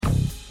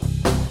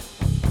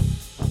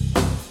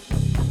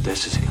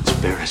This is a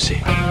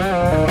conspiracy.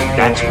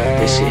 That's what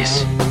this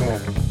is.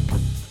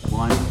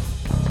 One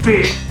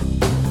big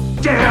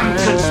damn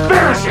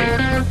conspiracy!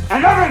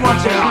 And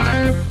everyone's in on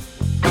it!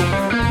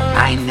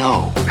 I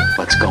know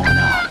what's going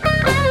on.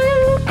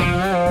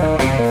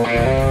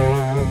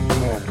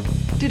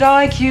 Did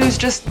IQs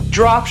just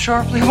drop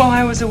sharply while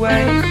I was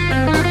away?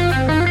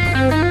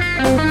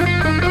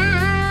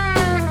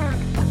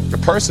 The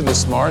person is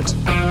smart.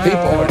 People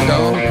are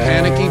dumb,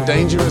 panicky,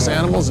 dangerous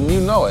animals, and you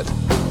know it.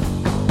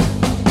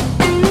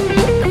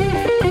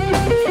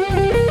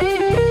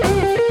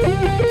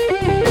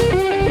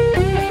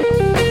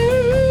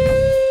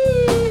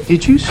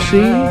 Did you see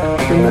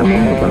the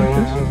memo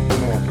about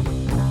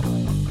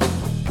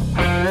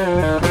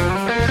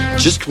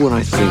this? Just when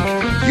I think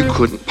you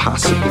couldn't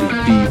possibly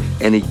be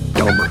any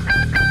dumber,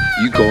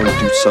 you go and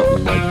do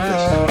something like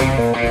this.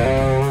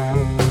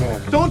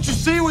 Don't you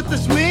see what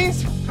this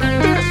means?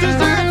 This is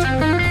it!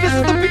 This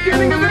is the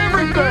beginning of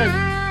everything!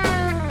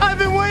 I've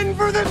been waiting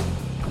for this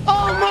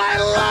all my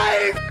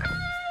life!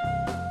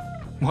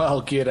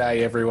 Well,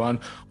 g'day everyone.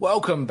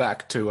 Welcome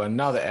back to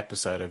another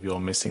episode of You're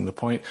Missing the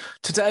Point.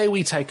 Today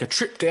we take a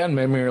trip down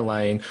memory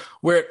lane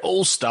where it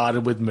all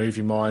started with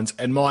Movie Minds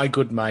and my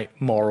good mate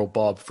Moral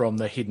Bob from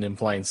the Hidden in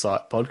Plain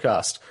Sight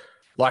podcast.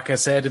 Like I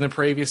said in the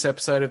previous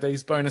episode of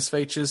these bonus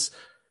features,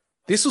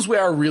 this was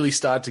where I really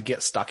started to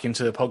get stuck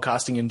into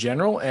podcasting in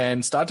general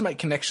and started to make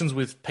connections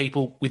with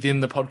people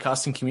within the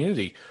podcasting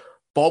community.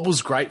 Bob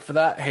was great for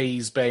that.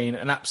 He's been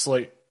an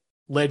absolute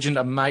legend,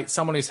 a mate,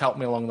 someone who's helped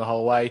me along the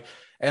whole way.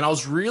 And I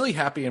was really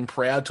happy and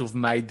proud to have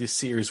made this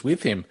series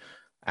with him.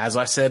 As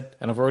I said,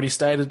 and I've already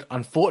stated,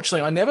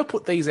 unfortunately, I never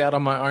put these out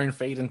on my own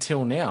feed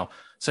until now.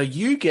 So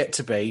you get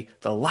to be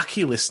the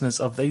lucky listeners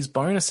of these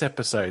bonus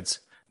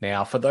episodes.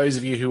 Now, for those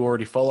of you who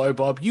already follow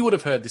Bob, you would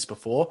have heard this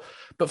before.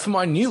 But for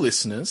my new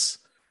listeners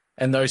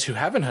and those who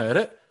haven't heard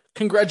it,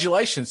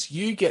 congratulations.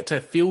 You get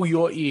to fill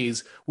your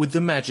ears with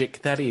the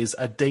magic that is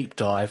a deep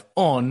dive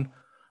on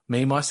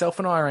Me, Myself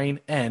and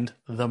Irene, and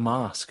The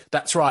Mask.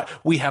 That's right,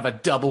 we have a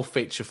double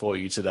feature for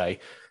you today.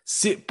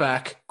 Sit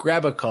back,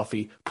 grab a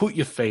coffee, put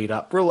your feet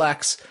up,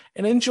 relax,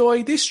 and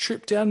enjoy this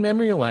trip down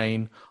memory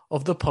lane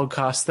of the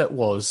podcast that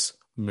was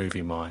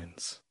Movie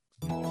Minds.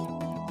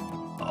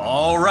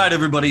 All right,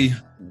 everybody.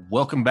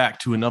 Welcome back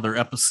to another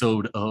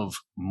episode of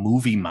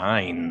Movie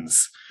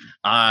Minds.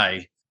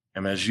 I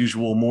am, as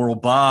usual, Moral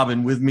Bob,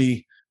 and with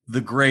me,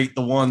 the great,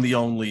 the one, the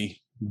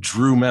only,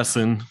 Drew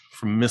Messin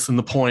from Missing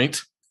the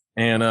Point.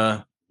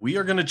 And we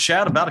are going to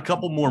chat about a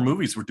couple more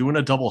movies. We're doing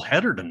a double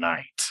header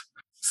tonight.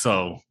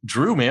 So,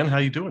 Drew, man, how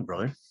you doing,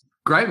 brother?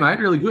 Great, mate.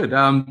 Really good.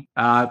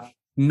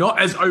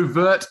 Not as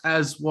overt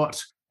as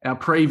what our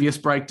previous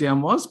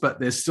breakdown was,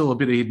 but there's still a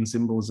bit of hidden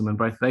symbolism in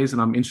both of these,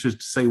 and I'm interested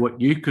to see what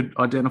you could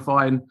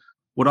identify and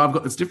what I've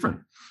got that's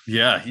different.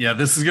 Yeah,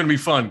 this is going to be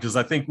fun because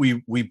I think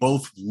we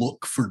both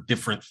look for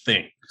different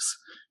things.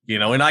 You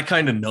know, and I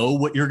kind of know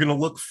what you're going to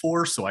look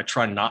for, so I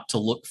try not to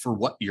look for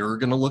what you're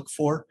going to look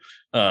for.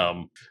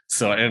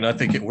 And I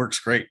think it works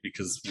great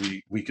because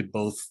we could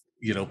both,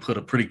 you know, put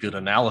a pretty good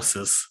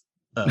analysis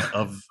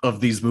of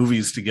these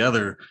movies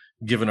together,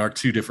 given our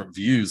two different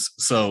views.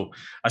 So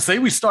I say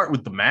we start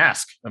with The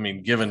Mask. I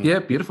mean, given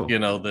beautiful, you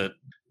know, that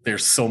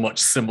there's so much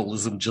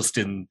symbolism just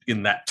in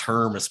that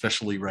term,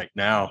 especially right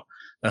now.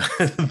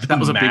 That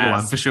was a big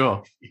one for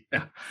sure.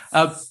 Yeah.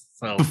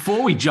 So,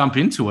 before we jump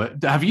into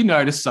it, have you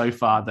noticed so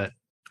far that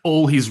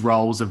all his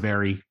roles are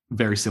very,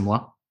 very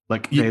similar?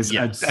 Like there's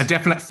a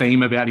definite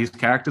theme about his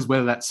characters,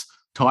 whether that's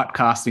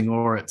typecasting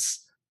or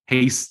it's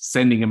he's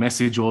sending a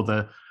message or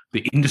the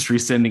industry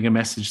sending a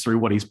message through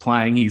what he's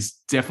playing. He's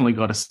definitely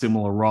got a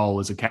similar role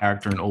as a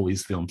character in all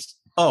his films.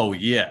 Oh,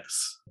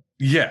 yes.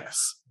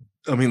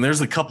 I mean,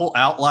 there's a couple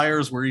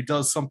outliers where he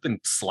does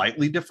something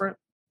slightly different,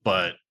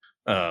 but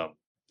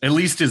at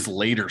least his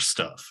later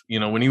stuff, you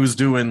know, when he was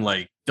doing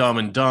like Dumb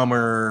and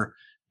Dumber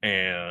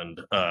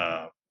and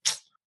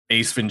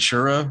Ace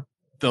Ventura,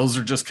 those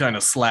are just kind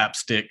of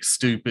slapstick,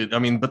 stupid. I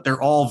mean, but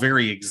they're all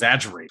very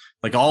exaggerated.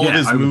 Like all of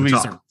his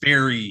movies are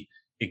very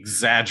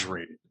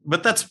exaggerated.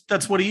 But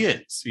that's what he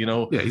is, you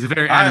know. Yeah, he's a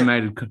very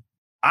animated.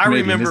 I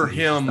remember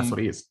him that's what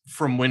he is.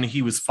 From when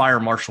he was Fire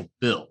Marshal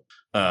Bill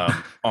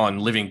on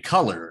Living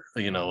Color,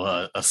 you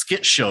know, a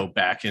skit show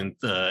back in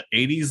the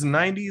 80s and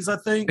 90s, I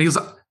think.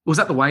 Was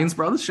that the Wayans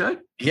Brothers show?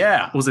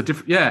 Yeah. Or was it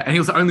different? Yeah, and he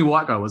was the only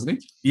white guy, wasn't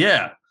he?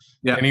 Yeah.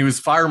 And he was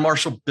Fire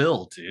Marshal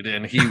Bill, dude.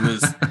 And he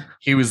was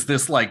he was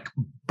this like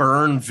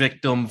burn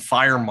victim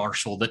fire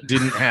marshal that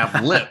didn't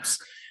have lips.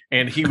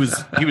 And he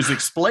was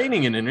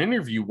explaining in an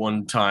interview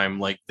one time,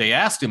 like they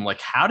asked him,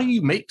 like, how do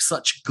you make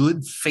such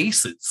good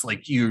faces?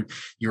 Like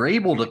you're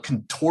able to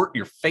contort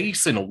your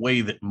face in a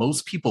way that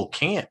most people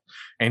can't.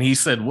 And he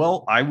said,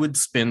 well, I would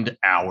spend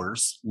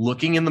hours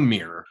looking in the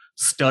mirror,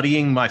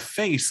 studying my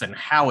face and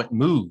how it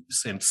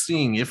moves and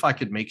seeing if I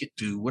could make it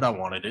do what I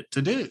wanted it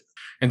to do.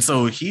 And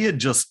so he had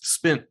just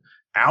spent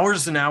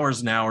hours and hours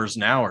and hours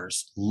and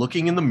hours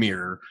looking in the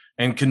mirror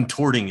and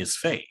contorting his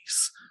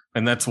face.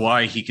 And that's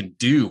why he can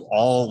do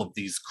all of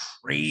these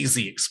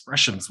crazy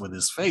expressions with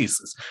his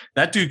faces.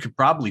 That dude could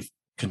probably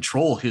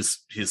control his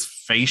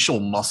facial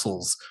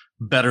muscles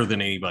better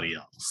than anybody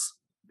else.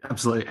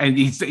 Absolutely. And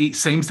he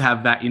seems to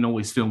have that in all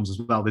his films as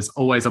well. There's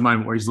always a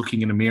moment where he's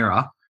looking in a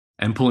mirror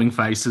and pulling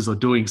faces or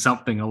doing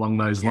something along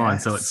those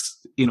lines. So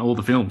it's in all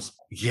the films.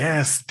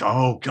 Yes.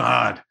 Oh,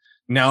 God.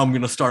 Now I'm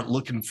going to start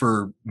looking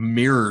for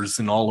mirrors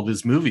in all of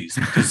his movies,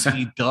 because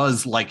he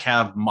does like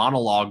have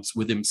monologues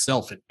with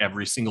himself in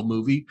every single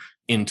movie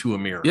into a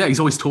mirror. Yeah, he's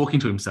always talking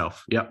to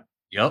himself. Yep.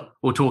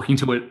 Or talking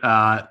to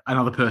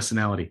another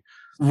personality.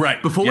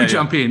 Right. Before we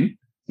jump in,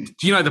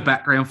 do you know the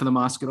background for The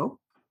Mask at all?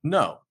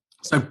 No.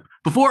 So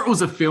before it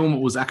was a film,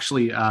 it was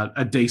actually a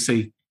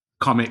DC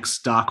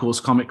Comics, Dark Horse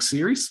Comics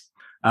series.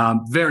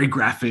 Very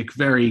graphic,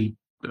 very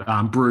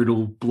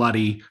brutal,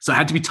 bloody. So it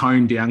had to be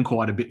toned down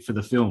quite a bit for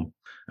the film.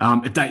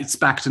 It dates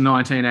back to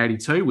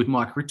 1982 with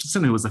Mike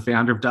Richardson, who was the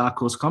founder of Dark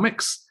Horse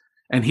Comics.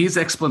 And his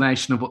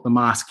explanation of what the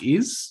mask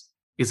is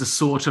a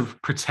sort of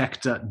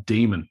protector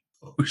demon.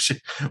 Oh,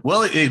 shit.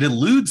 Well, it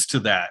alludes to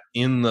that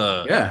in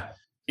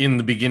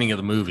the beginning of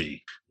the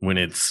movie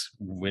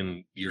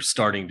when you're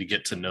starting to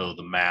get to know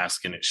the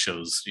mask, and it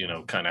shows,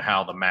 kind of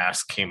how the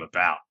mask came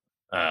about.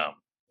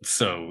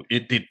 So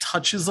it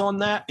touches on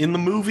that in the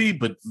movie,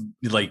 but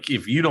like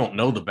if you don't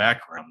know the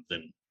background,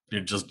 then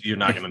you're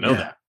not going to know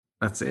that.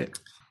 That's it.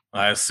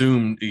 I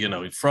assume,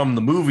 from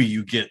the movie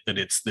you get that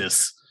it's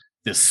this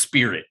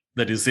spirit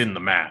that is in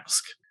the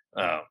mask.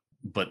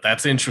 But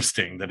that's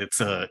interesting that it's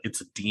a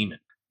demon.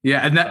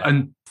 Yeah,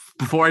 and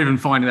before I even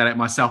finding that out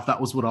myself,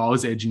 that was what I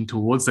was edging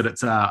towards, that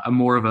it's a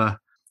more of a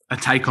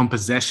take on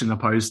possession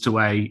opposed to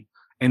a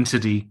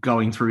entity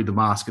going through the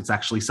mask. It's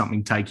actually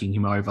something taking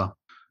him over,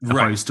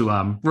 opposed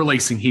to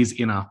releasing his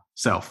inner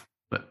self.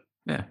 But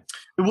yeah.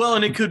 Well,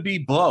 and it could be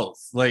both.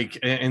 Like,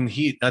 and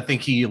I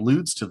think he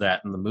alludes to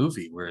that in the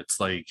movie, where it's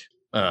like,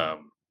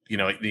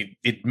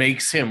 it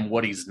makes him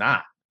what he's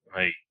not,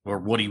 right? Or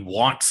what he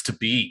wants to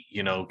be,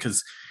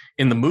 because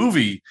in the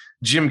movie,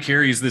 Jim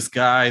Carrey is this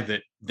guy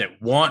that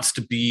wants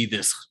to be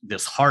this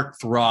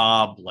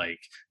heartthrob, like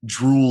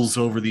drools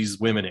over these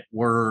women at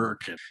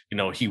work.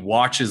 And, he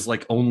watches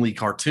like only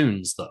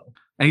cartoons though.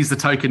 And he's the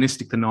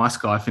tokenistic, the nice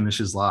guy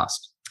finishes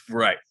last.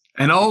 Right.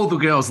 And all the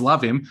girls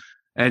love him.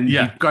 And he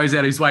goes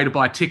out his way to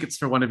buy tickets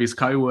for one of his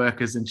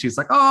co-workers. And she's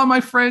like, oh,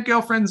 my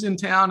girlfriend's in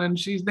town and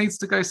she needs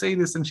to go see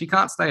this and she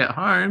can't stay at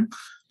home.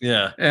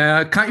 Yeah.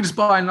 Can't you just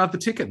buy another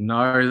ticket?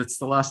 No, that's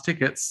the last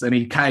tickets. And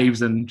he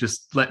caves and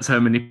just lets her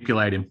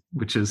manipulate him,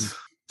 which is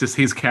just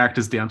his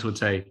character's down to a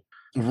T.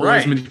 Right.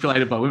 He's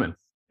manipulated by women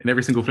in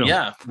every single film.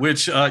 Yeah.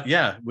 Which,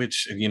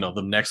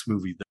 the next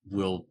movie that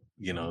will,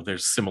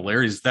 there's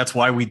similarities. That's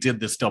why we did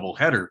this double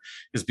header,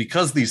 is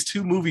because these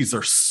two movies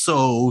are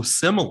so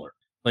similar.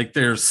 Like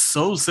they're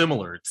so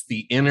similar. It's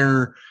the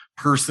inner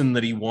person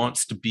that he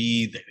wants to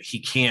be that he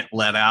can't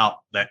let out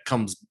that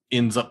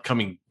ends up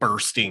coming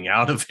bursting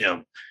out of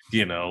him,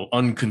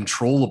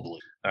 uncontrollably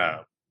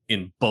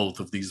in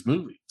both of these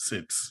movies.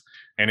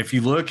 And if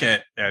you look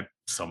at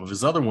some of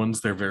his other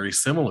ones, they're very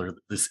similar.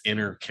 This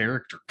inner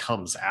character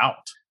comes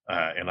out.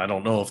 And I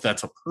don't know if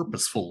that's a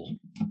purposeful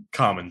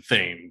common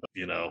theme,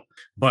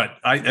 but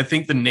I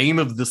think the name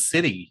of the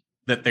city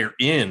that they're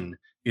in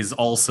is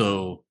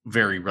also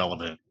very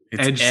relevant.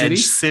 It's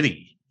Edge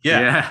City.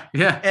 Yeah.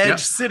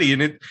 Edge City.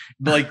 And it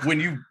like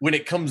when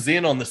it comes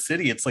in on the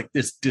city, it's like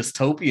this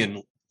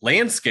dystopian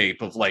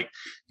landscape of like,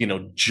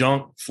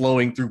 junk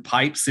flowing through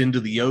pipes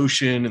into the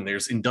ocean, and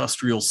there's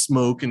industrial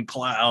smoke and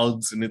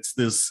clouds, and it's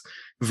this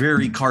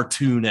very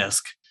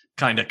cartoon-esque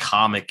kind of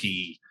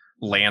comic-y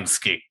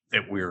landscape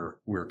that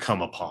we're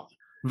come upon.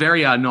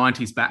 Very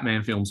 90s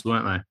Batman films,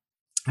 weren't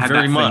they? Had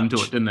very that much theme to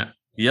it, didn't it?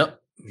 Yep.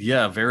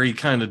 Yeah, very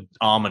kind of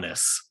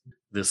ominous.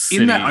 This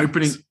city.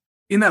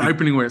 In that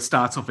opening where it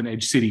starts off in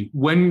Edge City,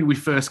 when we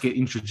first get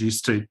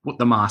introduced to what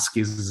the mask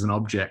is as an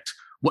object,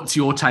 what's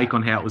your take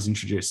on how it was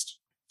introduced?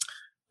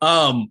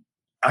 I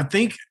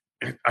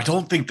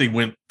don't think they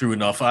went through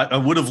enough. I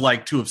would have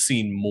liked to have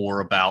seen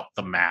more about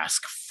the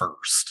mask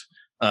first.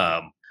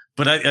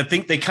 But I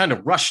think they kind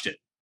of rushed it.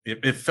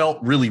 It felt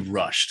really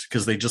rushed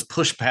because they just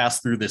push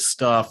past through this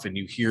stuff, and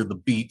you hear the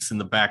beats in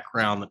the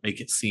background that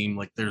make it seem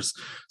like there's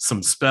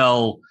some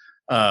spell.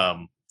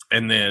 And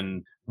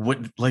then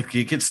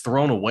it gets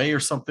thrown away or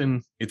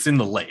something. It's in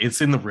the lake.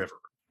 It's in the river.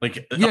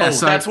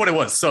 That's what it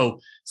was. So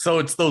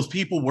it's those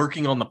people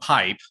working on the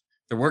pipe.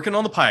 They're working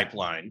on the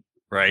pipeline,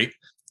 right?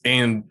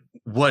 And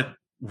what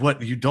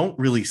you don't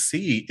really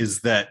see is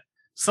that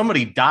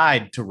somebody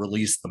died to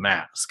release the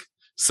mask.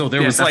 So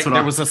there was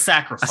a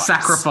sacrifice. A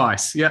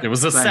sacrifice. Yeah. There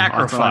was a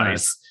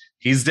sacrifice.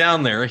 He's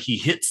down there. He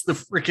hits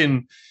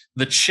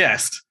the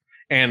chest,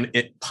 and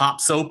it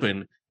pops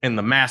open, and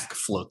the mask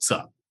floats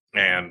up.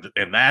 And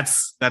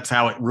that's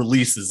how it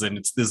releases. And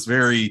it's this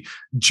very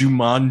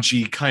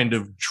Jumanji kind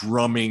of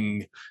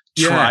drumming,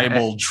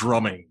 tribal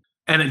drumming.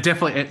 And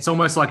it's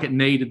almost like it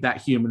needed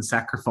that human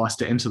sacrifice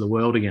to enter the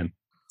world again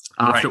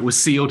after it was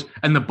sealed.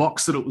 And the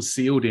box that it was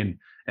sealed in,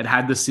 it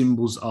had the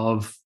symbols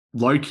of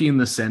Loki in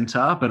the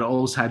center, but it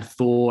also had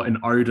Thor and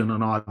Odin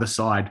on either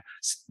side,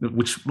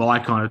 which I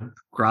kind of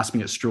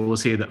grasping at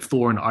straws here, that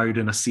Thor and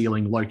Odin are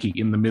sealing Loki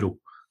in the middle.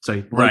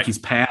 So Right. Loki's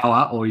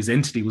power or his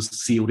entity was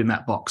sealed in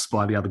that box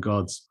by the other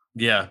gods.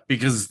 Yeah,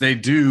 because they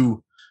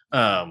do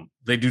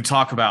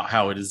talk about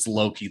how it is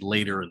Loki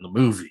later in the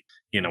movie.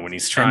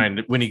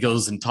 When when he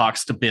goes and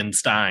talks to Ben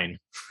Stein.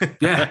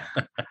 Yeah.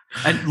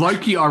 And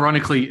Loki,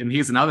 ironically, and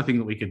here's another thing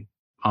that we could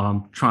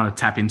try to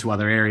tap into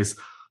other areas.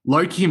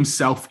 Loki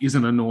himself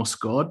isn't a Norse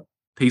god.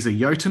 He's a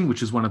Jotun,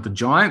 which is one of the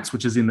giants,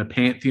 which is in the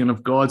pantheon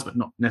of gods, but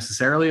not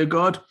necessarily a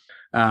god.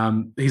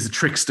 He's a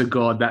trickster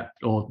god a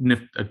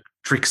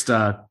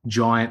trickster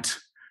giant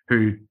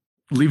who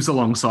lives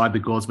alongside the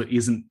gods, but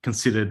isn't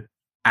considered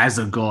as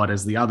a god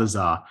as the others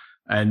are.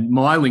 And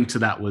my link to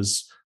that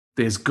was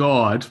there's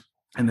God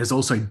and there's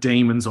also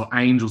demons or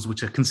angels,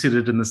 which are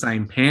considered in the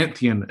same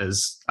pantheon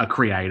as a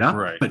creator,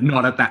 Right. but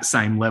not at that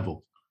same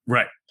level.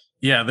 Right.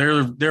 Yeah,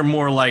 they're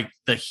more like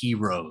the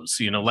heroes,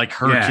 like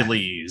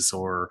Hercules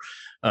or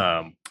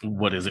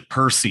what is it,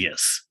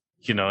 Perseus.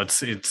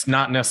 It's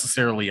not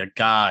necessarily a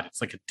god;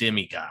 it's like a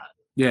demigod.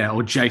 Yeah,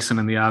 or Jason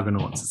and the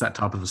Argonauts. It's that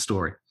type of a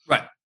story.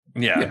 Right.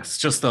 Yeah, it's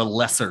just a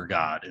lesser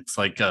god. It's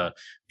like the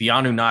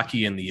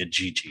Anunnaki and the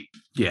Ajiji.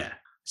 Yeah.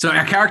 So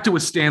our character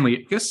was Stanley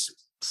Ipkiss.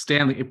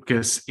 Stanley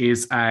Ipkiss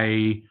is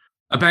a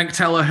bank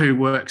teller who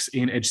works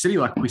in Edge City,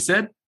 like we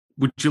said.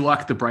 Would you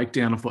like the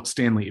breakdown of what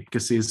Stanley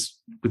Ipkiss is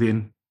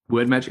within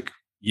word magic?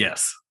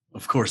 Yes,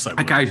 of course I would.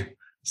 Okay,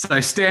 so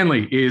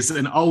Stanley is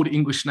an old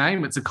English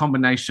name. It's a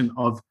combination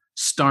of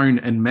stone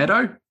and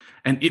meadow.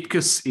 And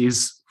Ipkiss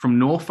is from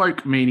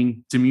Norfolk,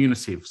 meaning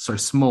diminutive, so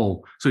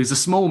small. So he's a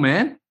small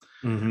man.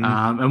 Mm-hmm.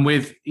 And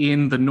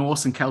within the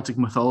Norse and Celtic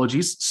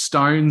mythologies,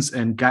 stones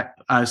and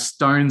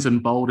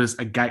boulders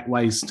are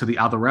gateways to the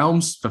other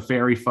realms for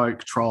fairy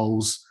folk,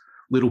 trolls,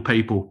 little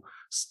people.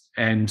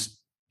 And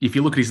if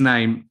you look at his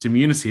name,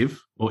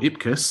 diminutive or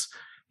Ipkiss,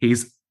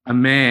 he's a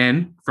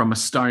man from a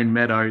stone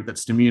meadow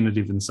that's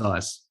diminutive in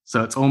size.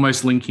 So it's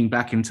almost linking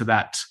back into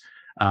that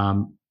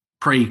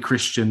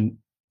pre-Christian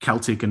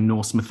Celtic and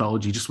Norse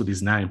mythology just with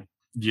his name.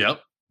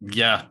 Yep.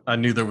 Yeah, I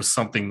knew there was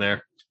something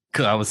there.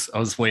 I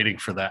was waiting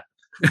for that.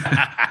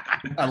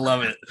 I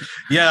love it.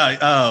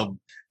 Yeah,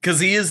 because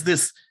he's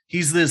this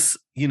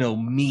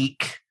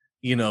meek,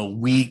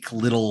 weak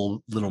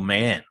little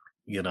man.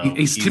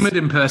 He's timid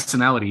in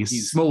personality.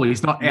 He's small.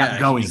 He's not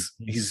outgoing.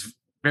 He's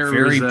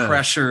very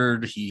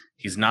pressured.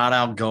 He's not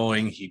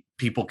outgoing.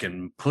 People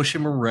can push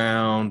him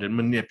around and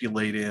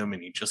manipulate him,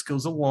 and he just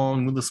goes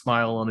along with a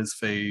smile on his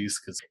face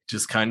because he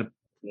just kind of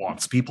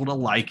wants people to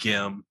like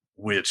him,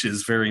 which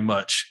is very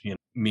much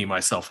me,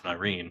 myself, and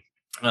Irene.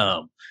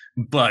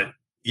 But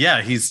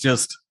yeah, he's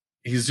just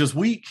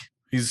weak.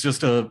 He's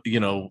just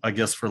I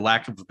guess for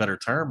lack of a better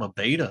term, a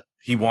beta.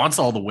 He wants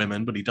all the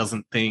women, but he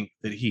doesn't think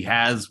that he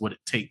has what it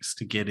takes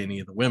to get any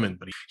of the women.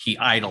 But he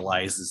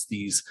idolizes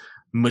these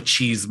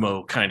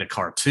machismo kind of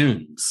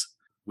cartoons,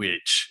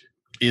 which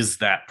is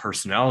that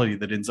personality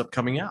that ends up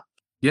coming out.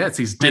 Yeah, it's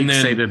his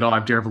deep-seated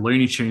idea of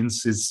Looney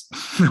Tunes is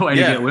the way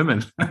to get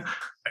women.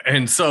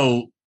 And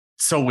so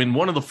in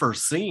one of the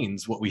first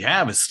scenes, what we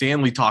have is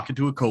Stanley talking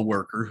to a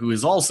coworker who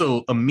is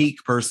also a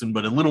meek person,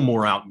 but a little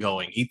more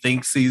outgoing. He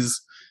thinks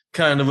he's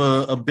kind of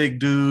a big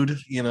dude,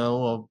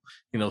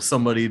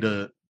 somebody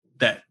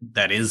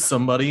that is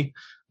somebody.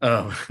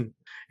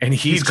 And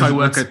his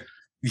coworker.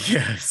 Yeah,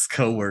 his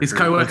coworker. His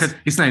coworker,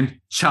 his name's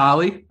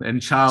Charlie,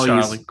 and Charlie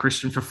is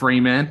Christian for free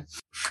man.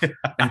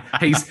 And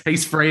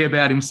he's free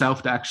about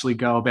himself to actually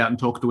go about and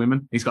talk to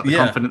women. He's got the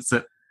confidence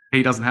that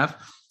he doesn't have.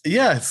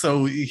 Yeah,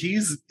 so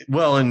he's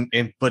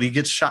but he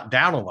gets shot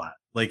down a lot.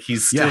 Like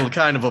he's still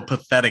kind of a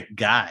pathetic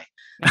guy.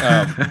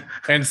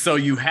 And so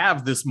you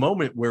have this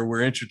moment where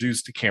we're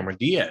introduced to Cameron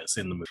Diaz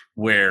in the movie,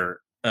 where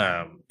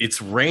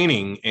it's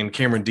raining and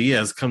Cameron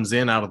Diaz comes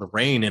in out of the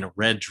rain in a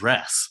red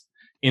dress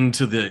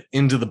into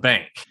the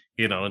bank,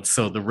 and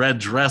so the red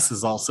dress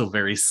is also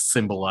very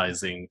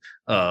symbolizing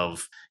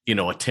of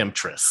a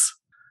temptress,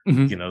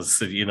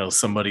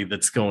 somebody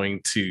that's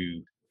going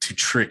to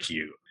trick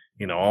you,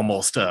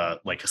 almost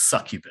like a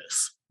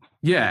succubus.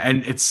 Yeah,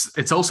 and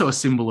it's also a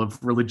symbol of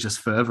religious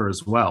fervor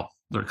as well.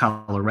 The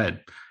color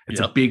red. It's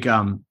a big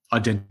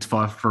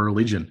identifier for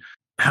religion.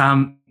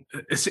 And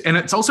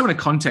it's also in a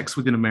context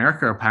within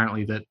America,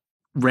 apparently, that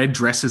red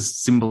dresses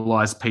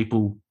symbolize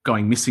people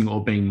going missing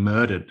or being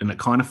murdered. And it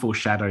kind of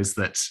foreshadows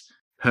that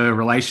her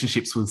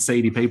relationships with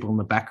seedy people in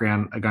the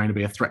background are going to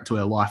be a threat to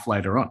her life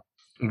later on.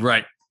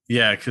 Right.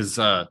 Yeah, because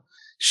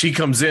she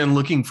comes in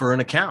looking for an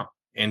account,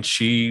 and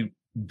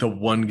the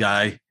one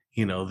guy,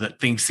 that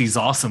thinks he's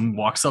awesome,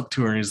 walks up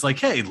to her and he's like,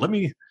 "Hey, let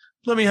me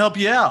help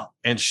you out."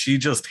 And she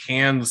just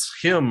hands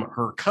him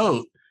her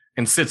coat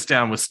and sits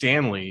down with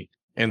Stanley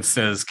and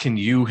says, "Can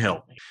you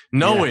help me?"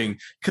 Knowing,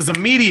 because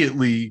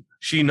immediately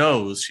she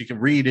knows, she can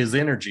read his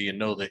energy and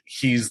know that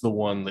he's the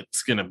one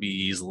that's going to be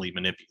easily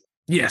manipulated.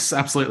 Yes,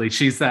 absolutely.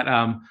 She's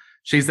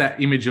that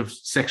image of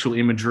sexual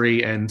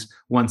imagery, and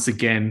once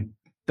again,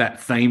 that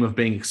theme of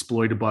being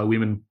exploited by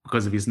women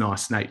because of his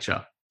nice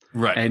nature.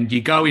 Right. And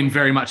you go in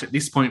very much at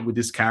this point with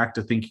this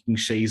character thinking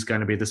she's going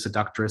to be the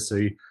seductress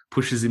who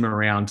pushes him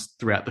around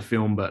throughout the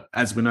film. But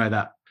as we know,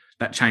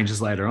 that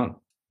changes later on.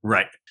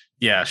 Right.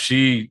 Yeah,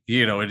 she,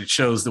 it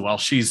shows that while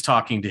she's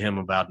talking to him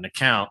about an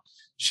account,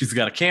 she's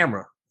got a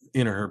camera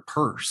in her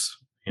purse.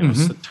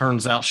 So it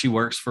turns out she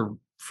works for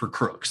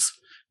crooks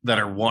that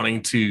are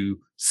wanting to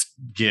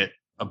get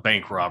a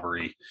bank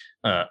robbery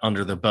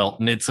under the belt.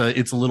 And it's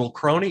a little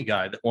crony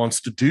guy that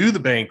wants to do the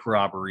bank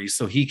robbery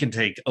so he can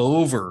take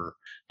over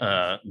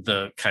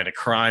the kind of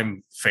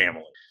crime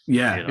family.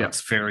 Yeah,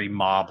 It's very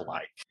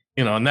mob-like,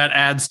 and that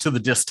adds to the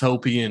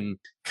dystopian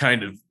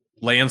kind of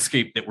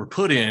landscape that we're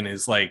put in.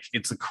 Is like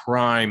it's a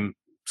crime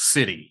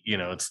city.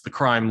 It's the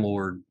crime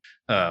lord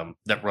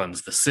that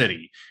runs the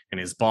city, and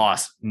his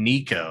boss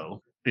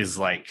Nico is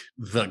like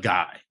the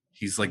guy.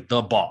 He's like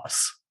the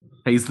boss.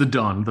 He's the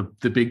Don,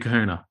 the big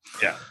kahuna.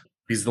 Yeah,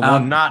 he's the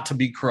one not to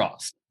be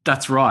crossed.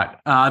 That's right.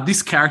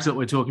 This character that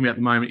we're talking about at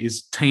the moment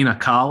is Tina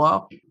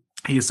Carlyle.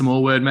 Here's some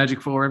more word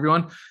magic for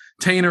everyone.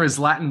 Tina is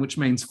Latin, which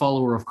means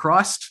follower of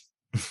Christ,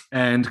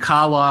 and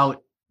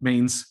Carlyle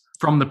means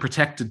from the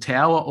protected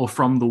tower or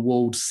from the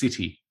walled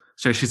city.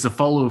 So she's a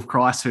follower of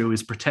Christ who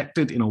is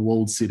protected in a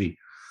walled city.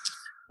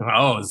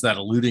 Oh, is that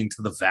alluding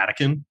to the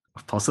Vatican?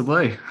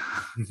 Possibly.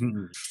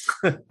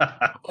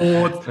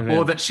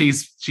 or that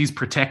she's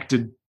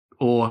protected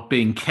or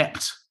being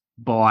kept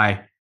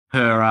by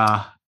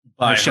her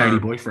shady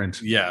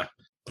boyfriend. Yeah.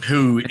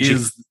 Who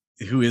is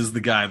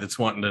the guy that's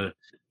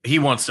he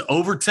wants to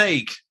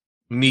overtake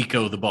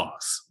Nico the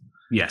boss.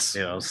 Yes.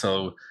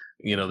 So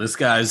this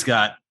guy's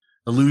got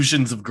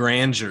illusions of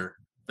grandeur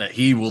that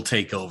he will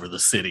take over the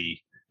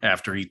city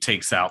after he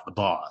takes out the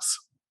boss.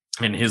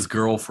 And his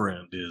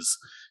girlfriend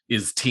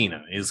is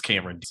Tina, is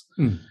Cameron.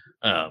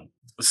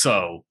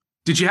 So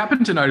did you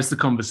happen to notice the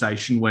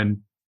conversation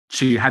when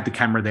she had the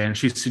camera there and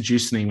she's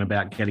seducing him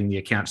about getting the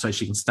account so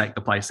she can stake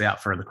the place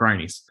out for the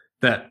cronies?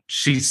 That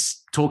she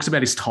talks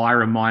about his tire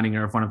reminding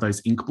her of one of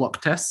those ink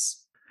block tests.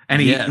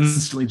 And he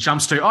instantly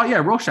jumps to, oh yeah,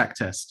 Rorschach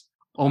test.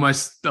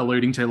 Almost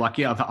alluding to like,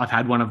 yeah, I've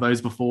had one of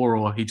those before,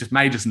 or he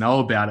may just know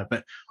about it.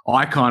 But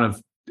I kind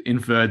of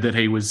inferred that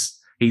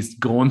he's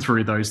gone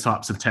through those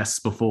types of tests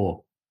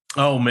before.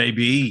 Oh,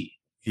 maybe.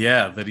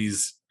 Yeah, that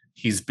he's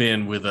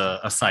been with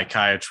a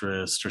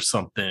psychiatrist or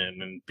something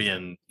and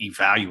been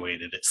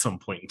evaluated at some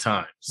point in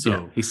time.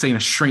 So he's seen a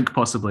shrink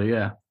possibly,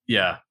 yeah.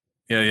 Yeah.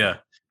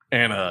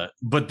 And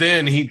but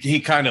then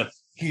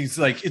he's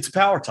like, it's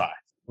power tie.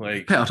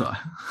 Like power tie.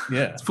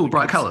 Yeah. It's full of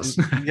bright colors.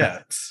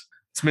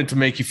 It's meant to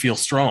make you feel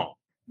strong.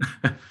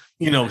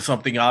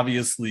 Something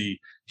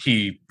obviously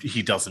he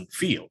doesn't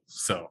feel.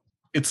 So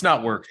it's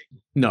not working.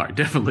 No,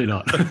 definitely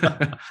not.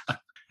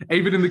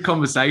 Even in the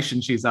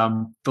conversation, she's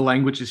the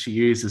languages she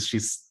uses,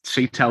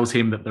 she tells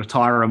him that the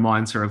tire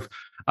reminds her of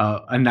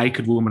a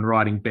naked woman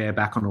riding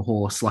bareback on a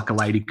horse, like a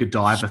Lady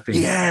Godiva thing.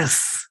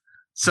 Yes.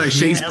 So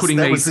she's putting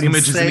these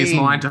images in his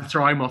mind to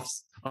throw him off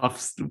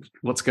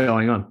what's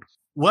going on.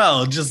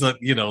 Well, just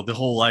the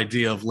whole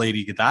idea of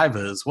Lady Godiva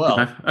as well.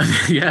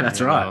 Yeah,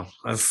 that's right.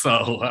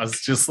 So I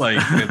was just like,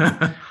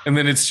 and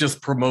then it's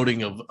just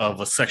promoting of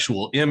a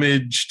sexual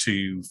image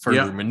to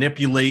further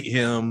manipulate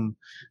him,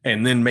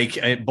 and then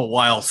but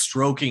while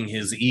stroking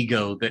his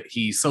ego that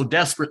he so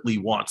desperately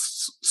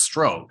wants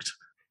stroked.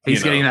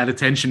 He's getting that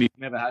attention he's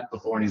never had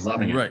before, and he's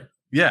loving it. Right.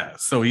 Yeah.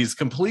 So he's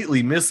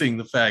completely missing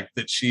the fact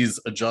that she's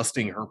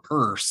adjusting her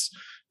purse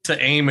to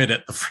aim it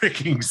at the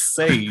freaking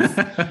safe,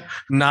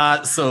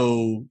 not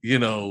so,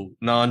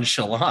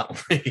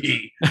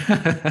 nonchalantly.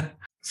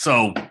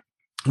 So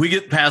we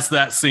get past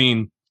that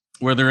scene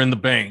where they're in the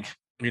bank.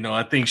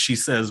 I think she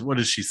says, what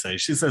does she say?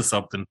 She says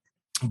something,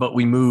 but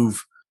we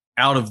move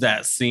out of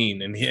that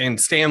scene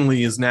and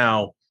Stanley is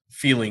now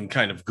feeling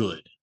kind of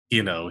good.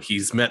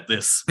 He's met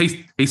this.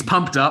 He's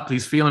pumped up.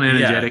 He's feeling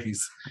energetic.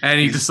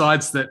 He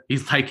decides that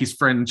he'll take his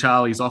friend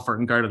Charlie's offer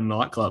and go to the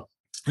nightclub.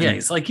 Yeah,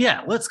 he's like,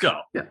 yeah, let's go.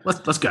 Yeah,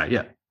 let's go.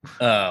 Yeah.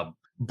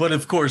 But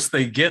of course,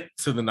 they get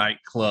to the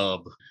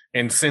nightclub,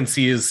 and since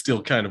he is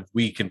still kind of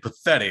weak and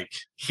pathetic,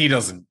 he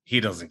doesn't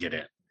get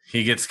in.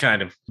 He gets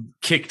kind of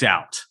kicked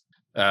out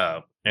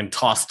and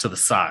tossed to the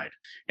side,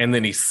 and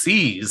then he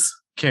sees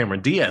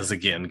Cameron Diaz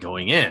again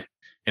going in,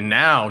 and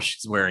now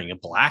she's wearing a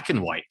black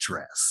and white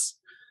dress.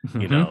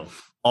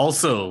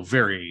 Also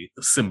very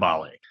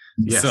symbolic.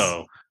 Yes.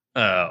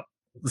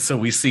 So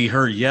we see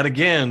her yet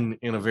again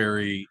in a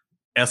very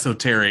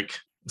esoteric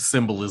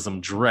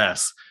symbolism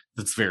dress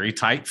that's very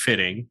tight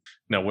fitting.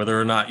 Now, whether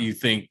or not you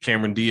think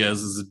Cameron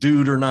Diaz is a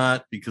dude or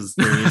not, because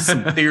there is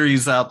some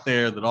theories out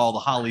there that all the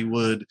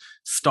Hollywood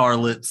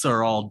starlets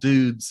are all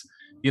dudes.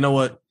 You know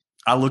what?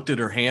 I looked at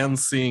her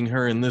hands seeing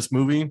her in this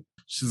movie.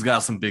 She's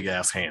got some big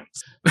ass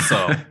hands.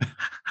 So,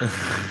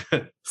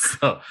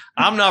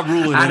 I'm not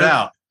ruling it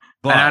out.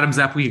 But an Adam's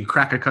apple you can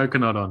crack a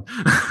coconut on.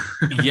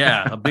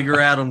 Yeah, a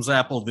bigger Adam's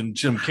apple than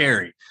Jim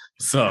Carrey.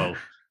 So,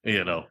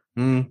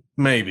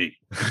 maybe.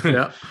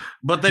 Yeah.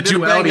 But they did a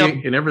bang up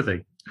in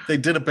everything. They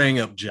did a bang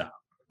up job.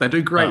 They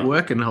do great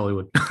work in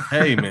Hollywood.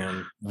 Hey,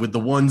 man, with the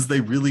ones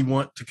they really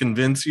want to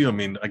convince you. I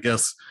mean, I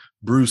guess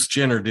Bruce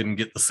Jenner didn't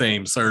get the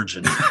same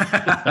surgeon.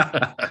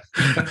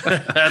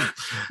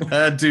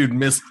 that dude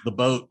missed the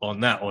boat on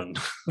that one.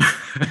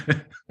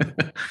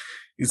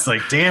 He's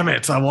like, damn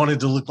it, I wanted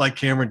to look like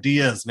Cameron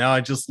Diaz. Now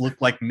I just look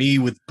like me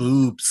with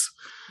boobs.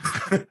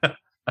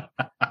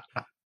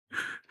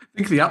 I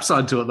think the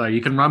upside to it, though,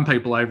 you can run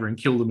people over and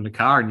kill them in a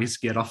car and you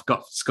just get off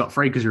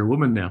scot-free because you're a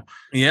woman now.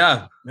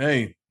 Yeah.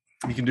 Hey,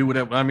 you can do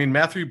whatever. I mean,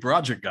 Matthew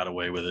Broderick got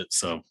away with it,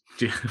 so.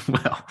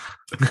 Well.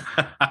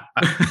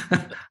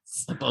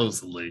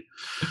 Supposedly.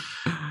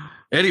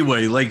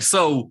 Anyway, like,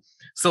 so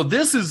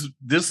this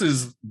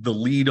is the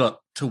lead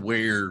up to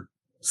where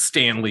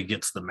Stanley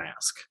gets the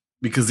mask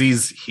because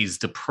he's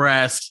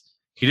depressed.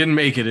 He didn't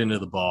make it into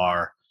the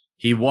bar.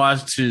 He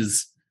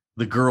watches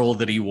the girl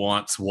that he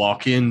wants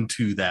walk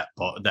into that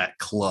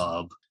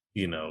club,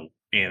 you know,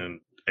 and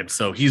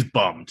so he's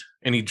bummed,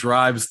 and he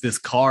drives this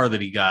car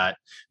that he got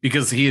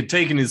because he had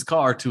taken his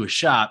car to a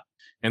shop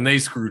and they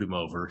screwed him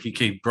over.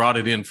 He brought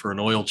it in for an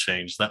oil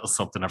change. That was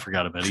something I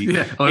forgot about. He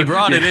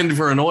brought it in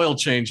for an oil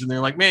change, and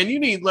they're like, man, you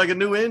need like a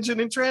new engine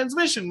and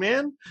transmission,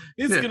 man.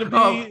 It's going to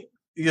be,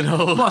 you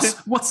know.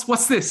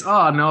 What's this?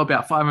 Oh, no,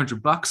 about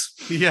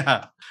 $500.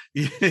 Yeah.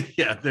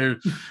 Yeah,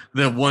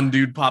 the one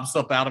dude pops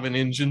up out of an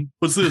engine.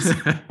 What's this?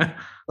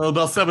 Oh,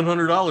 about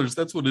 $700.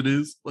 That's what it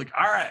is. Like,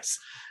 all right.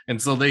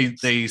 And so they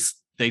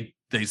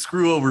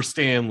screw over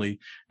Stanley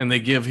and they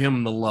give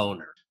him the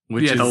loaner,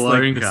 which is the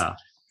like car.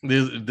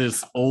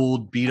 This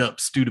old beat up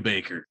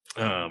Studebaker.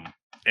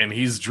 And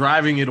he's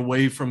driving it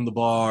away from the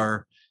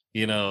bar,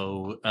 you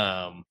know,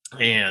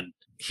 and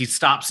he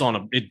stops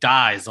it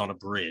dies on a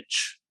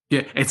bridge.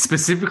 Yeah, it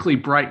specifically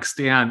breaks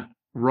down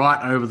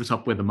right over the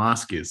top where the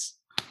mask is.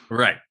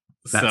 Right.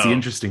 That's the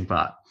interesting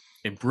part.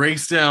 It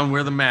breaks down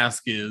where the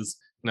mask is.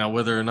 Now,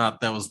 whether or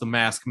not that was the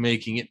mask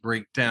making it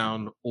break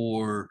down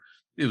or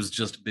it was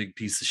just a big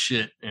piece of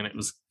shit and it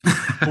was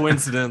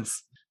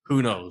coincidence,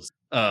 who knows?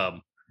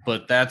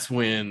 But that's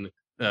when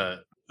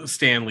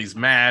Stanley's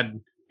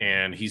mad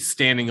and he's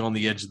standing on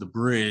the edge of the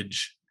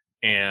bridge.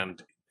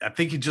 And I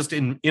think he just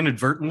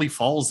inadvertently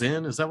falls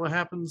in. Is that what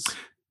happens?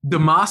 The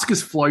mask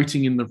is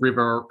floating in the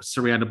river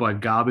surrounded by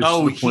garbage.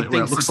 Oh, to the point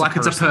where it looks like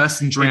it's a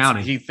person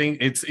drowning. He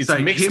thinks it's so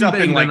mixed up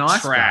in like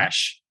nice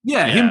trash.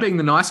 Yeah, him being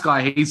the nice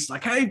guy, he's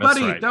like, hey,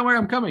 buddy, don't worry,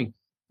 I'm coming.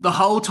 The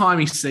whole time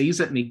he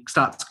sees it and he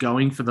starts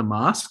going for the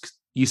mask,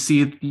 you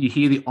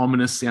hear the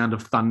ominous sound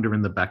of thunder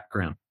in the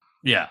background.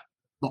 Yeah.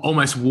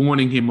 Almost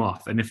warning him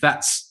off. And if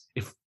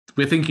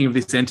we're thinking of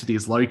this entity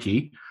as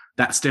Loki,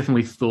 that's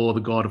definitely Thor,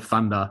 the god of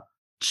thunder,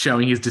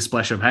 showing his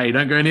displeasure of, hey,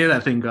 don't go near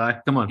that thing, guy.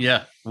 Come on.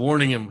 Yeah,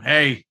 warning him,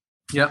 hey.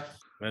 Yep.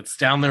 That's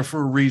down there for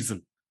a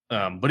reason.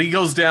 But he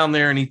goes down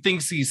there and he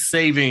thinks he's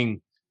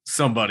saving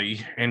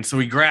somebody. And so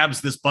he grabs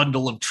this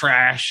bundle of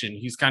trash and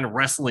he's kind of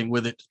wrestling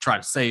with it to try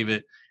to save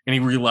it. And he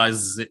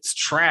realizes it's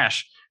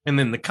trash. And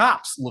then the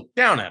cops look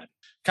down at it.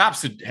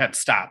 Cops had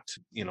stopped,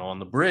 you know, on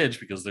the bridge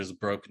because there's a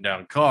broken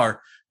down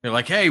car. They're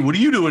like, hey, what are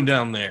you doing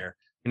down there?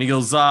 And he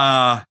goes,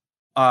 I'm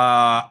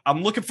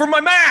looking for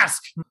my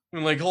mask.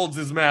 And like holds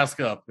his mask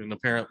up. And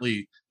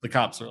apparently the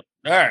cops are like,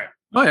 all right.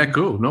 Oh, yeah,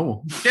 cool.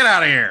 Normal. Get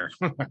out of here.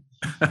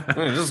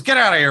 Just get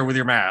out of here with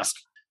your mask.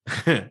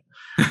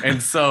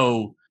 And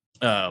so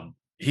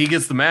he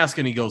gets the mask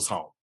and he goes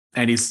home.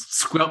 And he's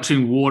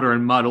squelching water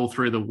and mud all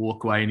through the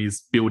walkway, and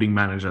his building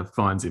manager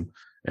finds him.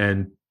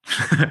 And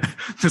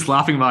just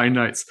laughing at my own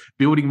notes,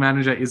 building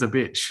manager is a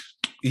bitch.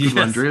 Good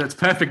one, Drew. That's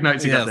perfect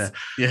notes you got there.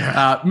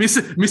 Yeah.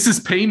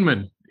 Mrs.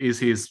 Peenman is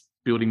his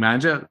building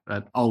manager,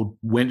 an old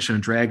wench and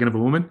a dragon of a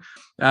woman.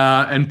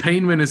 And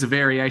Peenman is a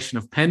variation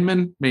of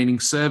penman, meaning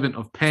servant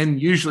of pen,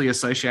 usually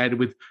associated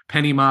with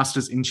penny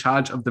masters in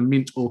charge of the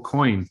mint or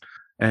coin.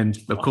 And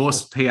of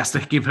course, he has to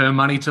give her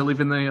money to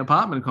live in the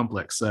apartment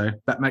complex. So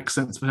that makes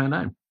sense for her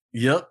name.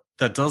 Yep,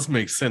 that does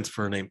make sense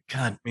for her name.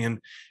 God,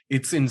 man,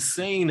 it's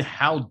insane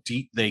how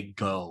deep they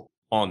go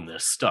on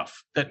this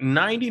stuff. That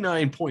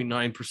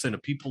 99.9%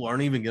 of people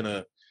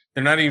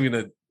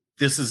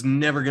this is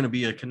never going to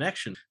be a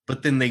connection.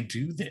 But then they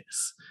do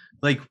this.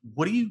 Like,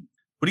 what do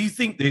you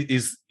think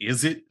is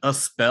it a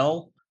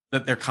spell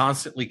that they're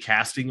constantly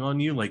casting on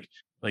you? Like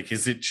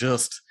is it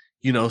just,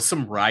 you know,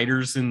 some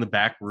writers in the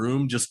back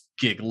room just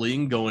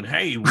giggling, going,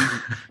 hey,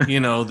 they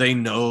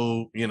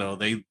know, you know,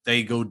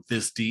 they go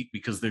this deep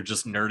because they're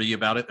just nerdy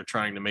about it. They're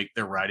trying to make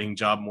their writing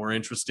job more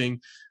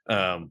interesting.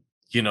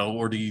 You know,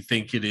 or do you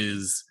think it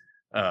is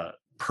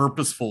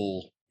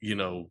purposeful, you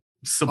know,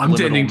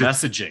 subliminal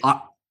messaging?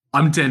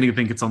 I'm tending to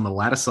think it's on the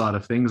latter side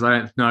of things. I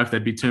don't know if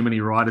there'd be too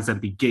many writers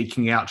that'd be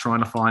geeking out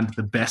trying to find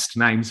the best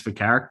names for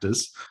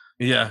characters.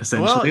 Yeah.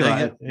 Essentially.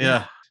 Well,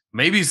 yeah.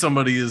 Maybe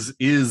somebody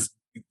is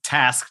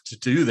tasked to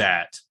do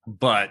that,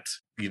 but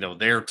you know,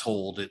 they're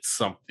told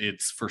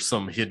it's for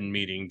some hidden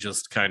meaning,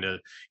 just kind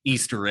of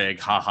Easter egg,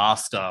 haha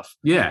stuff.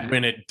 Yeah.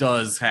 When it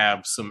does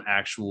have some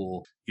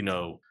actual, you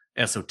know,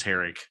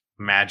 esoteric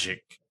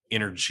magic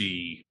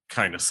energy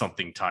kind of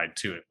something tied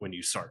to it when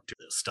you start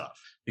doing this stuff,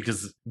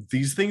 because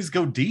these things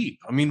go deep.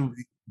 I mean,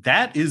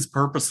 that is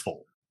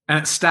purposeful. And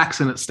it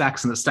stacks and it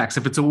stacks and it stacks.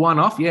 If it's a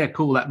one-off, yeah,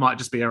 cool. That might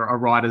just be a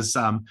writer's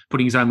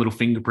putting his own little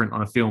fingerprint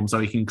on a film so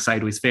he can say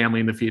to his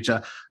family in the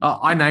future, oh,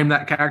 I named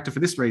that character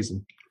for this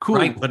reason. Cool.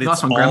 Right, but nice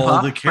it's one, all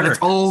Grandpa. the but it's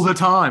all the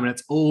time. And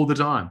it's all the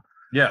time.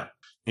 Yeah.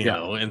 you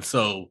know, and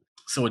so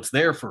it's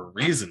there for a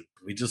reason.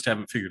 We just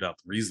haven't figured out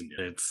the reason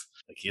yet. It's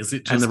like, is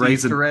it just the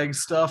Easter egg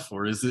stuff,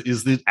 or is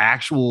it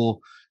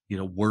actual, you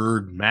know,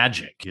 word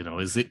magic? You know,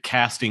 is it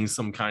casting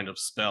some kind of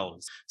spell,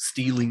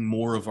 stealing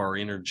more of our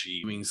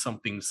energy, doing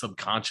something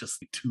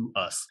subconsciously to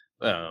us?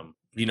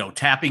 You know,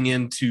 tapping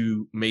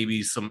into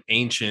maybe some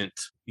ancient,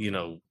 you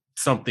know,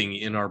 something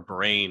in our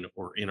brain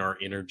or in our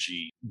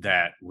energy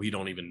that we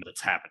don't even know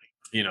that's happening.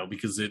 You know,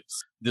 because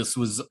this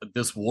was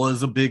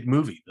a big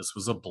movie. This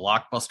was a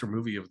blockbuster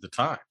movie of the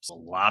time. So a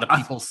lot of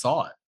people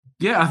saw it.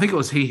 Yeah, I think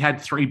he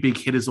had 3 big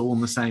hitters all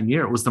in the same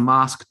year. It was The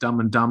Mask, Dumb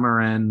and Dumber,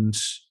 and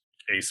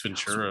Ace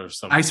Ventura or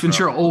something. Ace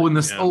Ventura, all in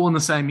the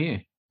same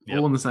year. Yep.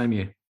 All in the same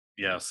year.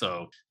 Yeah,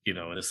 so, you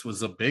know, this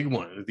was a big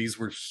one. These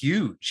were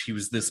huge. He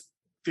was this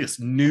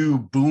new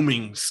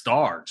booming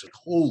star. Just like,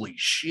 holy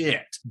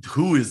shit,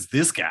 who is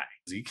this guy?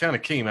 He kind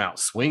of came out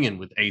swinging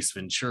with Ace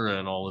Ventura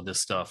and all of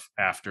this stuff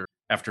after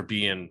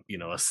being, you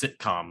know, a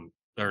sitcom,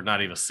 or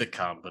not even a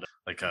sitcom, but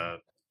like a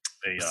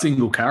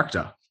single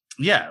character.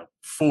 Yeah,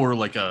 for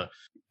like a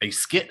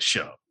skit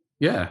show.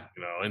 Yeah.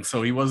 You know, and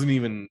so he wasn't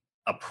even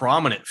a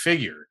prominent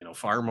figure. You know,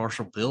 Fire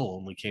Marshal Bill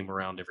only came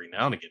around every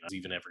now and again,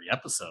 even every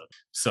episode.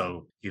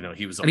 So, you know,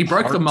 he was he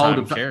broke the mold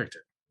of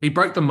character. He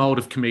broke the mold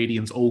of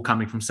comedians all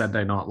coming from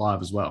Saturday Night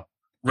Live as well.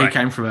 Right. He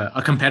came from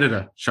a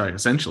competitor show,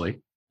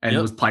 essentially, and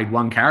was played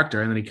one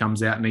character, and then he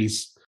comes out and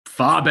he's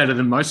far better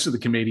than most of the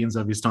comedians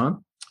of his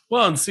time.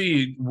 Well, and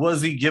see,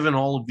 was he given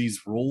all of these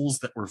roles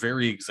that were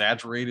very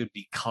exaggerated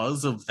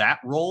because of that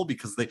role?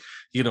 Because they,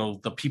 you know,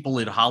 the people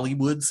in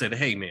Hollywood said,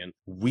 hey, man,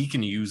 we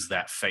can use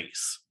that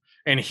face.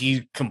 And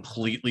he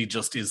completely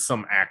just is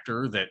some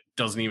actor that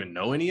doesn't even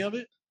know any of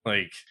it.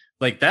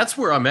 Like that's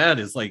where I'm at,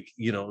 is like,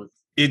 you know,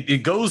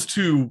 it goes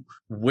to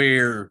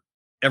where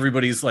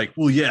everybody's like,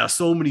 well, yeah,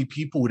 so many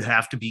people would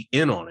have to be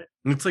in on it.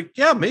 And it's like,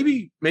 yeah,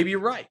 maybe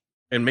you're right.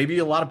 And maybe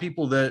a lot of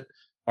people that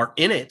are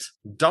in it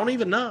don't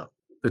even know.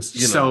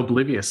 It's so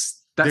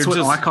oblivious. That's what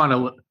I kind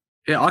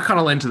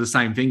of lend to the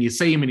same thing. You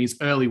see him in his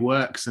early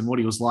works and what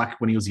he was like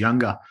when he was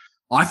younger.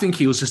 I think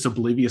he was just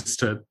oblivious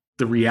to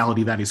the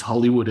reality that is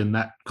Hollywood and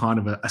that kind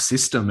of a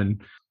system.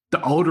 And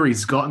the older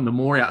he's gotten, the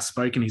more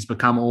outspoken he's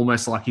become,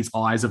 almost like his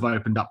eyes have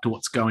opened up to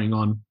what's going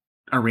on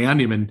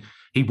around him. And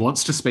he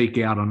wants to speak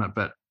out on it,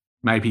 but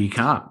maybe he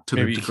can't to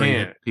the degree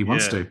that he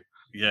wants to.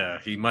 Yeah,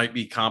 he might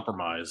be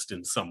compromised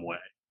in some way,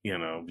 you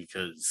know,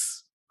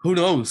 because... Who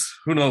knows?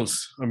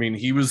 I mean,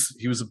 he was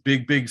a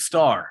big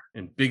star,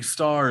 and big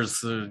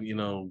stars, you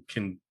know,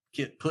 can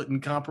get put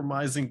in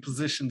compromising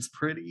positions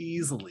pretty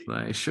easily.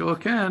 They sure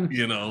can.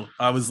 You know,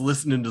 I was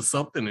listening to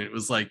something, and it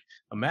was like,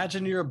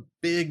 imagine you're a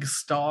big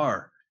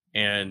star,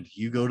 and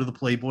you go to the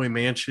Playboy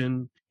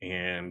Mansion,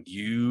 and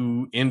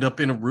you end up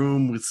in a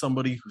room with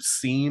somebody who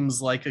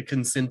seems like a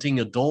consenting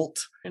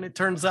adult, and it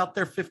turns out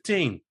they're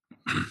 15,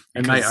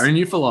 and they own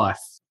you for life.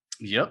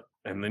 Yep,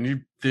 and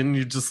then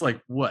you're just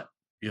like, what?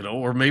 You know,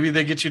 or maybe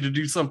they get you to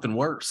do something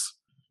worse.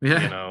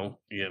 Yeah.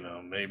 You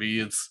know,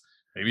 maybe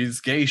it's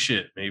gay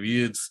shit.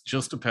 Maybe it's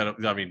just a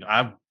pedo. I mean,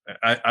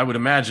 I would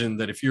imagine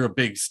that if you're a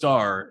big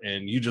star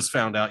and you just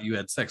found out you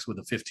had sex with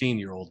a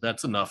 15-year-old,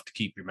 that's enough to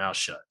keep your mouth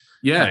shut.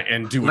 Yeah.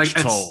 And do what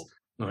you're told.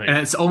 And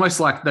it's almost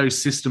like those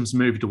systems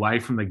moved away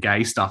from the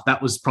gay stuff.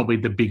 That was probably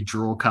the big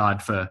draw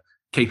card for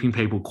keeping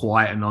people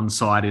quiet and on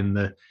side in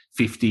the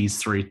 50s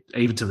through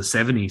even to the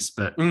 70s.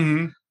 But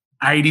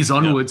 80s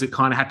onwards, it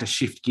kind of had to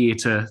shift gear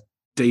to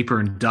deeper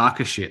and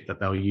darker shit that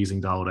they were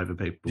using to hold over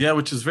people. Yeah,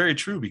 which is very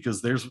true,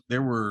 because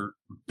there were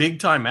big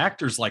time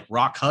actors like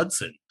Rock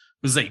Hudson,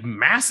 who's a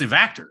massive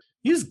actor.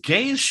 He was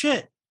gay as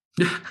shit.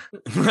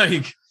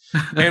 Like,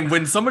 and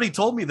when somebody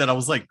told me that, I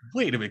was like,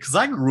 wait a minute, because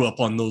I grew up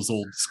on those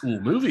old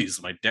school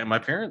movies. My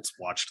parents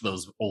watched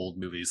those old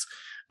movies.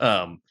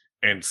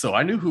 And so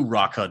I knew who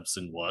Rock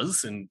Hudson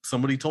was, and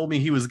somebody told me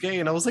he was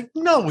gay, and I was like,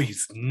 no,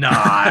 he's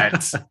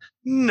not.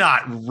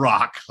 Not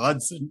Rock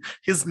Hudson.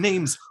 His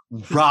name's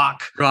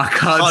Rock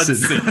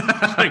Hudson.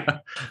 Like,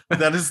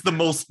 that is the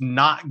most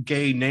not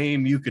gay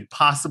name you could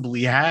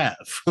possibly have.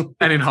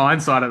 And in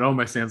hindsight, it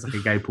almost sounds like a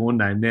gay porn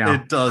name now.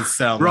 It does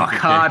sound Rock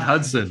like Hard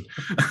Hudson.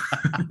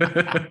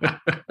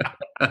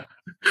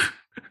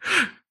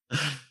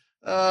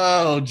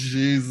 Oh,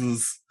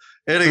 Jesus.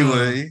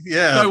 Anyway,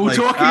 yeah. So we're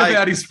talking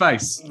about his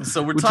face.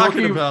 So we're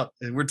talking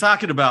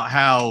about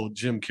how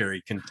Jim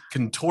Carrey can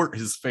contort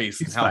his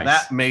face and how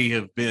that may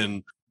have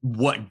been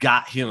what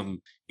got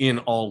him in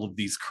all of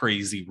these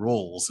crazy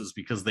roles, is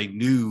because they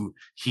knew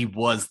he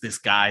was this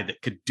guy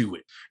that could do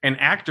it. And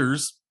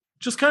actors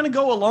just kind of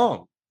go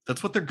along.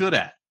 That's what they're good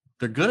at.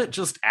 They're good at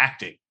just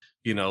acting.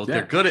 You know,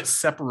 they're good at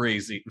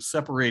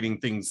separating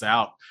things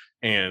out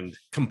and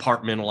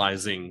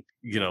compartmentalizing,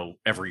 you know,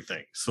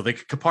 everything. So they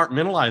could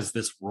compartmentalize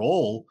this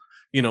role,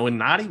 you know, and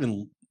not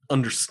even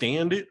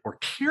understand it or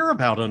care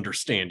about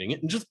understanding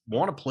it, and just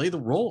want to play the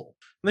role.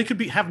 And they could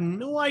have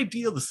no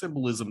idea the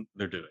symbolism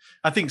they're doing.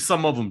 I think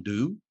some of them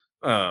do.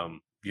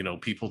 You know,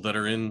 people that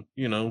are in,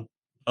 you know,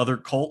 other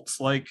cults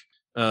like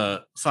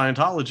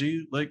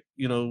Scientology, like,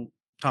 you know,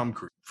 Tom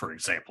Cruise, for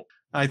example.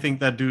 I think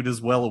that dude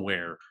is well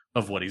aware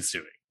of what he's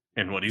doing.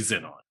 and what he's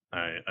in on.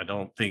 I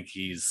don't think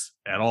he's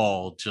at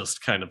all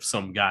just kind of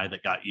some guy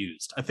that got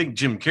used. I think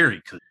Jim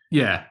Carrey could.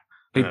 Yeah.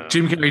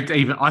 Jim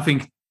Carrey, I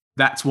think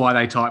that's why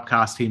they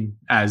typecast him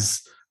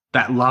as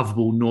that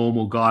lovable,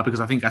 normal guy, because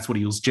I think that's what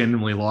he was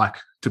genuinely like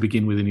to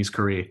begin with in his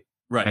career.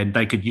 Right. And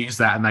they could use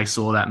that, and they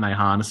saw that, and they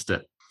harnessed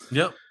it.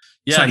 Yep.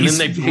 Yeah, So and then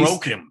they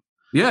broke him.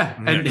 Yeah.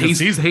 And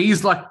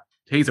he's like,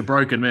 he's a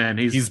broken man.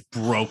 He's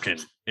broken.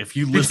 If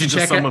you listen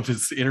to some of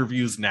his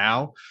interviews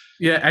now.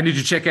 Yeah. And did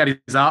you check out his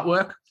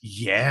artwork?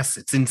 Yes,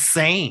 it's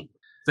insane.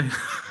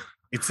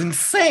 It's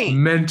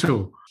insane.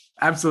 Mental.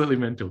 Absolutely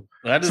mental.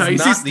 That is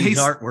not the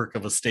artwork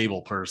of a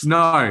stable person.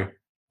 No.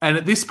 And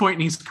at this point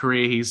in his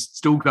career, he's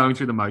still going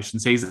through the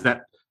motions. He's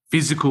that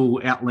physical,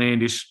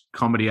 outlandish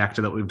comedy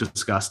actor that we've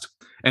discussed.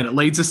 And it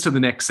leads us to the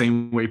next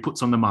scene where he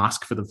puts on the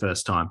mask for the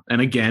first time. And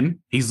again,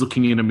 he's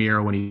looking in a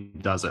mirror when he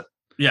does it.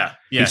 Yeah.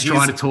 He's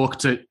trying to talk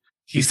to...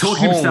 He's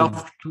talking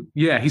himself...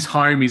 Yeah, he's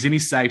home. He's in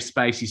his safe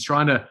space. He's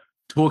trying to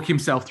talk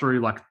himself through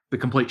like the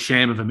complete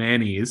sham of a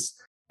man he is.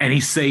 And he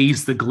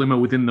sees the glimmer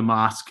within the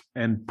mask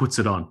and puts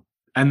it on.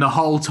 And the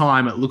whole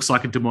time, it looks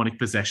like a demonic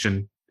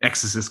possession,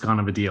 exorcist kind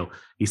of a deal.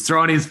 He's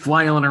throwing his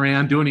flailing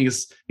around, doing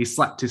his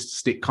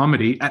slapstick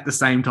comedy at the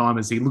same time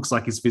as he looks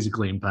like he's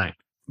physically in pain.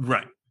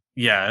 Right.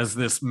 Yeah, as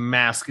this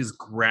mask is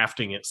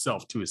grafting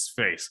itself to his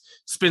face,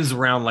 spins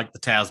around like the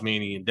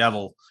Tasmanian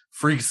devil,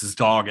 freaks his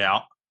dog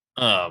out,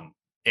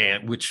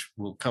 and which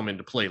will come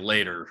into play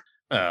later.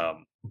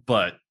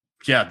 But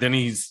yeah, then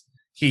he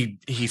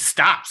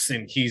stops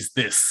and he's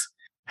this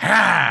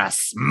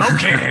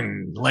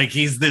smoking like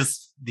he's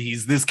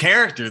this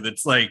character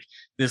that's like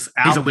this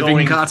outgoing, he's a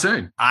living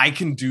cartoon. I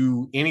can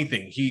do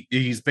anything.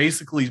 He's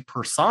basically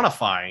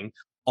personifying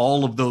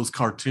all of those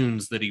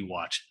cartoons that he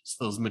watches,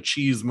 those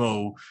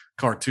machismo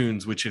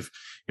cartoons, which if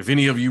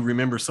any of you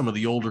remember some of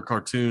the older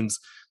cartoons,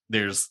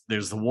 there's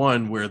the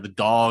one where the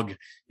dog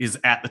is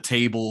at the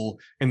table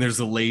and there's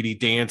a lady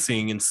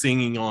dancing and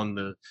singing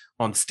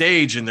on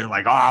stage, and they're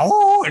like,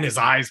 oh, and his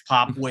eyes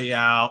pop way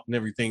out and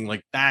everything.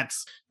 Like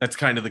that's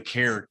kind of the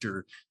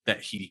character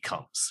that he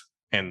becomes.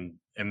 And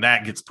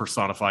that gets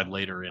personified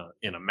later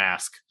in a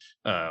mask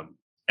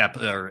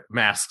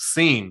mask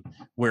scene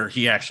where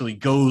he actually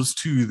goes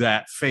to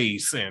that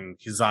face and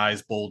his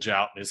eyes bulge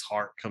out and his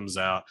heart comes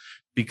out,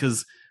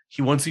 because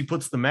once he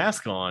puts the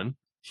mask on,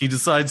 he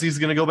decides he's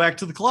going to go back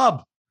to the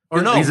club.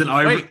 Or no,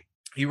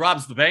 he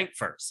robs the bank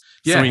first.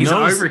 Yeah, so he's an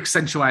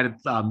over-accentuated.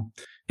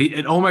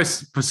 It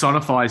almost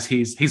personifies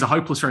he's a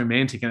hopeless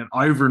romantic, and it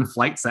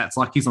overinflates that. It's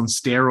like he's on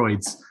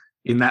steroids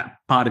in that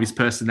part of his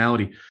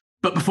personality.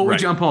 But before we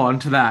jump on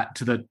to that,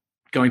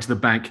 going to the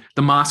bank,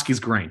 the mask is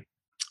green.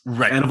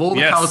 Right. And of all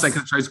the colors they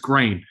can chose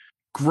green.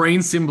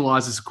 Green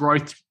symbolizes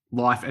growth,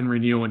 life, and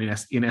renewal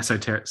in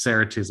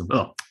esotericism.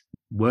 Oh,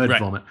 word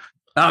vomit.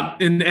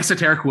 In the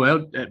esoteric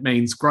world, it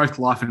means growth,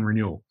 life, and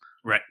renewal.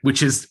 Right.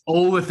 Which is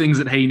all the things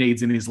that he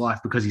needs in his life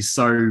because he's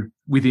so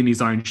within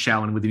his own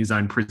shell and within his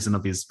own prison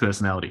of his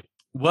personality.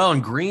 Well,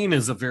 and green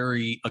is a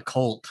very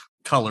occult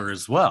color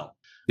as well.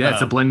 Yeah,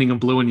 it's a blending of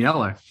blue and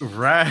yellow.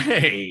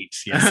 Right.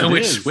 Yes,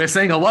 which we're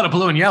seeing a lot of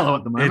blue and yellow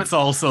at the moment. It's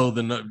also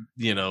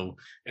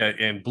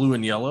and blue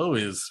and yellow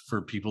is,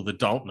 for people that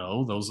don't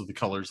know, those are the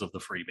colors of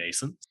the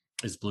Freemasons,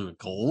 is blue and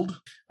gold.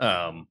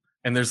 And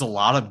there's a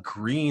lot of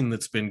green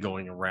that's been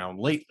going around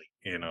lately,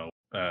 in a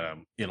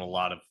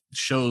lot of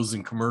shows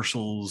and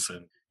commercials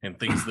and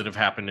things that have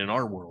happened in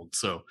our world.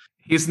 So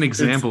here's an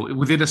example.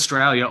 Within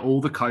Australia, all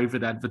the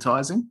COVID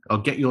advertising,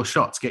 get your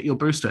shots, get your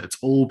booster, it's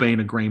all been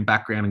a green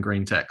background and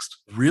green text.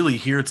 Really?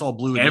 Here it's all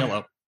blue and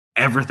yellow?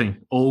 Everything,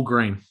 all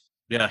green.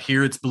 Yeah,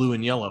 here it's blue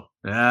and yellow.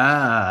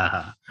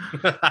 Ah.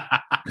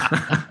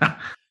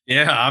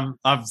 Yeah,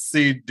 I've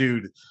seen,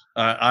 dude,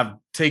 I've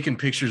taken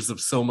pictures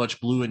of so much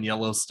blue and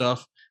yellow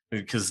stuff,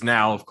 because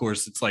now, of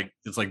course, it's like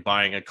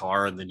buying a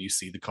car and then you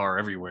see the car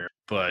everywhere.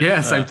 But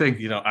yeah, same thing.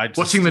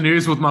 Watching the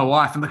news with my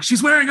wife, and like,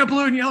 she's wearing a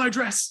blue and yellow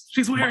dress.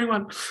 She's wearing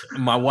one.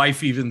 My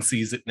wife even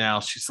sees it now.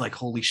 She's like,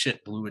 "Holy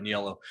shit, blue and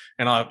yellow!"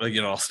 And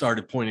I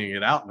started pointing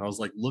it out, and I was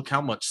like, "Look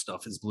how much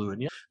stuff is blue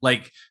and yellow."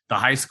 Like the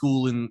high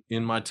school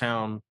in my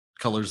town,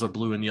 colors are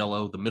blue and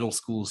yellow. The middle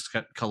school's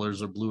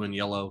colors are blue and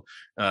yellow.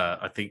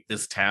 I think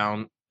this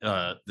town,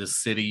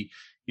 this city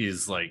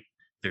is like,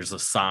 there's a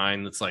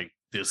sign that's like,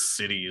 this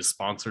city is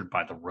sponsored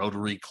by the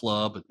Rotary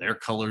Club, and their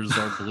colors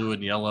are blue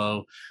and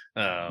yellow.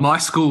 My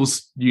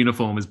school's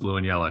uniform is blue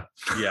and yellow.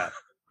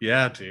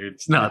 Yeah, dude,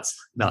 it's nuts.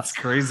 It's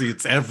crazy.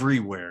 It's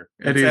everywhere.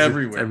 It's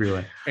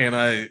everywhere. And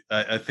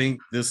I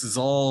think this is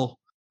all.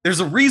 There's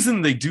a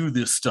reason they do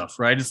this stuff,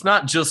 right? It's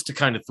not just to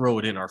kind of throw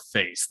it in our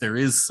face. There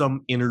is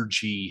some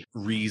energy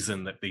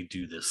reason that they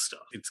do this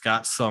stuff. It's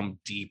got some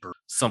deeper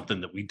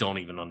something that we don't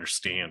even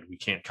understand. We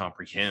can't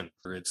comprehend.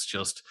 Or it's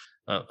just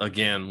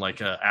again, like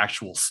an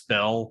actual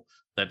spell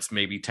that's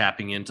maybe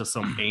tapping into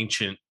some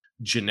ancient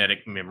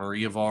genetic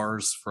memory of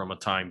ours from a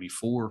time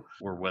before,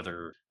 or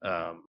whether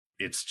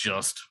it's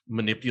just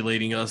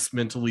manipulating us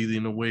mentally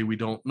in a way we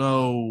don't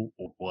know,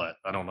 or what.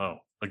 I don't know.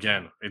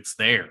 Again, it's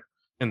there.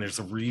 And there's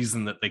a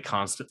reason that they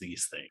constantly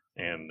these things.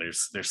 And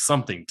there's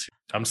something to.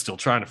 I'm still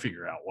trying to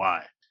figure out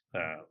why.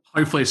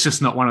 Hopefully it's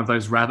just not one of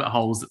those rabbit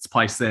holes that's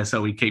placed there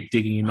so we keep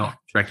digging and not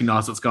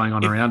recognize what's going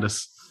on around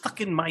us.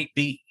 Fucking might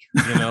be,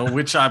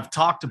 which I've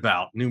talked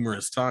about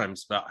numerous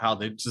times about how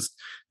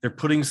they're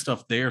putting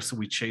stuff there so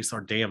we chase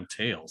our damn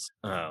tails.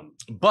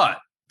 But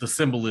the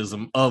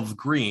symbolism of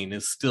green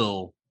is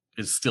still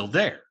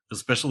there,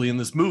 especially in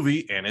this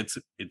movie, and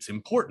it's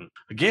important.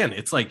 Again,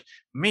 it's like,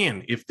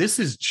 man, if this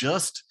is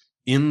just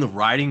in the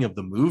writing of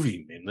the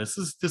movie, man,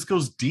 this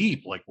goes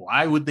deep. Like,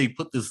 why would they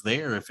put this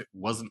there if it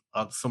wasn't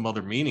some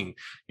other meaning?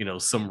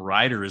 Some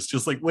writer is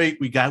just like, wait,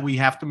 we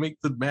have to make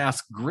the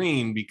mask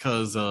green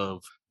because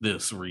of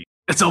this reason.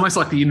 It's almost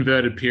like the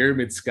inverted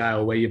pyramid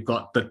scale where you've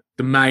got the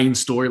main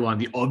storyline,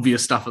 the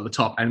obvious stuff at the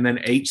top, and then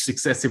each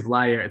successive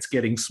layer, it's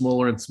getting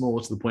smaller and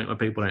smaller to the point where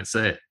people don't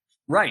see it.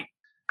 Right.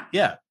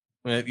 Yeah.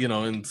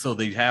 And so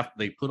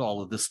they put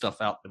all of this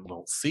stuff out that we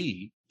don't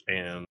see,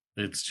 and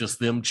it's just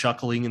them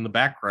chuckling in the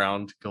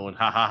background going,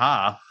 ha, ha,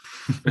 ha,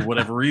 for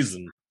whatever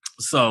reason.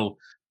 So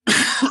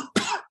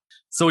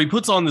he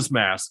puts on this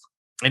mask,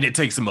 and it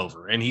takes him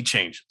over, and he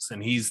changes,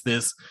 and he's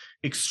this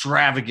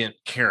extravagant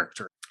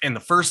character. And the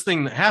first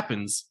thing that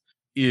happens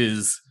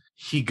is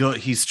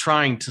he's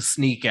trying to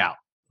sneak out,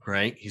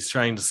 right? He's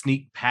trying to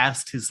sneak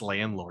past his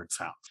landlord's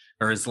house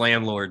or his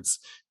landlord's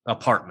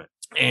apartment.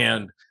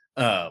 And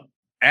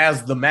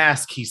as the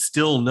mask, he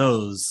still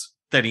knows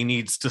that he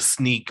needs to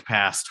sneak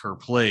past her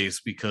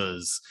place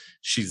because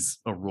she's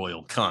a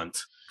royal cunt.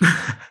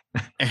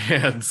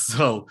 And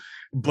so,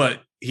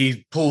 but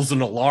he pulls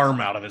an alarm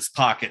out of his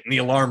pocket, and the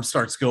alarm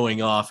starts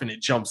going off, and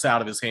it jumps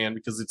out of his hand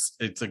because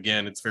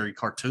it's very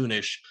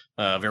cartoonish,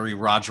 very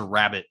Roger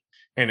Rabbit,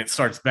 and it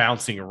starts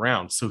bouncing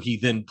around. So he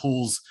then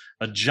pulls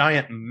a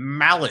giant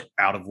mallet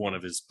out of one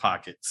of his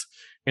pockets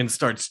and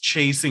starts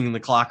chasing the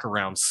clock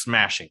around,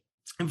 smashing,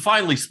 and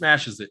finally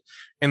smashes it.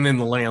 And then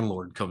the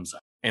landlord comes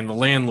out, and the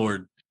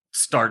landlord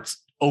starts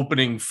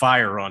opening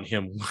fire on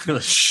him with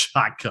a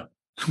shotgun.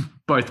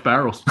 Both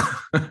barrels.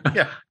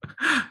 Yeah.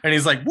 And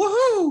he's like,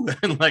 woohoo!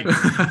 And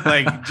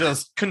like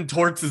just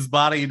contorts his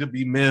body to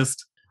be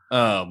missed.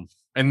 And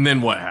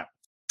then what happens?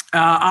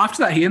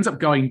 After that, he ends up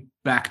going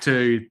back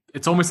to,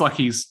 it's almost like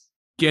he's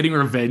getting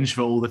revenge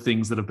for all the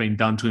things that have been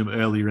done to him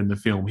earlier in the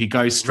film. He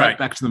goes straight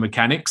back to the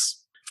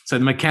mechanics. So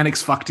the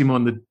mechanics fucked him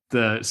on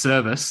the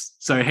service.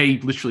 So he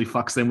literally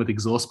fucks them with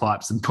exhaust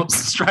pipes and puts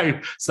them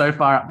straight so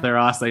far up their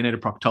ass they need a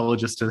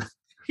proctologist to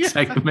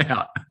take them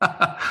out.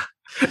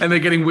 And they're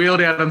getting wheeled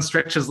out on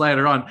stretchers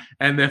later on,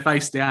 and they're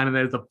face down, and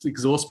there's the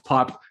exhaust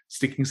pipe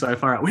sticking so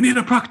far out. We need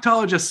a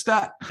proctologist,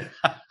 stat.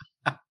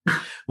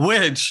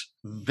 Which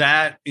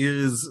that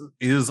is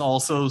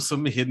also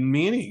some hidden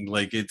meaning.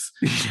 Like it's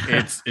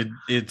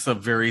a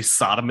very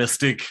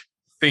sodomistic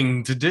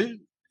thing to do.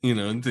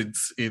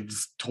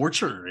 It's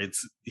torture.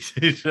 It's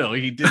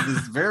he did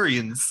this very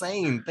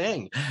insane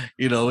thing.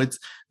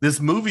 This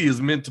movie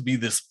is meant to be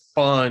this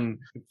fun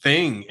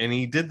thing, and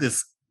he did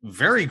this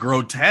very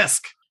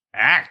grotesque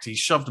act. He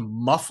shoved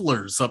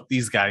mufflers up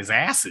these guys'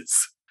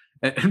 asses.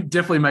 It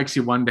definitely makes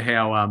you wonder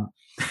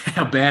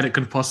how bad it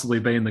could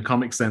possibly be in the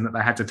comics then that they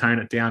had to tone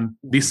it down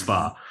this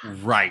far.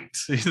 Right.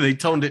 They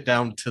toned it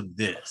down to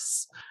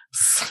this.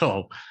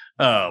 So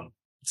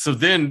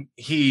then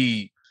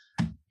he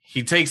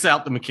takes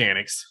out the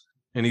mechanics,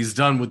 and he's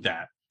done with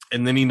that.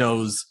 And then he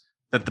knows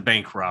that the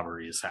bank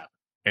robbery is happening.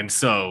 And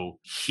so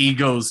he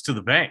goes to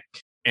the bank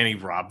and he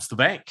robs the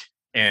bank.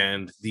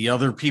 And the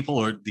other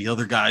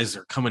guys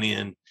are coming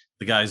in,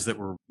 the guys that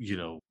were,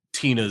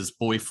 Tina's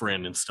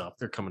boyfriend and stuff,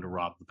 they're coming to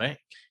rob the bank.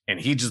 And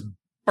he just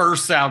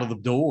bursts out of the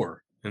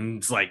door and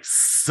it's like,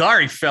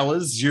 sorry,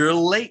 fellas, you're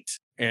late.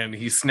 And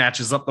he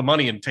snatches up the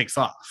money and takes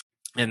off.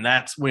 And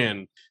that's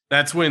when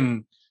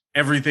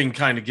everything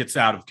kind of gets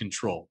out of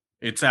control.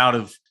 It's out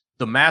of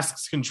the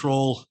mask's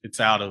control. It's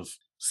out of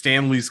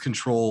Stanley's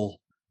control.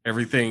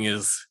 Everything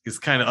is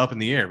kind of up in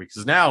the air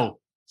because now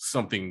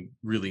something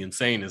really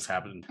insane has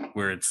happened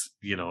where it's,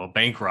 a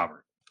bank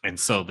robbery. And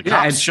so the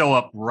cops show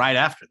up right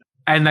after that.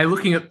 And they're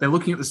looking at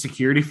the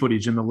security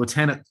footage, and the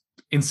lieutenant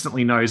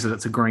instantly knows that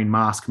it's a green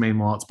mask.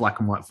 Meanwhile, it's black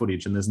and white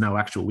footage, and there's no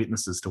actual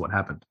witnesses to what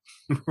happened.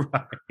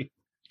 Right.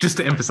 Just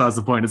to emphasize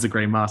the point, it's a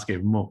green mask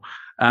even more.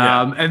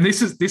 And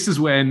this is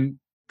when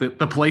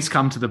the police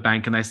come to the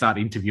bank and they start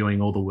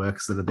interviewing all the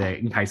workers that are there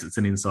in case it's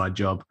an inside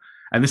job.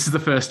 And this is the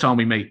first time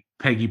we meet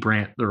Peggy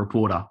Brandt, the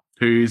reporter,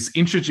 who's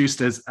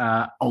introduced as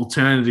an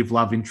alternative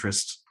love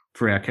interest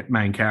for our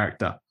main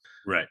character.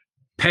 Right.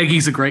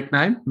 Peggy's a Greek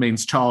name,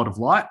 means child of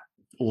light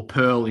or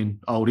pearl in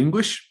Old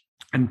English.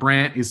 And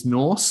Brandt is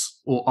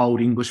Norse or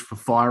Old English for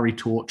fiery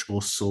torch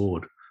or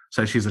sword.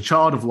 So she's a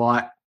child of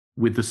light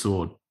with the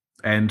sword.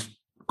 And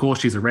of course,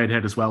 she's a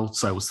redhead as well.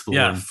 So was Thor.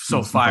 Yeah,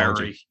 so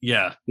fiery.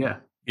 Yeah.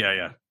 That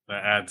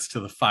adds to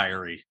the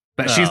fiery.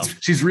 But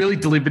she's really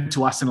delivered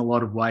to us in a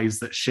lot of ways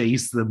that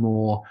she's the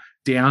more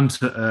down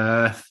to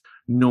earth,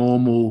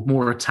 normal,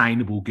 more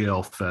attainable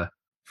girl for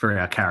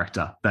our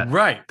character. The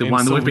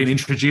one that we've been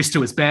introduced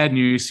to is bad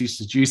news. She's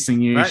seducing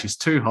you. Right. She's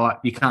too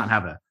hot. You can't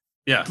have her.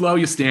 Yeah. Lower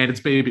your standards,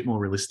 be a bit more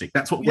realistic.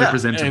 That's what we're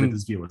presented with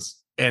as viewers.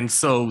 And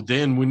so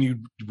then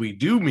when we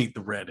do meet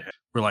the redhead,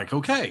 we're like,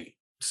 okay,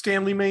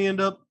 Stanley may end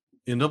up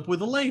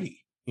with a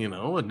lady,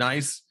 a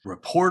nice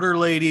reporter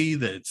lady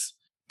that's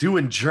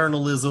doing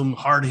journalism,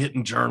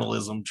 hard-hitting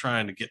journalism,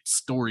 trying to get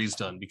stories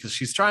done because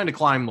she's trying to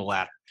climb the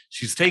ladder.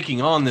 She's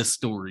taking on this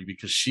story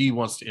because she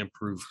wants to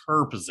improve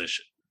her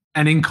position.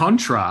 And in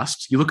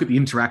contrast, you look at the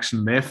interaction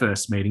in their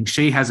first meeting,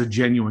 she has a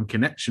genuine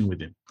connection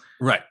with him.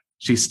 Right.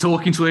 She's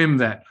talking to him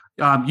that,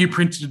 you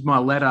printed my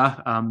letter,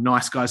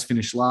 nice guys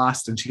finish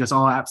last. And she goes,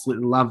 oh, I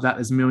absolutely love that.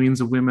 There's millions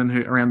of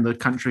women around the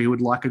country who would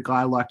like a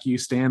guy like you,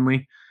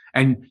 Stanley.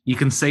 And you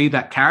can see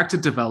that character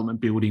development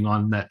building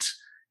on that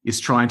is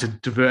trying to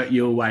divert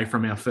you away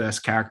from our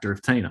first character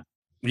of Tina.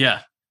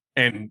 Yeah.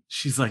 And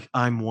she's like,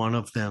 I'm one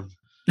of them.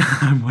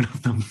 I'm one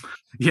of them.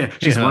 Yeah,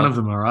 she's one of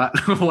them, all right.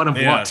 One of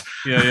what?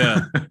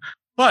 Yeah.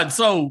 But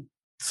so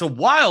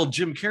while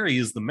Jim Carrey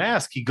is the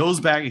mask, he goes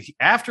back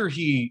after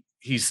he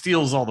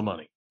steals all the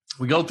money.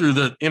 We go through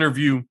the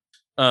interview,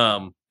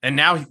 and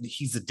now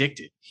he's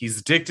addicted. He's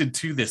addicted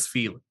to this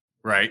feeling,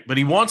 right? But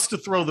he wants to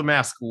throw the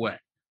mask away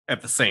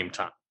at the same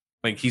time.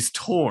 Like he's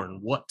torn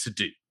what to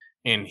do,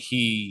 and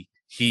he's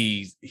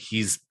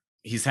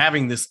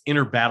having this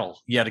inner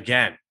battle yet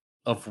again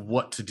of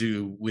what to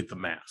do with the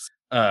mask.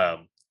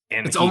 And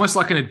it's almost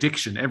like an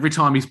addiction. Every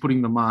time he's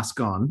putting the mask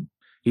on,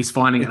 he's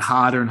finding it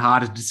harder and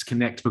harder to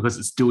disconnect because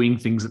it's doing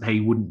things that he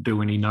wouldn't do,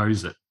 and he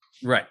knows it.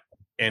 Right,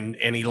 and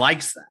he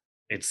likes that.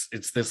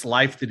 It's this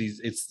life that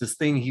it's this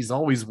thing he's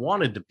always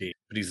wanted to be,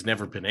 but he's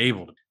never been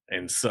able to.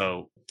 And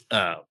so,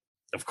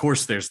 of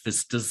course, there's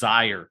this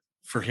desire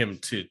for him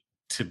to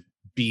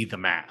be the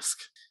mask.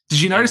 Did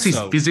you notice he's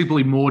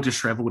visibly more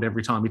disheveled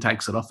every time he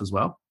takes it off as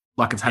well?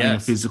 Like it's having a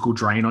physical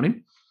drain on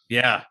him.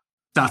 Yeah.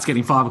 Starts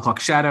getting 5 o'clock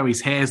shadow. His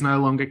hair's no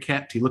longer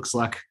kept. He looks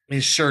like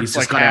his shirt's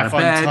like half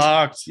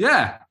untucked.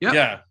 Yeah.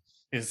 Yeah.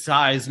 His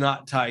tie's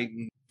not tight.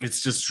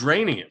 It's just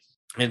draining him.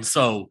 And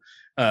so,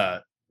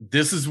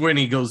 this is when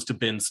he goes to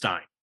Ben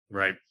Stein,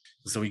 right?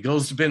 So he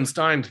goes to Ben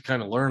Stein to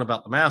kind of learn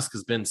about the mask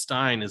because Ben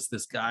Stein is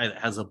this guy that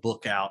has a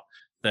book out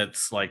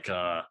that's like,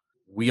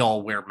 We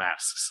All Wear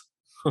Masks,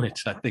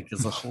 which I think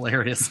is a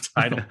hilarious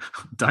title.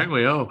 Don't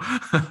we all?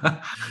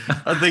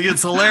 I think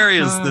it's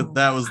hilarious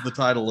that was the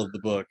title of the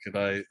book. And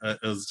I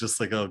was just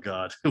like, oh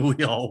God,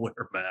 we all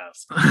wear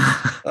masks.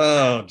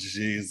 Oh,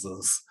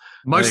 Jesus.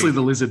 Mostly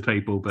the lizard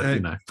people,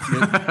 but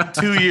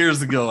 2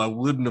 years ago, I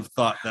wouldn't have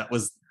thought that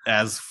was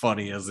as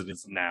funny as it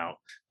is now.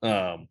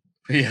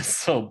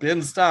 So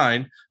Ben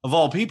Stein, of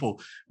all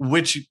people,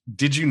 which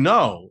did you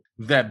know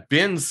that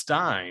Ben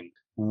Stein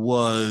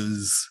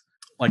was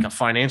like a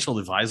financial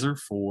advisor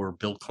for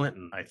Bill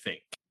Clinton, I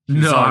think.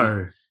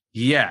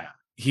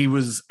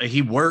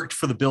 He worked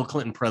for the Bill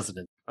Clinton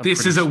president.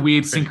 This is a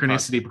weird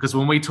synchronicity because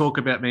when we talk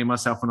about me,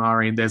 myself, and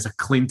Irene, there's a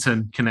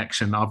Clinton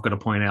connection I've got to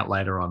point out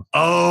later on.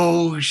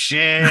 Oh,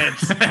 shit.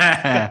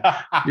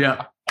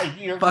 Yeah.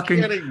 You're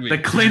fucking kidding me. The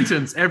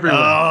Clintons everywhere.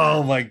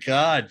 Oh, my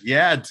God.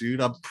 Yeah, dude.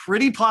 I'm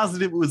pretty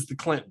positive it was the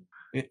Clinton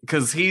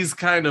because he's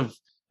kind of,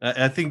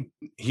 I think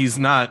he's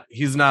not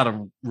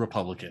a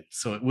Republican.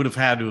 So it would have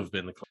had to have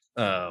been the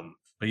Clinton.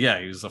 But yeah,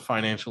 he was a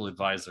financial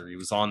advisor. He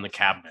was on the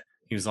cabinet.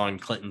 He was on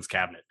Clinton's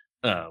cabinet.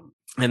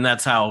 And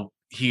that's how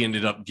he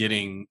ended up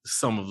getting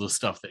some of the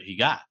stuff that he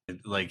got.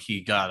 Like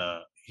he got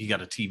a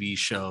TV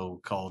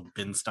show called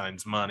Ben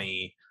Stein's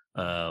Money.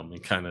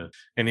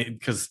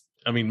 Because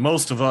I mean,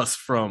 most of us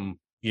from,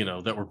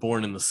 that were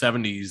born in the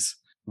 70s,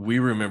 we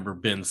remember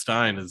Ben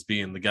Stein as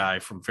being the guy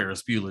from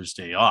Ferris Bueller's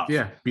Day Off.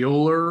 Yeah.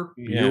 Bueller.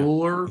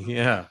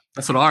 Yeah.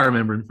 That's what I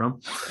remember him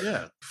from.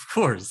 Yeah, of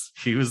course.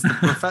 He was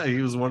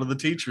he was one of the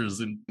teachers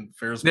in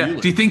Ferris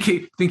Bueller. Do you think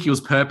he was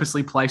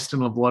purposely placed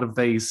in a lot of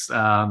these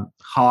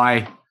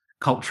high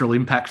cultural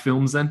impact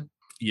films then?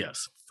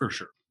 Yes, for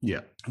sure.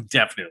 Yeah.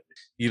 Definitely.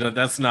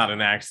 That's not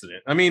an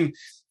accident. I mean,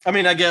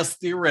 I guess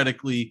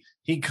theoretically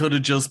he could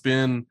have just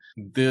been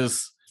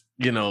this,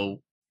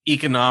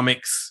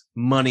 economics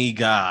money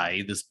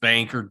guy, this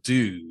banker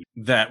dude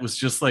that was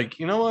just like,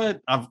 you know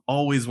what? I've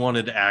always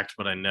wanted to act,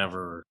 but I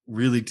never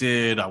really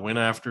did. I went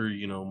after,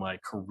 my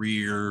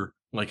career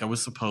like I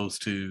was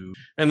supposed to.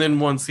 And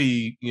then once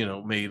he,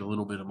 made a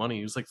little bit of money,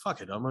 he was like,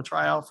 fuck it, I'm going to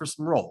try out for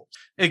some roles.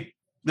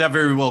 That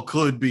very well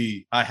could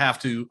be. I have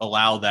to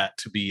allow that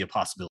to be a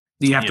possibility.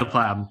 You have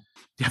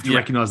to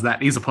recognize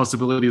that is a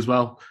possibility as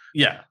well.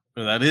 Yeah.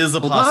 That is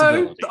a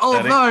possibility.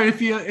 Although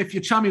if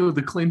you're chummy with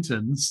the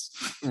Clintons,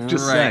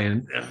 just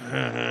saying.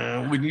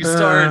 When you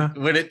start,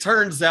 when it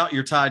turns out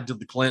you're tied to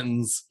the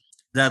Clintons,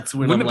 that's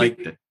when I'm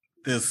like,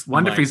 this.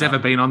 Wonder if he's ever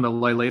been on the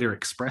Lolita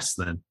Express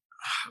then.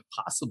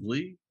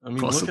 Possibly. I mean,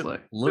 possibly.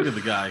 Look at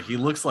the guy. He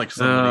looks like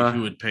somebody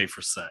who would pay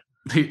for sex.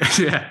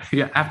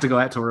 Yeah. Have to go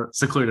out to a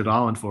secluded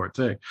island for it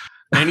too.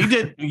 And he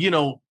did,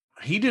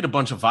 he did a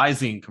bunch of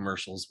Visine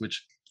commercials,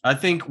 which I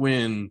think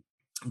when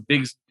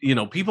big,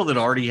 people that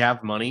already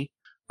have money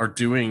are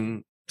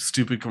doing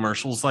stupid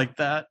commercials like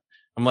that,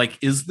 I'm like,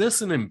 is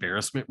this an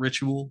embarrassment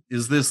ritual?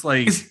 Is this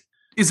like is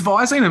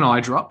Visine an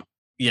eye drop?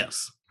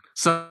 Yes.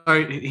 So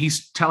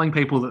he's telling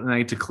people that they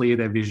need to clear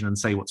their vision and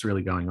see what's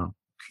really going on.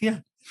 Yeah.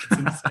 It's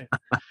insane.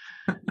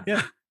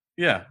 Yeah.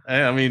 Yeah.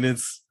 I mean,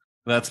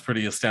 that's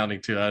pretty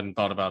astounding too. I hadn't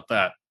thought about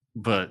that.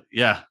 But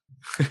yeah.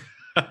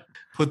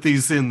 Put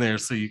these in there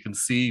so you can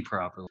see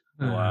properly.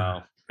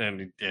 Wow.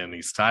 And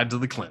he's tied to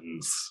the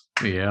Clintons.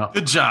 Yeah.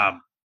 Good job,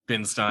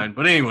 Ben Stein.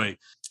 But anyway.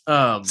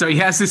 So he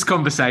has this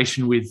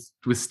conversation with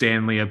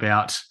Stanley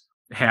about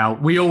how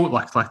we all,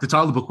 like the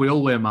title of the book, we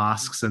all wear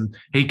masks, and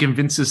he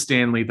convinces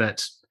Stanley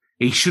that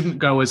he shouldn't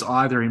go as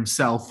either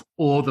himself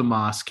or the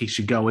mask. He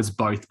should go as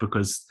both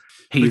because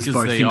he is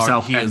both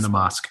himself and the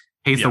mask.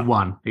 He's the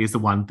one. He's the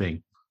one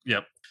thing.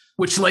 Yep.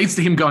 Which leads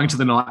to him going to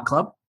the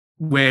nightclub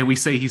where we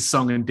see his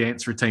song and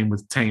dance routine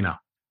with Tina.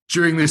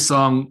 During this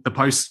song, the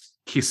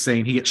post-kiss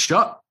scene, he gets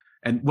shot.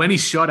 And when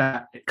he's shot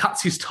at, it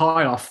cuts his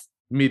tie off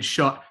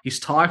mid-shot. His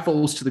tie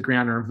falls to the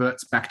ground and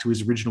reverts back to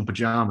his original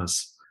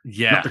pajamas.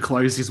 Yeah. Not the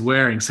clothes he's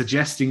wearing,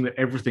 suggesting that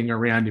everything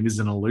around him is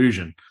an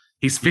illusion.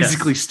 He's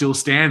physically still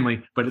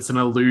Stanley, but it's an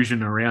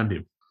illusion around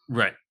him.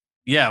 Right.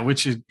 Yeah,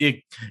 which is,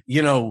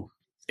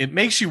 it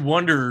makes you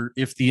wonder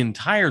if the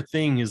entire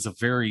thing is a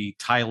very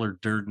Tyler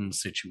Durden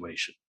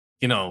situation.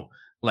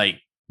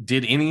 Like,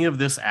 did any of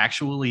this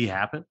actually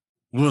happen?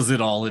 Was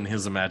it all in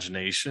his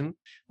imagination?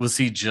 Was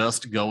he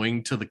just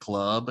going to the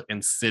club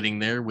and sitting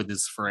there with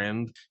his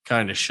friend,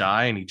 kind of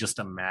shy, and he just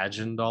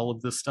imagined all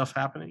of this stuff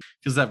happening?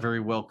 Because that very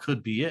well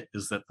could be it,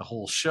 is that the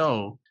whole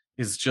show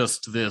is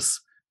just this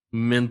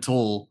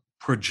mental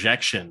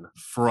projection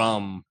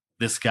from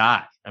this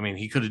guy. I mean,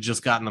 he could have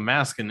just gotten the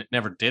mask and it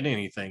never did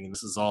anything. And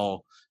this is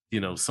all,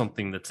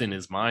 something that's in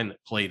his mind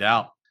that played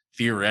out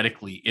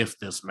theoretically if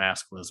this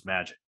mask was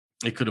magic.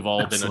 It could have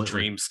all been a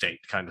dream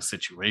state kind of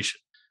situation.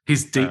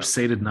 His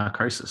deep-seated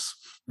narcosis.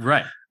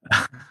 Right.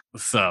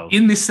 So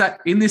in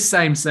this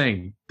same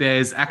scene,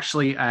 there's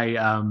actually a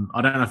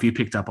I don't know if you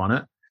picked up on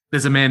it.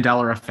 There's a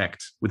Mandela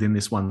effect within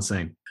this one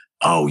scene.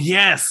 Oh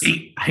yes,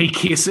 he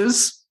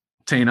kisses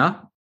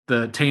Tina.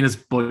 Tina's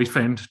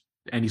boyfriend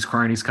and his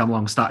cronies come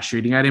along and start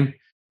shooting at him.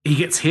 He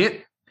gets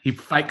hit. He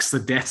fakes the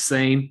death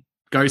scene.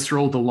 Goes through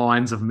all the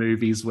lines of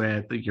movies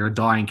where you're a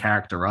dying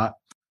character, right?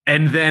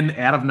 And then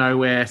out of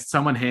nowhere,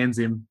 someone hands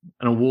him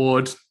an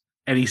award,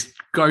 and he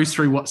goes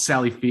through what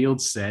Sally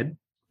Fields said,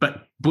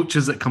 but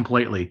butchers it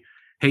completely.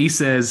 He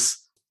says,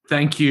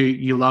 "Thank you,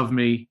 you love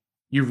me,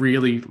 you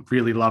really,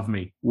 really love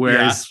me."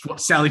 Whereas what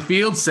Sally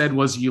Fields said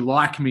was, "You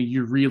like me,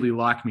 you really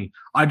like me."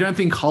 I don't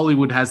think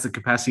Hollywood has the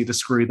capacity to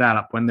screw that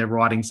up when they're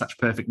writing such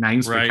perfect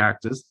names for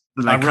characters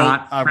that they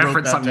can't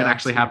reference something that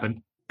actually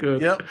happened.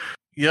 Good.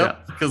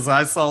 Yep, because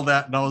I saw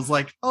that and I was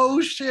like,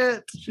 oh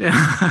shit,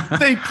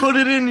 they put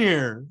it in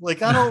here.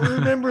 Like, I don't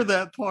remember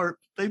that part.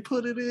 They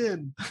put it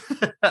in.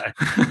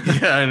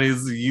 And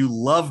he's, "You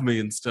love me"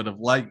 instead of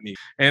 "like me."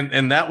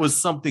 And that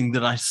was something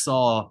that I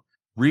saw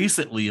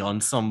recently on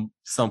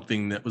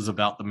something that was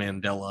about the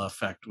Mandela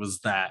effect, was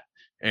that.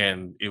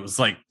 And it was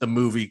like the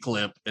movie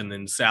clip and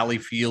then Sally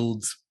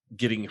Fields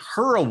getting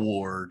her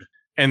award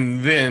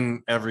and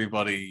then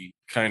everybody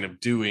kind of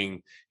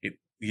doing it,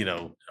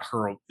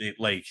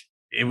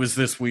 it was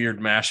this weird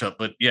mashup,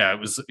 but yeah,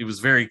 it was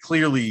very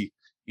clearly,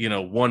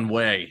 one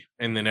way,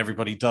 and then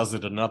everybody does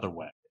it another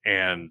way.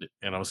 And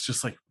I was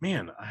just like,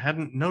 man, I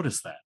hadn't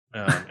noticed that.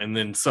 And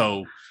then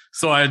so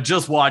I had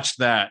just watched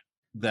that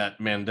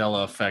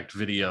Mandela effect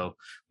video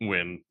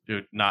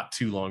not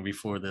too long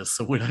before this.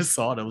 So when I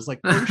saw it, I was like,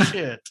 oh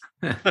shit,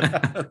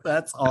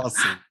 that's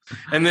awesome.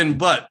 And then,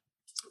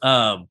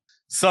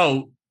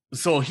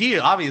 so he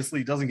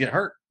obviously doesn't get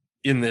hurt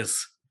in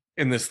this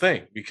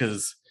thing,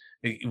 because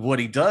what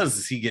he does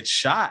is he gets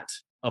shot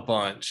a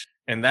bunch,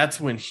 and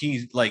that's when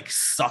he like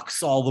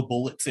sucks all the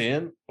bullets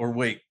in. Or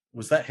wait,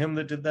 was that him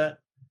that did that?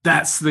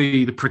 That's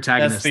the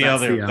protagonist.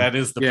 That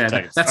is the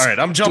protagonist. All right,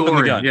 I'm jumping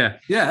the gun.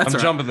 I'm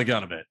jumping the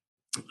gun a bit.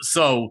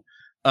 So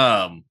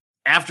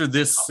after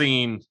this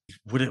scene,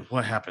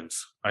 what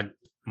happens?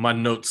 My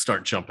notes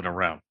start jumping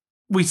around.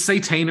 We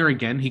see Tina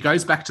again. He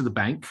goes back to the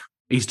bank.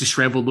 He's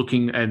disheveled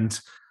looking, and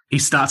he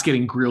starts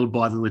getting grilled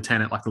by the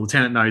lieutenant. Like, the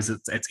lieutenant knows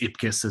it's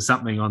Ipkiss. There's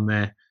something on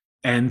there.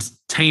 And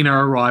Tina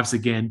arrives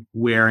again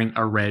wearing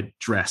a red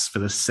dress for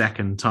the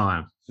second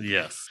time.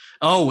 Yes.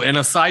 Oh, and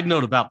a side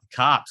note about the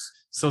cops.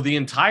 So the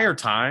entire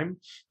time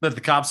that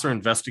the cops are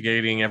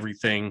investigating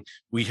everything,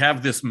 we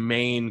have this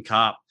main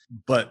cop,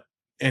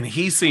 and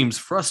he seems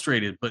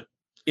frustrated, but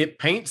it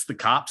paints the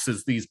cops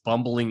as these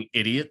bumbling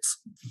idiots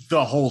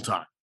the whole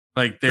time.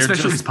 Like, they're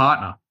especially his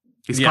partner.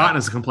 His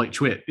partner's a complete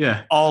twit.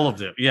 Yeah. All of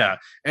them. Yeah.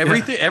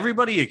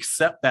 Everybody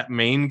except that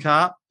main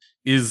cop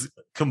is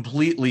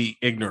completely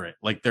ignorant.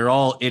 Like, they're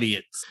all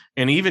idiots.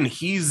 And even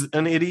he's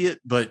an idiot,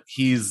 but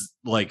he's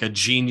like a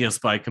genius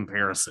by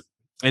comparison.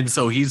 And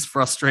so he's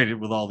frustrated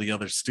with all the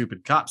other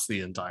stupid cops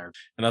the entire.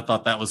 And I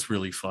thought that was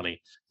really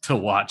funny to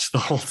watch the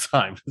whole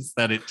time, is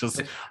that it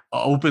just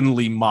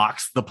openly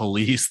mocks the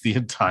police the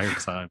entire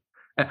time.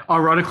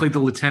 Ironically, the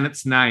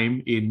lieutenant's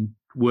name in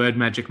word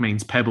magic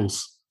means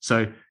pebbles.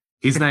 So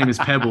his name is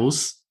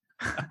Pebbles.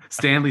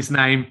 Stanley's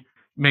name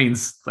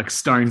means like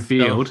stone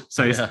field.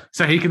 So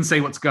he can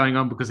see what's going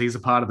on because he's a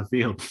part of the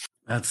field.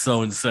 That's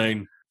so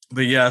insane.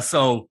 But yeah,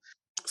 so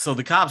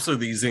the cops are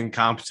these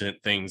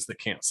incompetent things that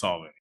can't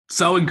solve it.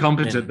 So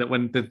incompetent that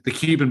when the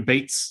Cuban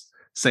Beats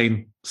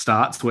scene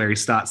starts, where he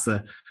starts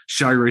the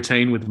show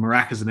routine with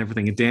maracas and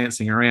everything and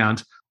dancing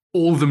around,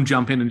 all of them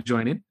jump in and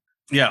join in.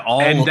 Yeah,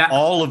 all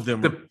of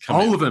them.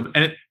 All of them.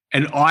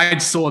 And I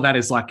saw that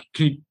as like,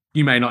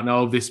 you may not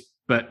know of this,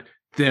 but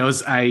there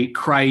was a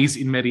craze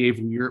in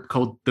medieval Europe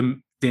called the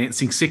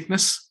dancing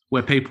sickness,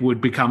 where people would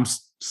become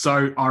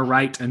so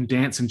irate and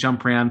dance and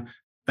jump around,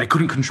 they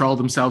couldn't control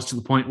themselves to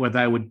the point where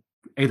they would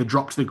either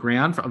drop to the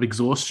ground of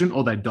exhaustion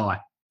or they'd die.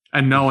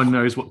 And no one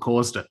knows what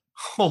caused it.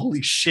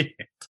 Holy shit.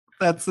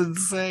 That's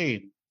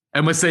insane.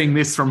 And we're seeing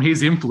this from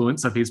his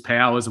influence of his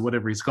powers or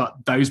whatever he's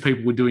got. Those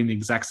people were doing the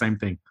exact same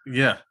thing.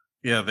 Yeah.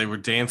 Yeah, they were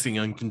dancing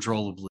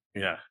uncontrollably.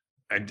 Yeah.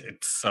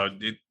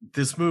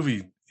 This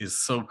movie is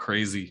so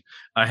crazy.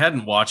 I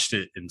hadn't watched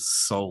it in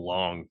so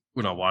long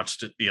when I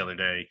watched it the other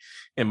day.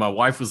 And my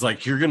wife was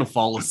like, "You're going to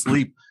fall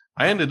asleep."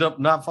 I ended up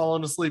not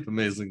falling asleep,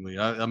 amazingly.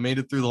 I made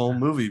it through the whole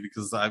movie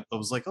because I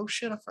was like, oh,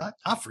 shit,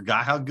 I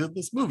forgot how good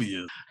this movie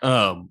is.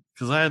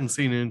 Because I hadn't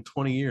seen it in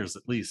 20 years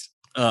at least.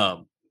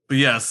 But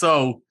yeah,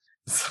 so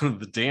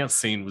the dance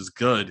scene was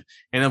good.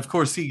 And of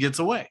course, he gets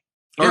away.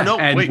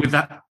 With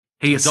that,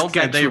 he escapes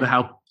with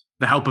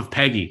the help of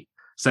Peggy.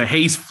 So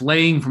he's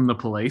fleeing from the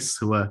police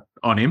who are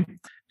on him.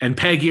 And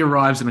Peggy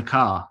arrives in a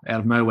car out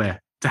of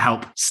nowhere to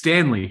help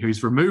Stanley,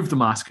 who's removed the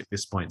mask at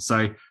this point.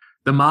 So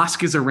the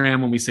mask is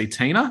around when we see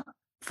Tina,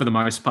 for the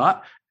most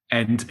part,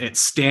 and it's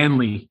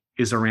Stanley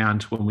is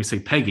around when we see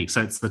Peggy.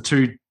 So it's the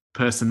two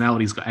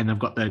personalities, and they've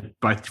got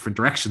both different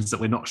directions that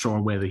we're not sure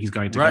where he's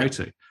going to go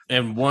to.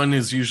 And one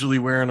is usually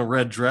wearing a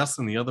red dress,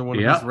 and the other one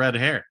has red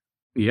hair.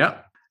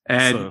 Yep.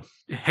 And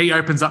he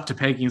opens up to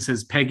Peggy and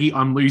says, "Peggy,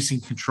 I'm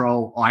losing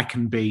control. I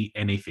can be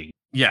anything."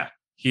 Yeah.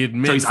 He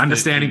admits. So he's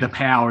understanding the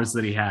powers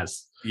that he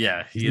has.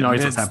 Yeah. He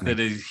knows what's happening.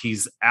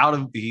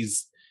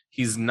 That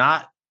he's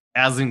not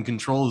as in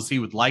control as he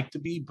would like to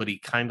be, but he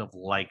kind of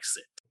likes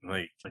it.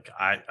 Like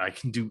I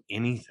can do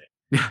anything.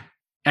 Yeah.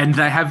 And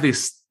they have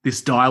this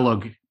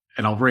dialogue,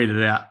 and I'll read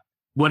it out.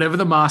 "Whatever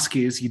the mask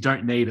is, you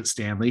don't need it,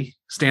 Stanley.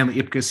 Stanley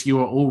Ipkiss, you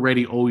are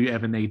already all you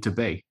ever need to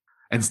be."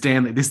 And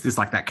Stanley, this is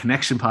like that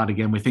connection part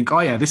again. We think, oh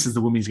yeah, this is the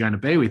woman he's going to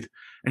be with.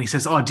 And he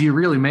says, "Oh, do you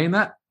really mean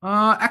that?"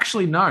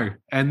 Actually, no.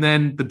 And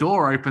then the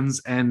door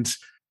opens and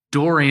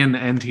Dorian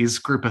and his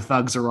group of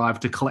thugs arrive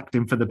to collect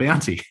him for the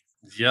bounty.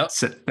 Yep.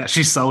 That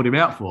she sold him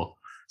out for.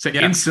 So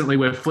instantly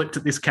we're flipped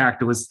that this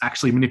character was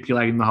actually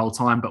manipulating the whole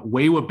time, but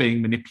we were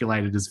being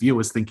manipulated as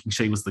viewers thinking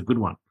she was the good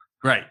one.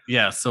 Right.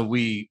 Yeah. So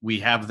we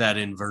have that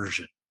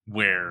inversion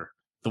where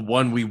the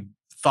one we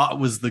thought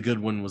was the good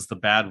one was the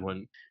bad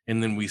one.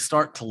 And then we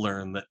start to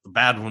learn that the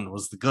bad one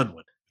was the good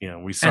one. You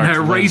know, and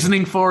her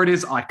reasoning for it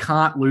is, I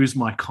can't lose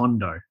my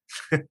condo.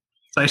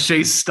 So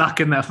she's stuck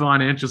in that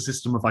financial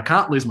system of, I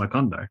can't lose my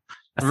condo.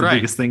 That's the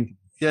biggest thing.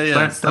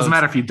 Yeah. Doesn't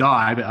matter if you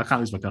die, but I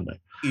can't lose my condo.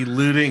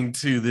 Alluding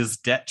to this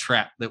debt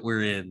trap that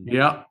we're in.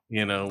 Yeah.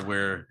 You know,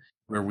 where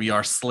we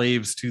are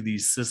slaves to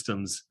these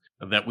systems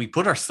that we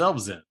put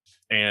ourselves in.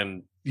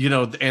 And, you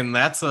know, and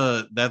that's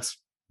a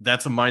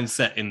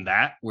mindset in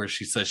that where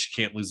she says she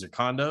can't lose her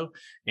condo,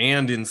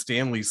 and in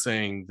Stanley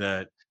saying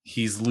that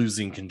he's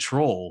losing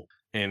control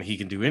and he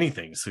can do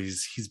anything. So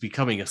he's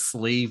becoming a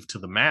slave to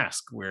the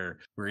mask where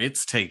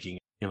it's taking,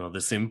 you know,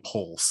 this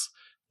impulse,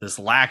 this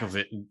lack of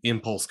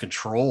impulse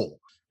control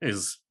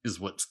is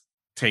what's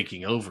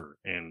taking over,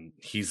 and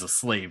he's a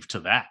slave to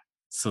that.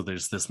 So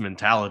there's this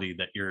mentality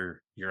that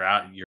you're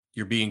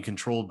being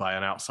controlled by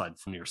an outside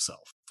from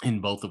yourself in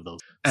both of those.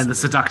 And the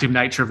seductive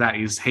nature of that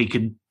is he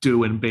can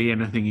do and be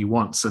anything he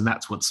wants, and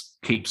that's what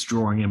keeps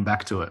drawing him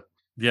back to it.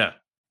 Yeah,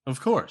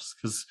 of course,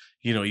 because,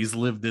 you know, he's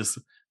lived this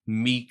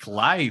meek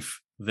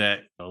life that,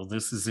 you know,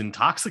 this is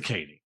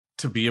intoxicating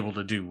to be able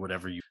to do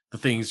the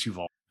things you've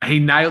all. He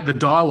nailed the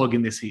dialogue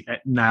in this. He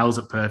nails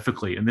it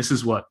perfectly. And this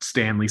is what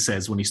Stanley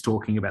says when he's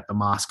talking about the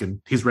mask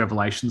and his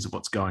revelations of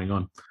what's going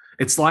on.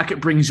 "It's like it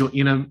brings your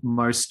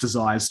innermost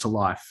desires to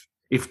life.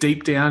 If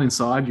deep down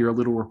inside you're a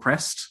little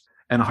repressed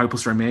and a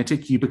hopeless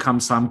romantic, you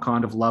become some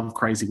kind of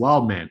love-crazy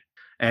wild man."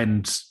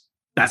 And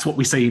that's what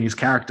we see in his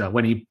character.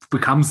 When he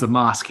becomes the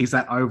mask, he's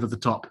that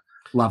over-the-top,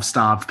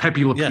 love-starved,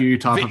 Pepe Le Pew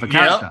type of a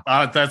character.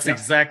 That's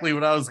exactly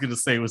what I was going to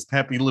say was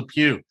Pepe Le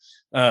Pew.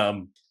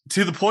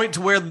 To the point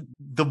to where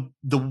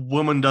the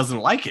woman doesn't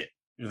like it.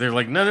 They're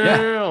like,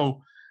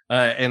 no.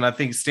 And I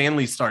think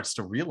Stanley starts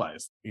to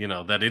realize, you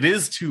know, that it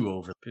is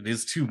too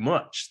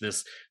much.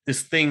 This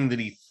thing that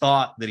he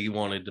thought that he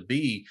wanted to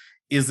be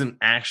isn't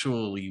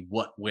actually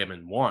what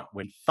women want,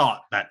 when he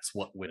thought that's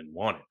what women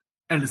wanted.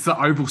 And it's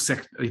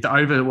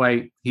the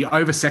way he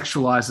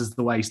over-sexualizes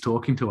the way he's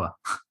talking to her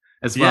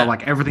as well.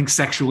 Like everything's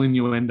sexual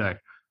innuendo.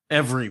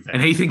 Everything.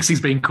 And he thinks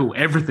he's being cool.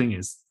 Everything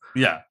is.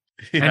 Yeah.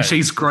 And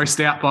she's grossed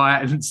out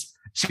by it, and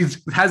she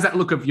has that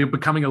look of, you're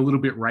becoming a little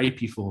bit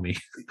rapey for me.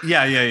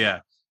 Yeah.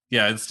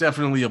 It's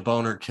definitely a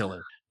boner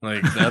killer.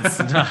 Like that's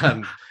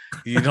not.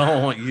 You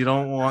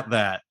don't want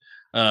that.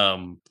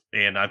 And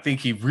I think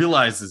he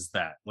realizes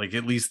that, like,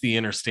 at least the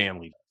inner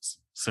Stanley does.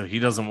 So he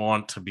doesn't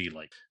want to be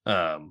like,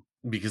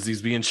 because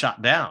he's being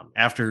shot down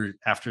after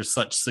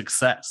such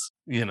success,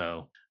 and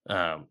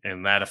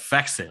that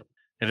affects him.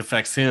 It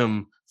affects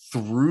him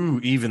through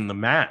even the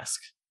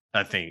mask.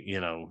 I think,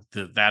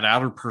 that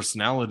outer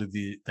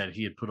personality that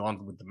he had put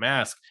on with the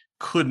mask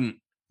couldn't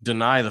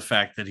deny the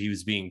fact that he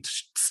was being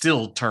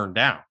still turned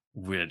down,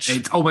 which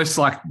it's almost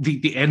like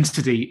the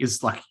entity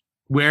is like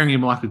wearing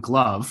him like a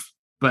glove,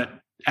 but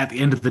at the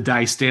end of the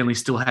day, Stanley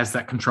still has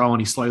that control,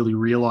 and he slowly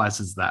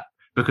realizes that,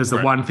 because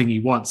the one thing he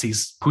wants,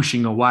 he's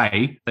pushing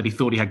away that he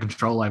thought he had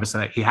control over, so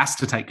that he has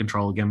to take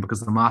control again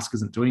because the mask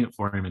isn't doing it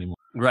for him anymore.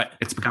 Right.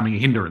 It's becoming a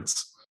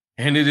hindrance.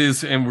 And it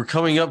is, and we're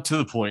coming up to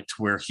the point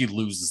where he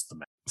loses the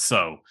mask.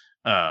 So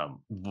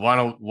why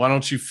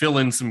don't you fill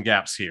in some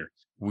gaps here?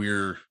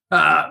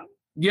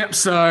 Yep.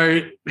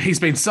 So he's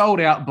been sold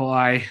out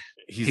by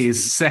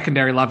his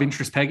secondary love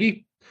interest,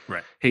 Peggy.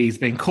 Right. He's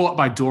been caught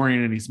by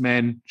Dorian and his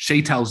men.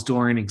 She tells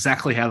Dorian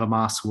exactly how the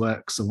mask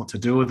works and what to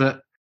do with it.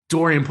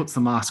 Dorian puts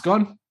the mask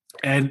on,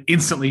 and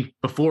instantly,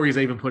 before he's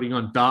even putting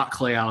on, dark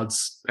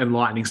clouds and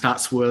lightning start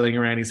swirling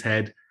around his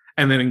head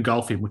and then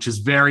engulf him, which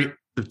is the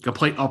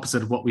complete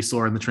opposite of what we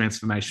saw in the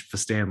transformation for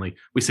Stanley.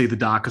 We see the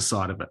darker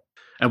side of it.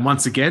 And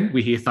once again,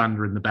 we hear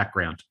thunder in the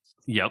background.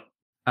 Yep.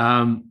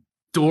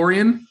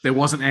 Dorian, there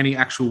wasn't any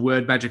actual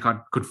word magic I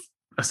could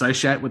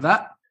associate with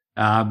that.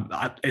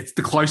 It's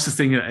the closest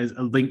thing it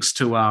links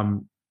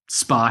to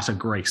Sparta,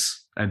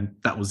 Greece, and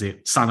that was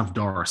it. Son of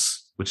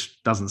Doris,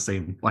 which doesn't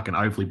seem like an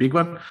overly big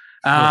one.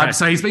 Right.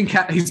 So he's been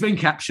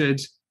captured.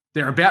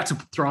 They're about to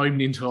throw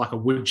him into like a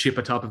wood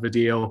chipper type of a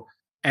deal.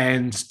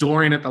 And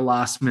Dorian at the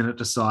last minute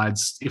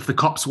decides, if the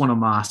cops want a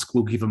mask,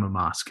 we'll give him a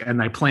mask.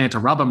 And they plant a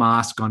rubber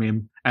mask on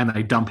him and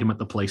they dump him at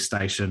the police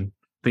station,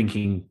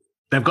 thinking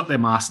they've got their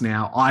mask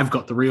now. I've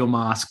got the real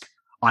mask.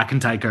 I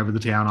can take over the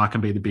town. I can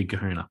be the big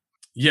kahuna.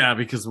 Yeah,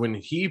 because when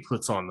he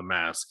puts on the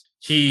mask,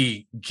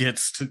 he's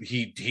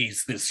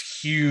this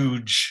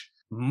huge,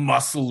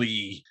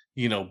 muscly,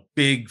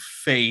 big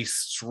face,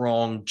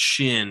 strong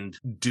chinned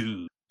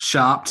dude.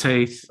 Sharp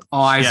teeth,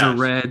 eyes are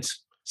red.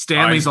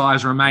 Stanley's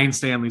eyes remain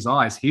Stanley's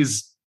eyes.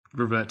 His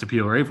revert to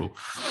pure evil.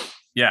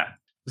 Yeah.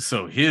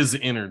 So his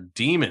inner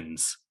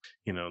demons,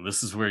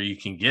 this is where you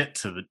can get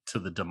to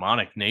the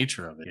demonic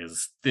nature of it.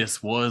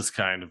 This was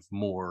kind of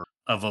more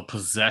of a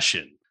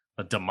possession,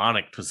 a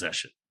demonic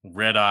possession.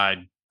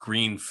 Red-eyed,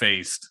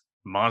 green-faced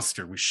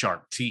monster with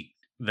sharp teeth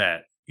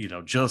that,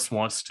 just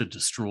wants to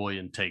destroy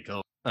and take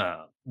over.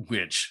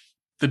 Which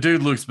the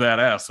dude looks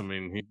badass. I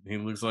mean, he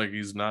looks like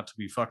he's not to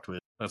be fucked with.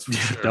 That's for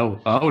sure.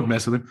 No, I would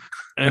mess with him.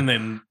 And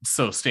then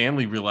so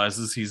Stanley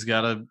realizes he's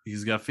got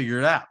to figure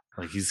it out.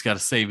 Like, he's got to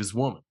save his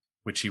woman,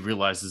 which he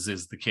realizes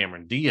is the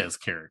Cameron Diaz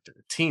character,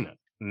 Tina,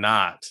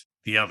 not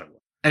the other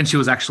one. And she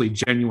was actually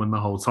genuine the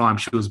whole time.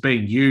 She was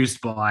being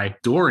used by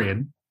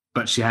Dorian,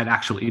 but she had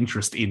actual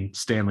interest in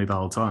Stanley the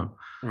whole time.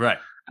 Right.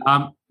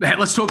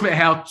 Let's talk about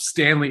how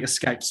Stanley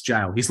escapes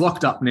jail. He's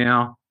locked up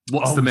now.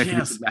 What's the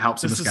mechanism that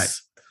helps him escape?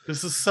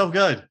 This is so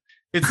good.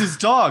 It's his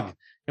dog.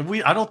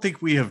 And I don't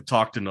think we have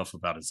talked enough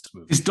about his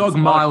movie. His dog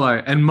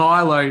Milo, and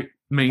Milo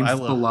means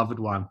beloved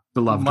one.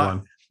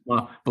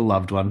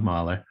 Beloved one,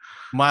 Milo.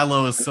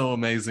 Milo is so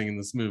amazing in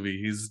this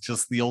movie. He's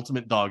just the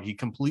ultimate dog. He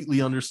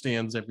completely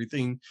understands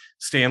everything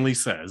Stanley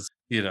says.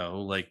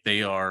 Like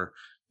they are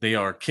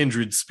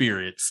kindred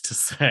spirits, to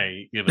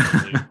say,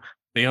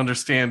 they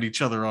understand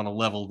each other on a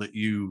level that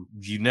you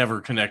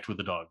never connect with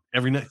a dog.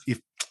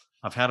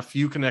 I've had a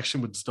few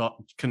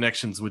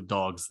connections with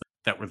dogs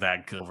that were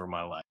that good over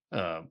my life.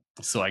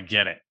 So I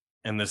get it.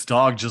 And this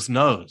dog just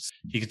knows.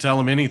 He can tell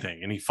him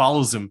anything. And he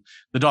follows him.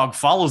 The dog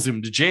follows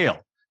him to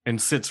jail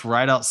and sits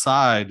right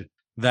outside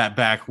that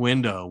back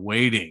window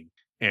waiting.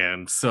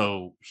 And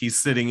so he's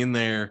sitting in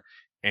there,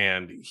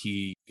 and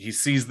he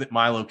sees that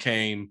Milo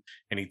came,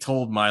 and he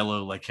told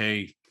Milo, like,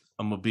 hey,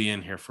 I'm going to be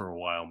in here for a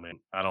while, man.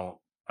 I don't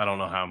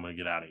know how I'm going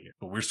to get out of here,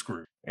 but we're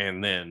screwed.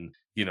 And then,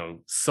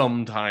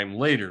 sometime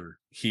later,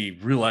 he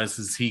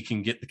realizes he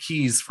can get the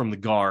keys from the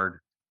guard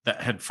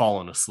that had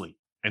fallen asleep.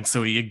 And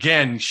so he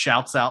again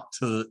shouts out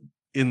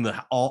in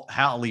the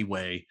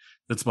alleyway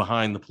that's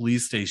behind the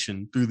police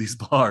station through these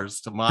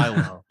bars to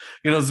Milo.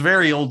 It's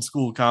very old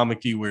school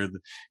comic-y where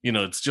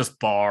it's just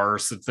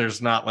bars.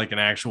 There's not like an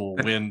actual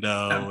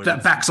window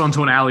that backs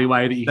onto an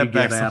alleyway that you can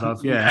get out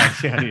of.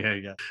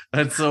 Yeah.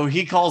 And so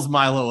he calls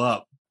Milo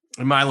up,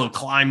 and Milo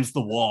climbs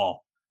the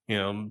wall,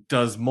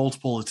 does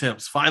multiple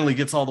attempts, finally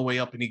gets all the way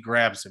up, and he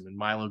grabs him, and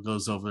Milo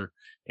goes over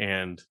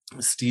and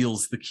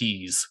steals the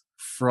keys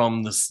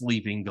from the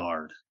sleeping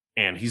guard,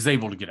 and he's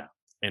able to get out.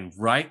 And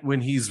right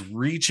when he's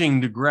reaching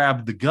to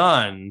grab the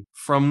gun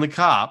from the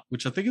cop,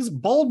 which I think is a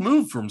bold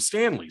move from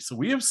Stanley. So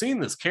we have seen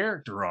this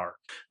character arc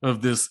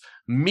of this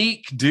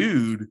meek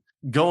dude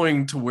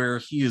going to where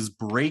he is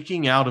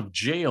breaking out of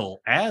jail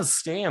as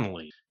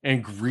Stanley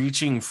and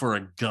reaching for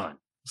a gun.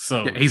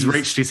 So he's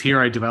reached his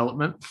hero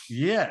development.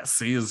 Yes,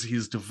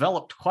 he's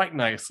developed quite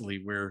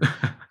nicely, where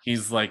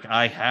he's like,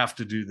 I have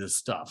to do this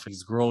stuff.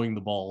 He's growing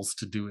the balls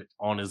to do it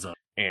on his own.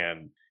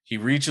 and he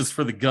reaches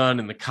for the gun,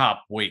 and the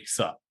cop wakes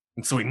up.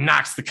 And so he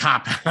knocks the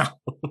cop out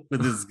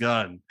with his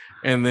gun.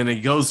 And then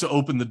he goes to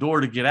open the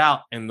door to get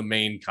out, and the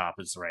main cop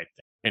is right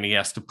there. And he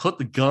has to put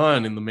the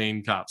gun in the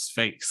main cop's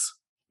face,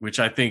 which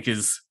I think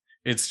it's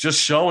just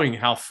showing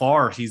how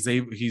far he's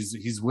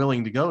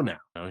willing to go now.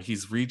 You know,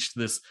 he's reached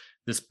this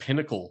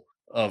pinnacle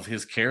of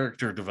his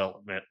character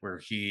development where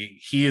he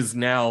is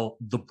now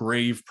the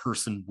brave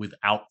person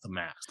without the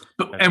mask.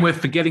 And we're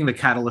forgetting the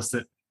catalyst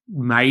that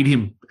made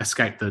him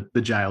escape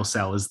the jail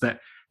cell is that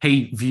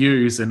he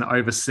views and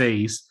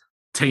oversees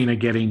Tina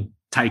getting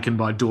taken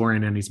by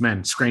Dorian and his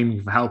men,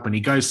 screaming for help. And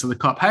he goes to the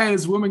cop, hey,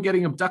 there's a woman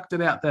getting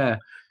abducted out there.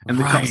 And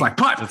the cop's like,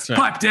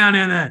 pipe down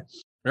in there.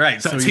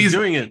 Right. So he's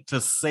doing it to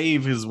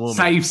save his woman.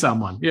 Save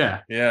someone.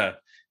 Yeah. Yeah.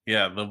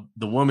 Yeah.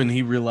 The woman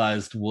he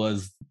realized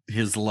was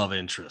his love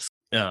interest.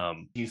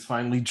 He's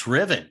finally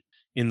driven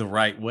in the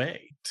right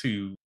way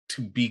to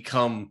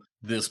become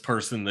this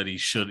person that he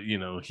should,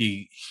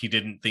 he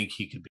didn't think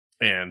he could be.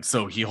 And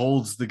so he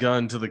holds the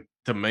gun to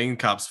the main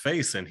cop's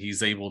face, and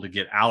he's able to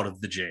get out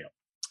of the jail.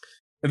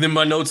 And then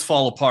my notes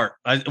fall apart.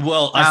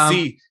 I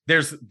see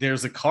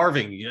there's a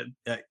carving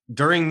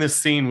during this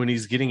scene when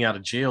he's getting out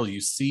of jail.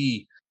 You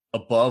see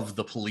above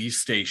the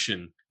police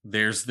station,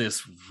 there's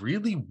this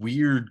really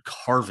weird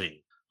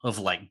carving of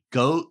like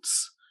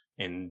goats,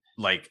 and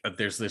like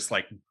there's this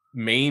like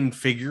main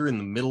figure in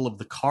the middle of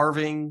the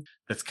carving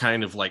that's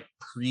kind of like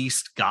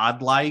priest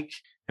godlike.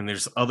 And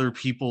there's other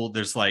people.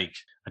 There's like,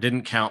 I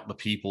didn't count the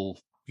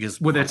people because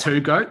were there two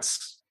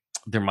goats?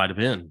 There might have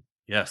been.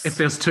 Yes. If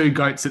there's two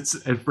goats, it's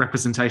a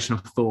representation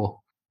of Thor.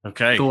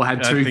 Okay. Thor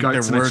had two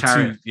goats in a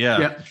chariot.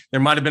 Yep.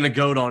 There might have been a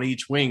goat on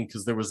each wing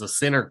because there was a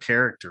center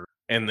character,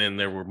 and then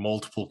there were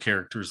multiple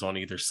characters on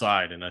either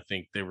side. And I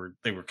think they were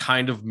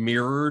kind of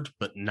mirrored,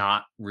 but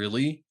not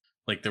really.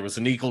 Like there was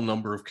an equal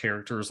number of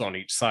characters on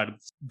each side of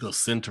the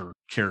center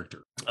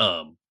character.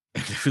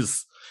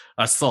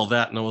 I saw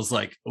that and I was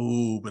like,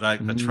 oh, but I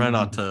try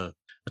not to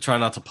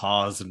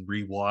pause and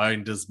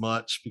rewind as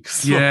much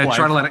because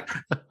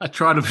I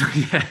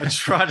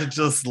try to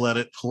just let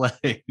it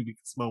play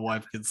because my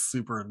wife gets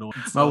super annoyed.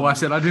 My wife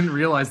said, I didn't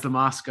realize the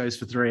mask goes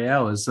for 3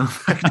 hours. So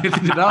neither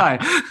did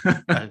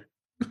I.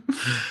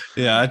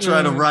 Yeah, I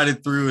try to write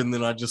it through and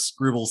then I just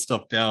scribble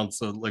stuff down.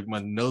 So like my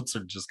notes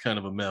are just kind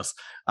of a mess.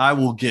 I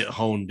will get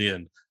honed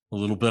in a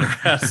little better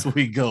as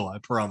we go, I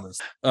promise.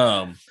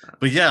 But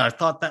yeah, I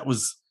thought that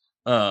was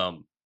a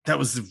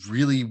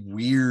really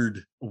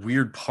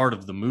weird part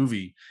of the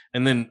movie.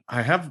 And then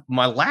I have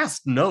my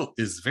last note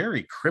is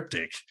very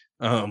cryptic.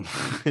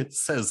 It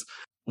says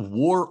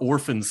War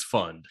Orphans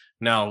Fund.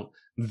 Now,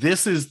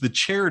 this is the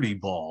charity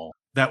ball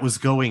that was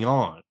going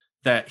on,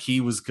 that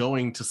he was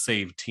going to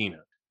save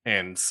Tina.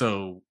 And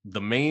so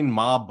the main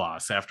mob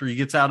boss, after he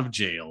gets out of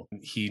jail,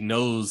 he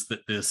knows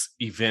that this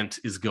event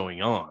is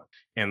going on.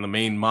 And the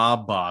main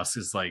mob boss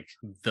is like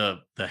the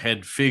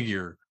head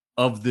figure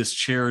of this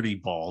charity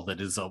ball that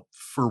is up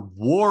for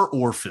war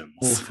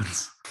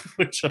orphans.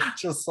 Which I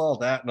just saw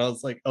that and I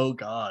was like, oh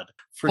God.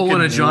 All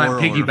in a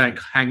giant piggy bank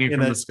hanging from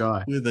the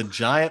sky. With a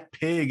giant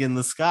pig in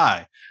the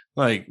sky.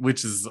 Like,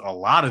 which is a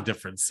lot of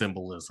different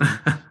symbolism,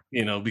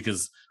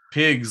 because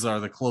pigs are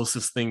the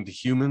closest thing to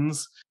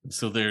humans.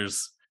 So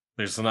there's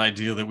an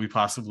idea that we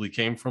possibly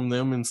came from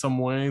them in some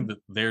way, that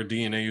their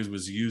DNA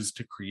was used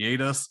to create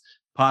us,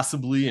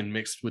 possibly, and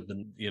mixed with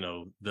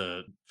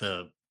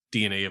the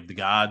DNA of the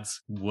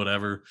gods,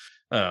 whatever.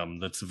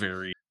 That's a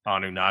very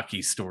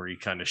Anunnaki story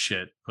kind of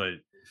shit. But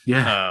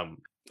yeah.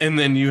 And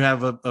then you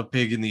have a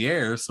pig in the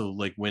air, so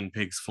like when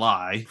pigs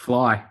fly.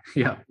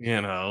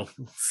 Yeah.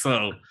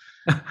 So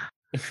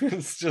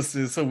it's just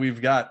so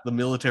we've got the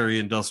military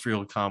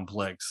industrial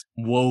complex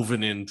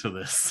woven into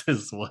this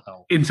as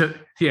well.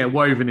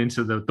 Woven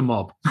into the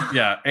mob.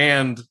 Yeah,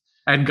 and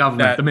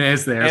government. The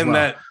mayor's there as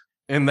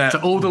well.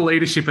 So all the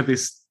leadership of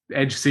this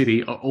edge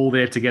city are all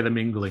there together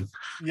mingling.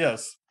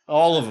 Yes,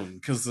 all of them,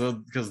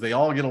 because they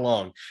all get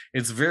along.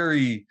 It's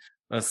very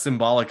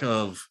symbolic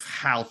of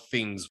how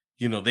things,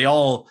 they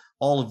all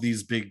of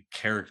these big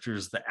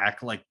characters that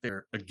act like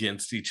they're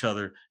against each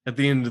other. At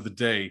the end of the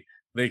day,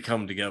 they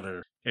come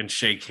together and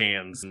shake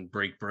hands and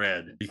break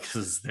bread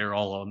because they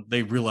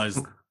realize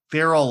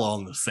they're all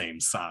on the same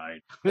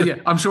side. Yeah,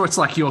 I'm sure it's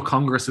like your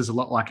Congress is a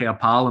lot like our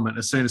Parliament.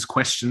 As soon as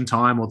question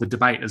time or the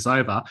debate is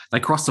over, they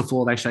cross the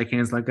floor, they shake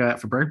hands, they go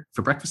out for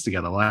breakfast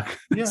together. Like,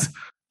 yeah.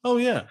 Oh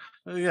yeah,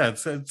 yeah.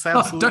 It's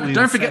absolutely.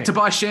 Don't forget to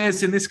buy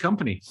shares in this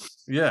company.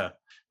 Yeah,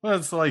 well,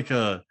 it's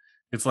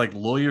like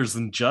lawyers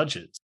and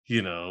judges,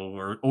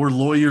 or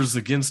lawyers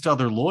against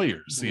other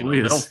lawyers.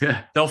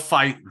 They'll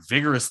fight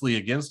vigorously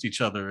against each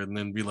other and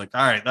then be like,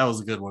 all right, that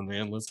was a good one,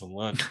 man. Listen,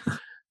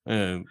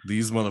 and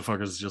these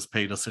motherfuckers just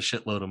paid us a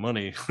shitload of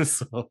money,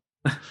 so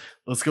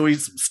let's go eat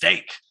some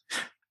steak.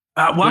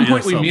 One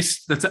point we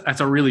missed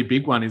that's a really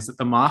big one is that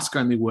the mask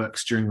only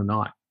works during the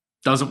night.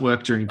 Doesn't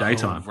work during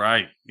daytime. Oh,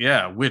 right.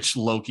 Yeah. Which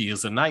Loki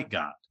is a night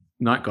god.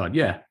 Night god,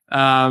 yeah.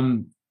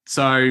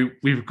 So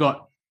we've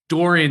got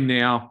Dorian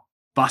now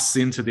busts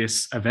into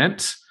this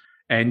event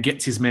and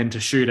gets his men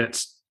to shoot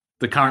at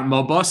the current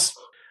mob boss.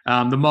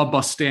 The mob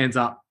boss stands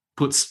up,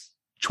 puts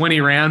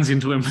 20 rounds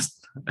into him,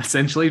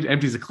 essentially,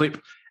 empties a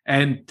clip,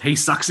 and he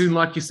sucks in,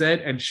 like you said,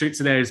 and shoots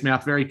it out of his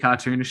mouth very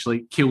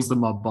cartoonishly, kills the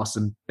mob boss,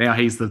 and now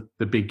he's the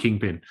big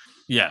kingpin.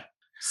 Yeah.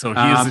 So he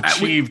has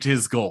achieved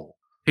his goal.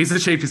 He's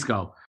achieved his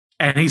goal.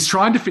 And he's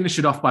trying to finish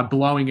it off by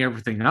blowing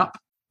everything up.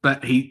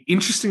 But he,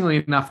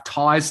 interestingly enough,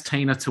 ties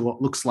Tina to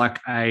what looks like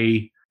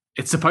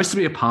it's supposed to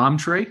be a palm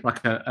tree, like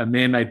a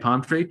man-made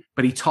palm tree,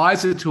 but he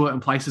ties it to it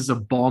and places a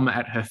bomb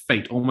at her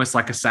feet, almost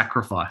like a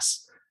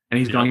sacrifice. And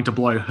he's going to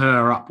blow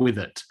her up with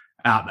it.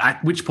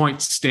 At which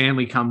point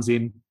Stanley comes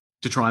in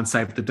to try and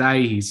save the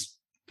day. He's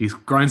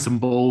grown some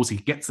balls. He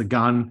gets the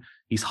gun.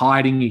 He's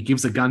hiding. He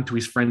gives a gun to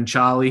his friend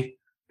Charlie,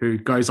 who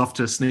goes off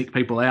to sneak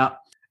people out.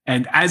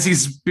 And as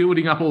he's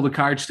building up all the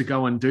courage to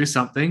go and do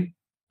something,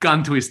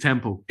 gun to his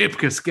temple.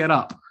 Ipkiss, get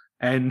up.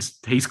 And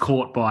he's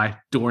caught by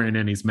Dorian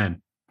and his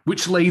men,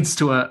 which leads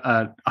to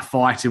a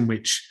fight in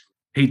which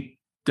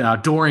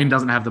Dorian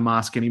doesn't have the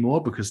mask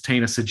anymore because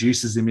Tina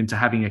seduces him into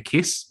having a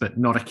kiss, but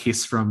not a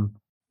kiss from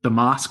the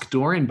mask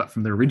Dorian, but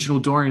from the original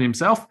Dorian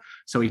himself.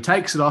 So he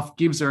takes it off,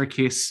 gives her a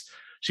kiss.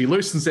 She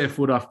loosens their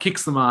foot off,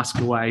 kicks the mask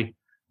away,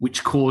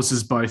 which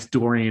causes both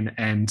Dorian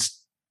and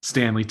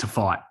Stanley to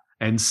fight.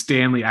 And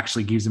Stanley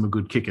actually gives him a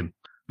good kicking.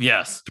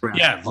 Yes.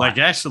 Yeah. Like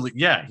actually,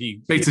 yeah.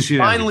 He beats the shit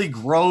finally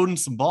grown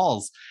some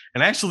balls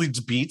and actually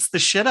beats the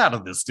shit out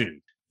of this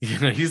dude. You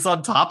know, he's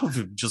on top of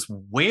him, just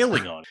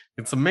wailing on him.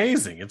 It's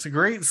amazing. It's a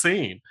great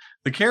scene.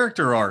 The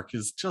character arc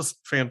is just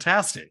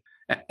fantastic.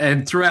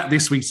 And throughout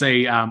this, we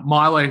see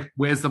Milo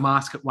wears the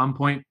mask at one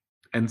point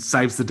and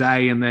saves the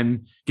day and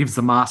then gives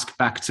the mask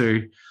back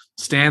to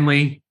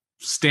Stanley.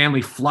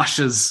 Stanley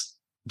flushes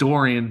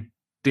Dorian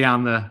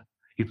down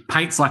he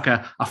paints like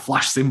a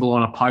flush symbol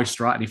on a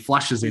post, right? And he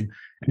flushes him.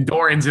 And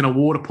Dorian's in a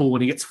water pool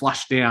and he gets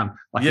flushed down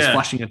like he's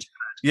flushing a turd.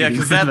 Yeah,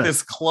 because at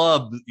this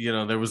club, you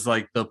know, there was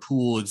like the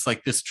pool. It's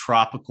like this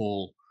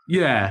tropical.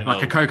 Yeah,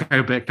 like a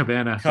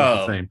Cabana type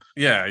of theme.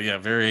 Yeah,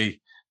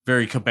 very,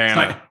 very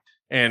Cabana.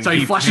 And so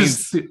he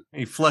flushes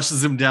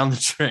him down the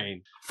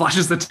train.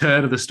 Flushes the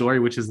turd of the story,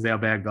 which is our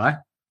bad guy.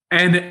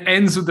 And it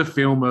ends with the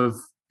film of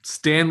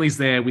Stanley's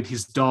there with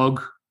his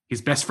dog,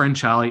 his best friend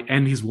Charlie,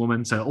 and his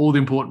woman. So all the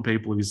important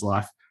people of his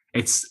life.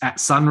 It's at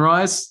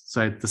sunrise.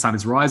 So the sun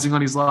is rising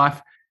on his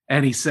life.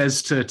 And he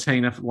says to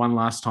Tina one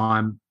last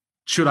time,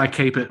 should I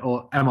keep it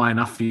or am I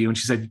enough for you? And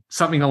she said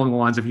something along the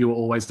lines of, you were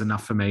always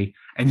enough for me.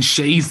 And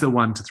she's the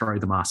one to throw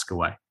the mask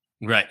away.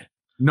 Right.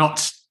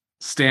 Not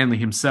Stanley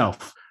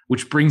himself,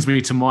 which brings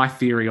me to my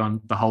theory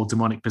on the whole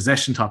demonic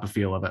possession type of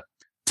feel of it.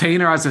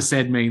 Tina, as I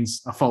said,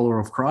 means a follower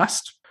of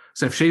Christ.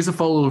 So if she's a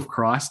follower of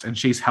Christ and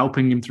she's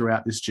helping him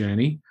throughout this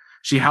journey,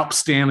 she helps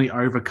Stanley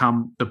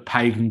overcome the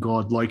pagan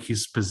god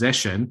Loki's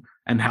possession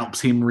and helps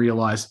him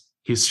realize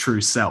his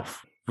true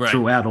self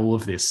throughout all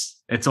of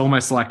this. It's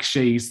almost like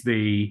she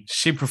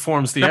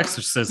performs the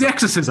exorcism. The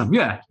exorcism,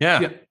 yeah.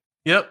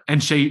 Yep.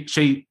 And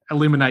she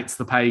eliminates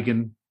the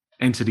pagan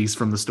entities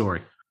from the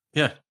story.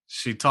 Yeah.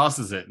 She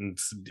tosses it and,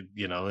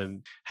 you know,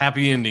 and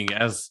happy ending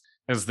as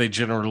they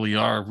generally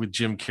are with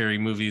Jim Carrey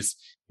movies.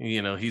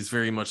 You know, he's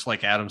very much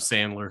like Adam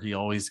Sandler. He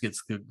always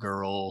gets the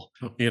girl,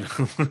 you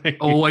know.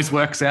 Always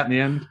works out in the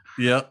end.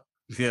 Yep.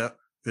 Yeah.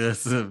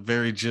 It's a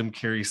very Jim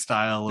Carrey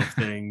style of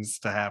things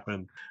to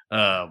happen.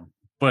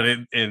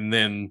 And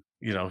then,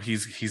 you know,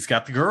 he's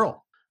got the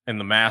girl and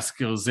the mask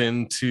goes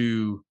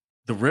into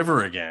the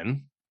river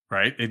again,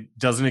 right?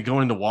 Doesn't it go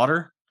into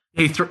water?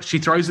 She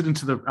throws it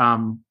into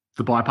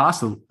the bypass,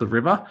 the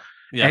river,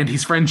 and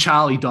his friend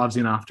Charlie dives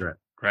in after it.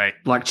 Right.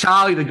 Like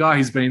Charlie, the guy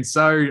who's been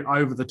so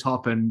over the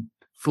top and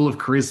full of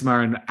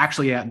charisma and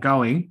actually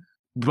outgoing,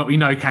 but we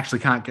know actually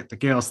can't get the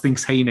girls,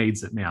 thinks he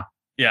needs it now.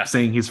 Yeah.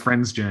 Seeing his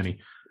friend's journey.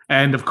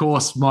 And of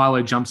course,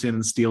 Milo jumps in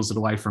and steals it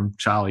away from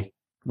Charlie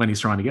when he's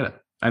trying to get it.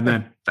 And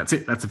then that's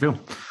it. That's the film.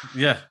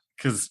 Yeah.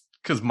 Because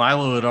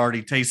Milo had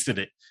already tasted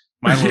it.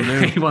 Milo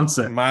knew. He wants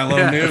it.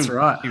 Milo knew. That's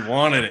right. He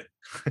wanted it.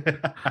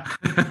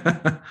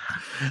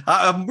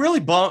 I'm really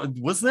bummed.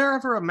 Was there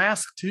ever a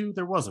Mask 2?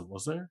 There wasn't,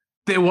 was there?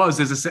 There was.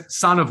 There's a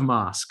Son of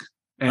Mask.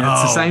 And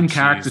it's the same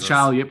character,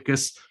 Charlie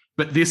Ipkiss.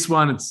 But this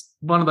one, it's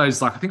one of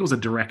those, like, I think it was a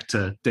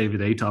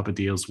direct-to-DVD type of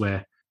deals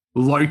where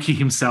Loki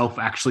himself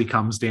actually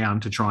comes down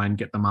to try and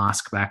get the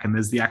mask back. And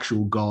there's the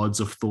actual gods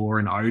of Thor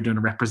and Odin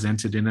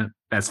represented in it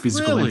as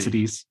physical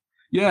entities.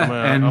 Yeah.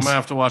 I'm going to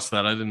have to watch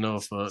that. I didn't know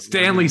if...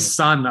 Stanley's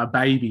son, a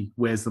baby,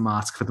 wears the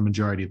mask for the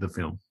majority of the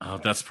film. Oh,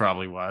 that's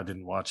probably why I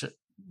didn't watch it.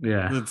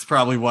 Yeah. That's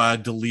probably why I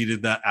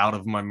deleted that out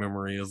of my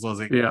memory. I was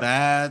like,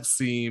 that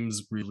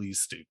seems really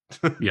stupid.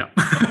 Yeah.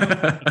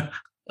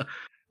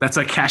 That's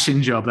a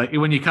cash-in job. Like,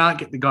 when you can't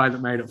get the guy that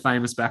made it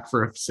famous back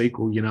for a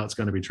sequel, you know it's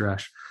going to be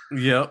trash.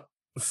 Yep.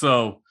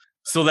 So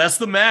that's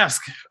the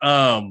Mask.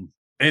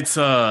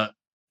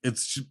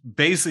 It's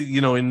basically,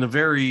 you know, in the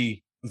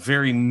very,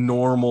 very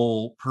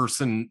normal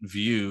person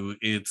view,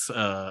 it's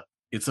a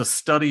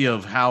study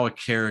of how a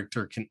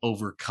character can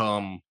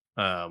overcome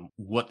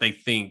what they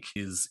think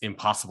is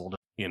impossible to,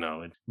 you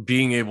know, and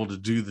being able to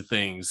do the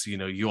things, you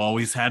know, you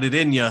always had it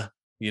in you,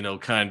 you know,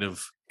 kind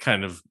of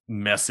kind of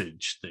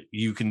message that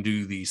you can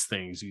do these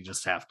things. You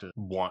just have to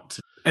want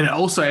to. And it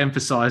also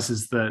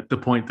emphasizes the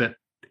point that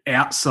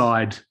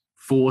outside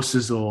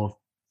forces or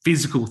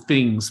physical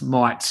things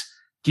might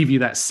give you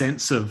that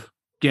sense of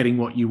getting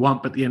what you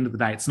want, but at the end of the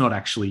day, it's not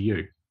actually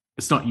you.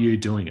 It's not you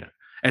doing it.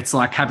 It's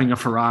like having a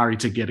Ferrari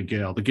to get a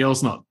girl. The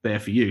girl's not there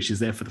for you. She's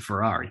there for the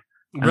Ferrari.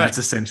 And that's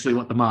essentially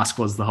what the mask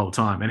was the whole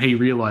time. And he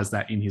realized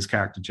that in his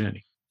character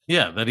journey.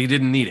 Yeah, that he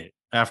didn't need it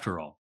after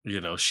all.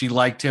 She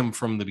liked him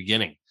from the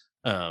beginning.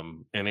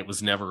 And it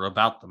was never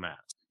about the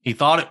mask. He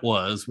thought it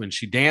was when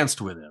she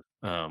danced with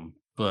him.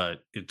 But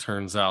it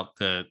turns out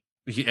that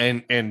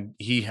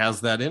he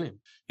has that in him.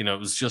 It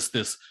was just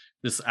this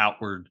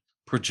outward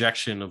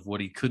projection of what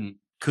he couldn't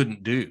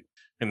do.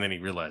 And then he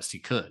realized he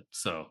could.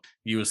 So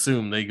you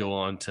assume they go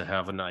on to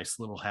have a nice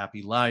little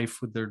happy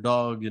life with their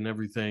dog and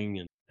everything,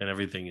 and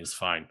everything is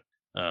fine.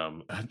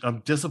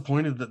 I'm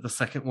disappointed that the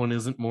second one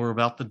isn't more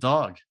about the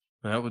dog.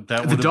 That would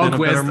have been a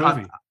better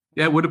movie.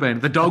 Yeah, it would have been.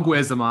 The dog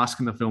wears the mask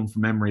in the film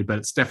from memory, but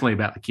it's definitely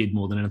about the kid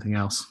more than anything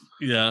else.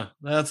 Yeah,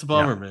 that's a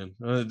bummer, man.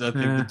 I think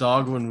the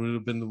dog one would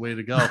have been the way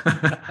to go.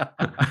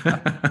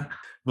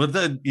 But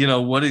then,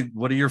 what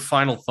are your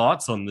final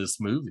thoughts on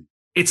this movie?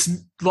 It's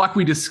like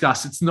we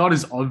discussed, it's not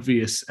as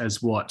obvious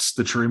as what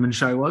the Truman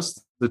Show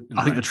was.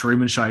 I think the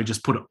Truman Show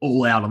just put it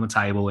all out on the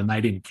table and they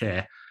didn't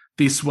care.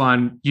 This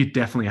one, you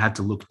definitely had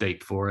to look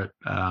deep for it.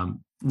 A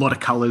lot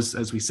of colors,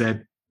 as we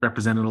said,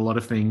 represented a lot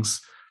of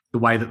things. The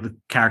way that the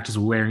characters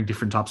were wearing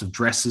different types of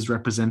dresses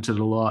represented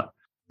a lot.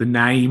 The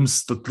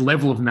names, the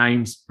level of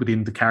names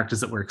within the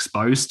characters that we're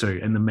exposed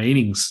to, and the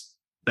meanings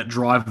that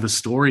drive the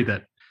story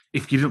that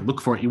if you didn't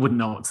look for it, you wouldn't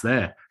know it's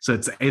there. So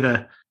it's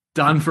either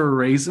done for a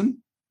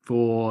reason,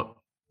 for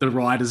the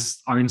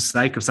writer's own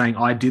sake of saying,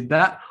 I did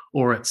that,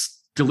 or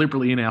it's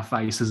deliberately in our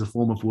face as a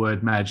form of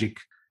word magic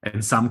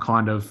and some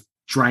kind of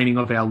draining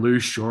of our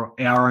loosh or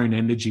our own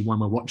energy when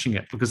we're watching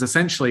it. Because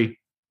essentially,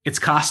 it's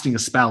casting a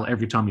spell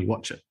every time you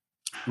watch it.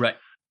 Right.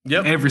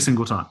 Yep. Every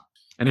single time.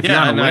 And if you're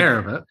unaware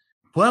of it.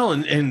 Well,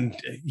 and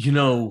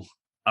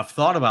I've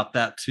thought about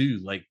that too.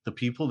 Like the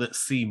people that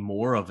see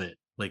more of it,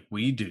 like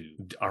we do,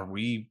 are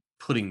we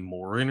putting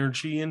more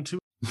energy into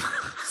it?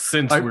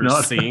 Since we're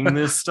seeing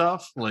this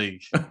stuff,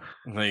 like,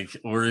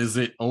 or is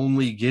it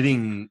only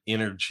getting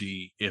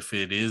energy if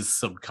it is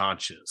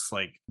subconscious?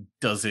 Like,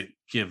 does it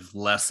give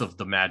less of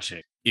the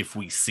magic if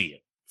we see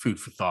it? Food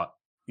for thought.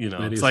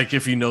 It's like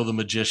if you know the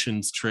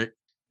magician's trick,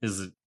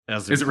 is it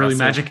really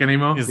magic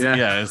anymore? Is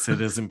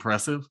it as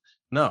impressive?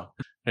 No.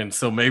 And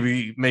so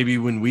maybe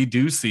when we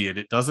do see it,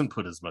 it doesn't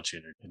put as much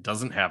energy. It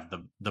doesn't have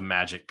the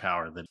magic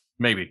power that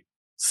maybe.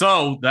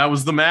 So that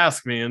was The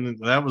Mask, man.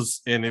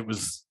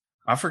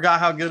 I forgot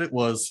how good it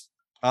was.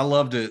 I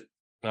loved it.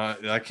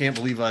 I can't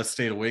believe I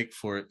stayed awake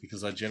for it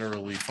because I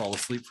generally fall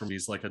asleep for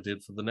movies like I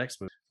did for the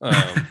next movie.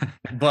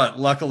 But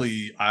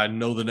luckily, I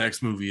know the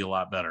next movie a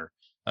lot better.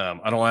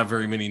 I don't have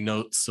very many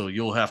notes, so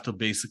you'll have to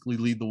basically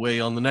lead the way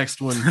on the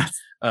next one.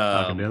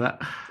 I can do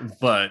that.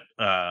 But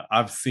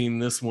I've seen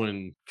this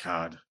one,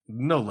 God,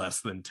 no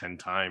less than 10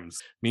 times.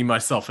 Me,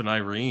 myself, and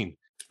Irene.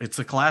 It's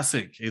a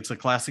classic. It's a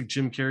classic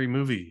Jim Carrey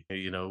movie.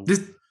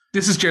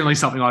 This is generally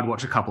something I'd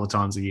watch a couple of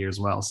times a year as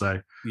well. So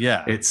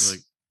yeah, it's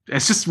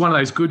just one of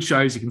those good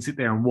shows you can sit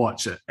there and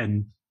watch it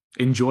and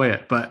enjoy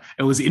it. But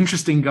it was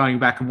interesting going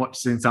back and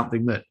watching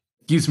something that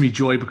gives me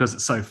joy because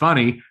it's so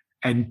funny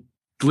and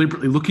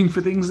deliberately looking for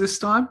things this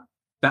time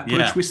that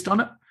put a twist on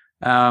it.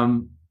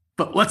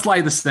 But let's lay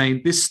the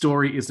scene. This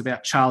story is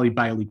about Charlie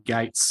Bailey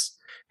Gates.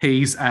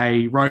 He's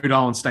a Rhode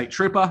Island state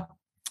trooper,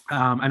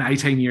 an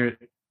 18-year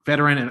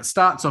veteran, and it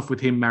starts off with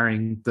him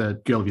marrying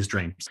the girl of his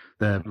dreams,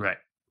 the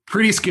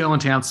prettiest girl in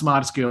town,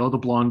 smartest girl, the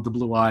blonde, the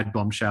blue-eyed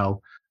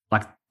bombshell,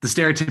 like the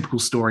stereotypical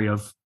story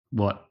of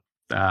what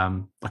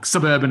like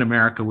suburban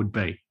America would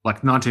be,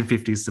 like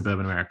 1950s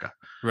suburban America.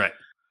 Right.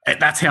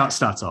 That's how it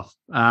starts off.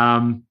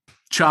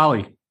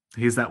 Charlie,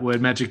 here's that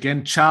word magic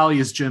again. Charlie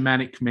is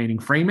Germanic, meaning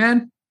free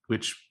man,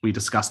 which we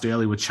discussed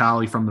earlier with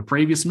Charlie from the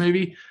previous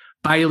movie.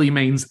 Bailey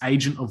means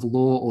agent of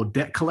law or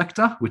debt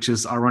collector, which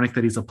is ironic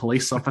that he's a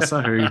police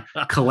officer who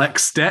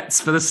collects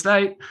debts for the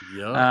state.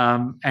 Yep.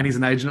 And he's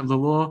an agent of the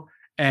law.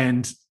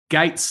 And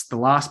Gates, the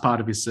last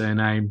part of his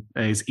surname,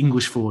 is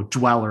English for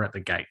dweller at the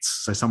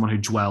gates. So someone who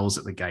dwells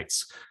at the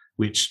gates,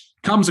 which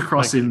comes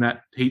across in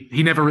that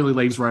he never really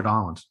leaves Rhode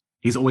Island.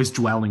 He's always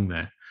dwelling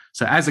there.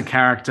 So as a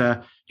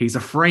character, he's a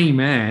free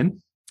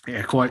man,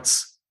 air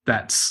quotes,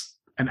 that's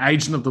an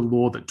agent of the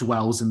law that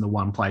dwells in the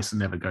one place and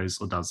never goes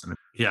or does anything.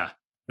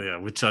 Yeah,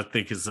 which I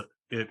think is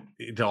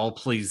it all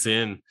plays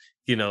in,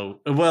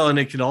 well, and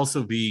it could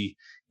also be,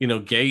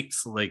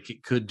 Gates, like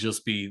it could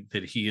just be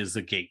that he is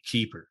a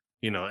gatekeeper,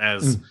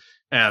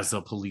 as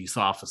a police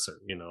officer,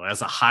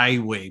 as a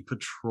highway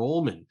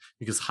patrolman,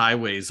 because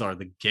highways are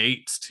the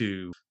gates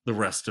to the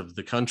rest of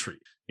the country.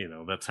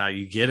 That's how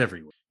you get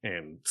everywhere.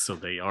 And so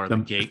they are the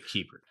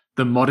gatekeeper.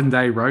 The modern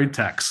day road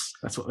tax.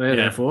 That's what they're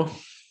there for.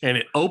 And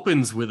it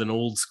opens with an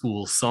old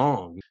school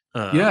song.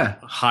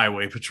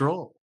 Highway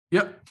Patrol.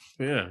 Yep.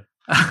 Yeah.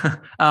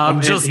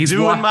 I'm just his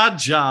doing wife- my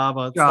job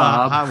on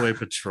Job. highway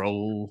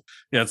patrol.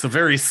 Yeah, it's a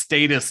very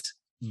statist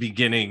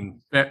beginning.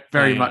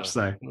 Very much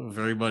so.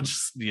 Very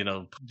much,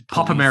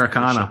 Pop police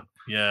Americana. worship.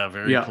 Yeah,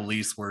 very Yeah.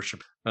 police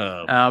worship.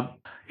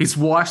 His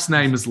wife's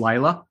name is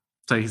Layla.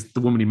 So he's the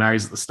woman he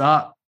marries at the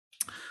start.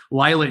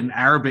 Layla in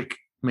Arabic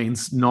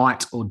means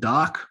night or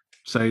dark.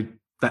 So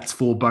that's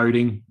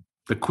foreboding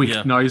the quick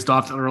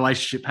nosedive that the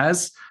relationship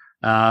has.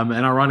 And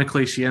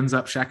ironically, she ends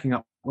up shacking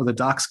up with a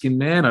dark-skinned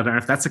man. I don't know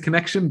if that's a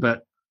connection,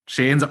 but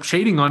she ends up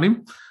cheating on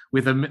him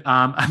with a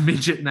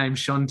midget named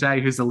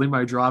Shantae, who's a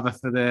limo driver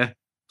for their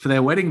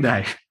wedding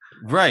day.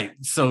 Right.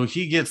 So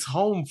he gets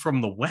home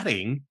from the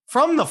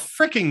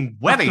freaking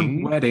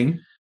wedding.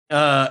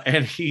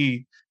 And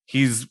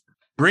he's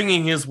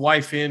bringing his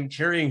wife in,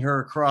 carrying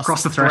her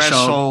across the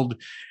threshold,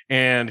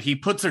 and he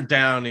puts her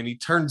down and he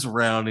turns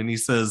around and he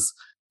says,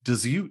 do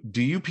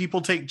you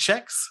people take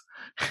checks?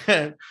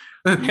 And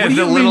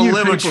the little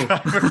limo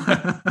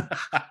driver,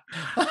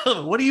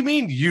 what do you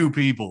mean, you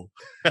people?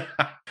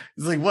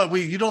 He's like, what?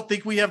 You don't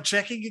think we have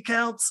checking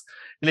accounts?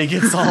 And he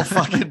gets all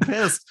fucking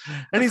pissed.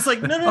 And he's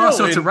like, no.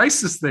 So it's a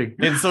racist thing.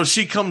 And so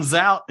she comes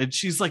out and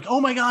she's like,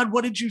 oh my God,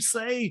 what did you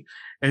say?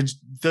 And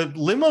the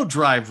limo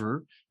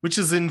driver, which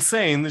is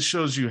insane, this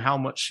shows you how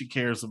much she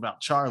cares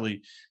about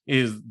Charlie,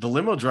 is the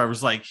limo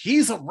driver's like,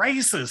 he's a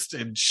racist.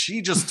 And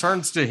she just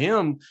turns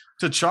to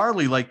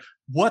Charlie like,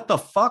 what the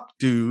fuck,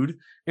 dude?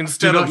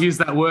 Do not use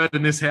that word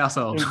in this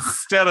household.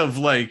 Instead of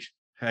like,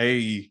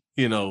 hey,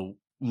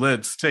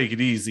 let's take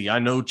it easy. I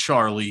know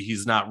Charlie,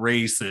 he's not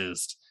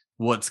racist.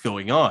 What's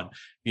going on?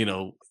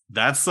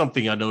 That's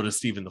something I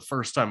noticed even the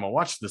first time I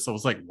watched this. I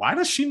was like, why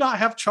does she not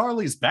have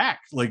Charlie's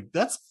back? Like,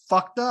 that's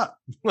fucked up.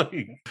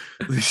 Like,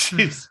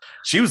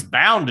 she was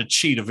bound to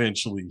cheat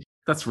eventually.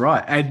 That's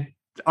right. And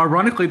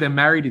ironically, they're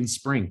married in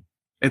spring.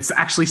 It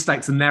actually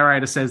states, the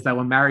narrator says they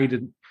were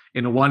married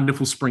in a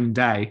wonderful spring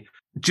day.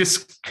 It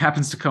just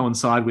happens to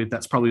coincide with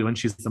that's probably when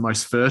she's the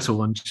most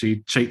fertile and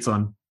she cheats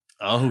on.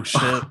 Oh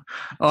shit!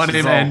 On she's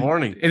him all and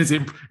horny, and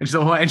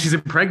she's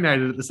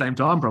impregnated at the same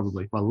time,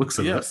 probably. By the looks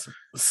of it.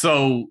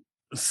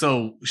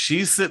 So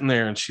she's sitting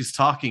there and she's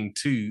talking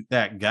to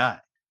that guy,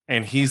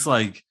 and he's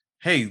like,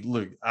 "Hey,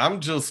 look,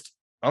 I'm just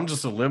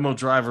a limo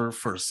driver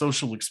for a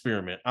social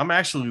experiment. I'm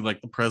actually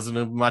like the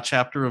president of my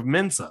chapter of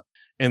Mensa."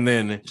 And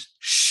then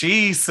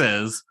she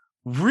says,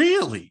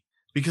 "Really?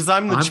 Because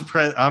I'm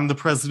the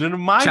president of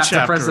my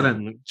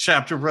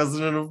chapter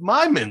president of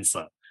my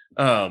Mensa."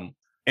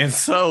 And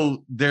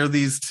so there are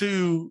these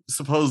two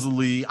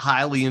supposedly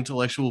highly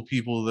intellectual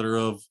people that are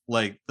of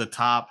like the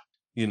top,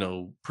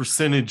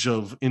 percentage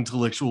of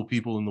intellectual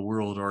people in the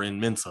world are in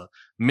Mensa.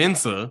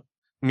 Mensa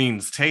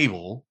means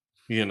table,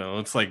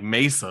 it's like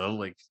Mesa,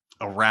 like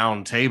a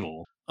round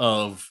table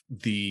of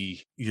the,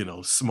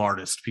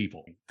 smartest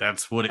people.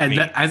 That's what it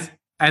means.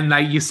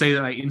 You see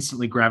that they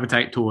instantly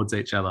gravitate towards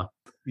each other.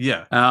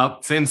 Yeah.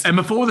 And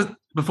before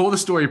the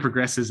story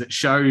progresses, it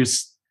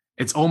shows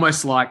it's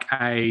almost like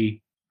a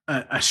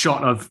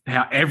shot of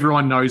how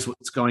everyone knows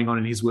what's going on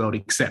in his world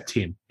except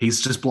him. He's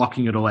just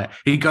blocking it all out.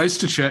 He goes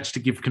to church to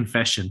give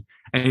confession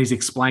and he's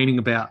explaining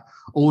about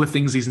all the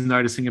things he's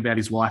noticing about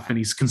his wife, and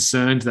he's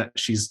concerned that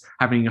she's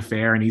having an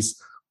affair, and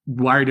he's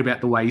worried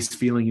about the way he's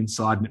feeling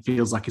inside, and it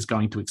feels like he's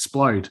going to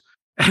explode.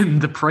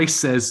 And the priest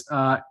says,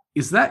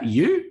 is that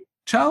you,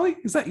 Charlie?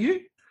 Is that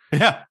you?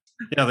 Yeah.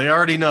 Yeah, they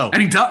already know.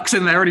 And he ducks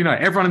and they already know.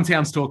 Everyone in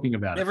town's talking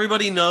about it.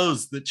 Everybody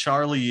knows that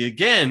Charlie,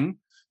 again,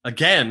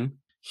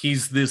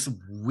 he's this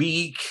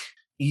weak,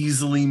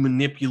 easily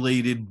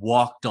manipulated,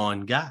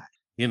 walked-on guy.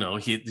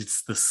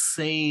 It's the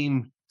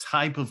same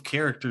type of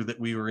character that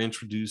we were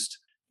introduced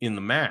in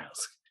The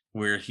Mask,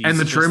 where he's and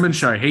the Truman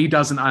Show. He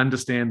doesn't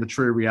understand the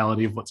true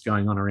reality of what's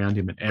going on around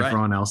him, and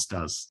everyone else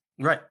does.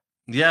 Right.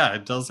 Yeah,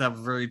 it does have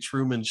a very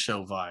Truman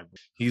Show vibe.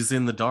 He's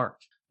in the dark,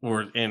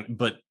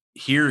 but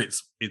here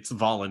it's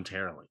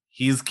voluntarily.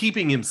 He's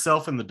keeping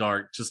himself in the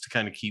dark just to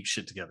kind of keep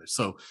shit together.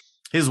 So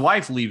his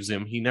wife leaves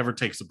him. He never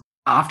takes a break.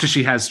 After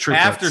she has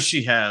triplets. After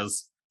she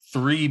has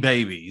 3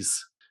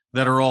 babies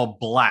that are all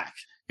black.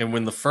 And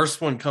when the first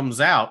one comes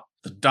out,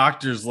 the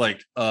doctor's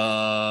like, and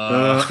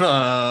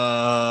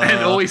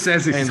all he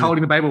says is he's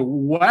holding the baby.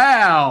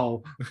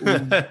 Wow.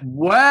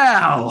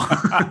 Wow.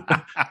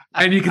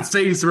 And you can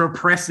see he's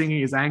repressing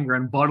his anger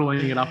and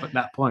bottling it up at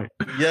that point.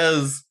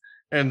 Yes.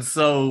 And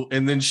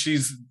then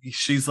she's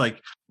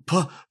like,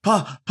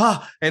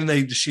 pa,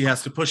 and she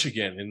has to push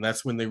again. And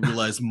that's when they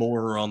realize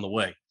more are on the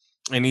way.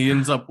 And he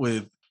ends up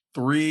with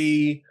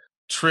 3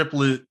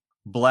 triplet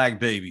black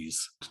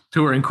babies.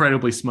 2 are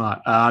incredibly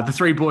smart. The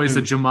 3 boys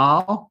are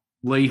Jamal,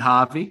 Lee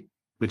Harvey,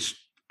 which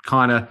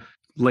kind of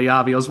Lee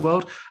Harvey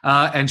Oswald,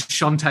 and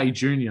Shantae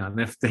Jr. And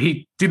if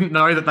he didn't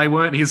know that they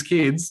weren't his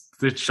kids,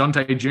 the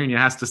Shantae Jr.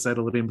 has to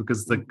settle it in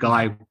because the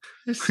guy,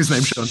 his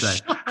name's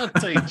Shantae.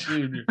 Shantae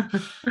Jr.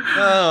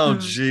 Oh,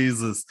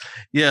 Jesus.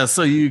 Yeah,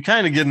 so you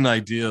kind of get an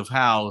idea of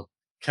how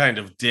kind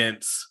of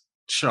dense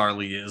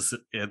Charlie is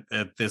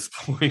at this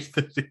point.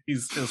 That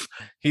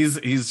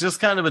he's just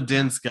kind of a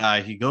dense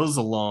guy. He goes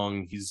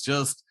along. He's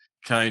just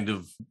kind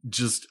of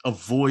just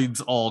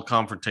avoids all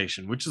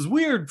confrontation, which is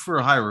weird for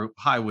a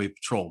highway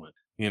patrolman.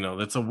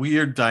 That's a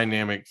weird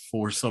dynamic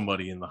for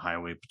somebody in the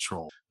highway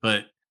patrol.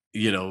 But,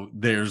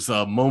 there's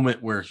a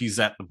moment where he's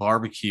at the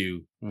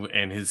barbecue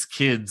and his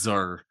kids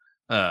are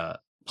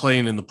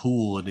playing in the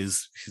pool, and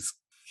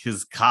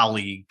his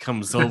colleague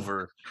comes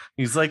over.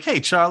 He's like, "Hey,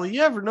 Charlie,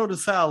 you ever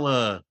notice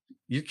how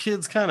your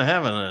kid's kind of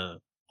having a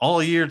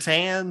all-year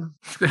tan?"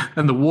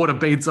 And the water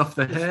beads off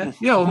the hair.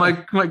 Yeah, well,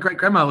 my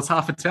great-grandma was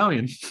half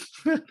Italian.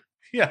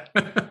 Yeah.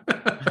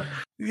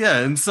 Yeah,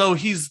 and so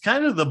he's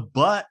kind of the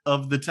butt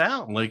of the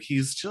town. Like,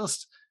 he's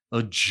just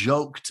a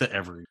joke to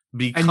everyone.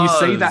 And you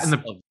see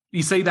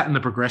that in the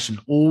progression.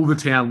 All the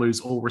town lose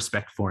all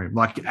respect for him.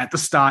 Like, at the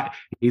start,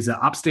 he's an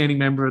upstanding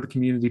member of the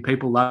community.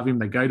 People love him.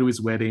 They go to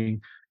his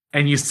wedding.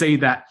 And you see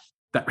that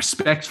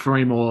respect for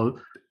him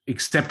or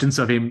acceptance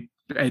of him,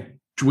 it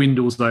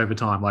dwindles over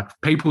time. Like,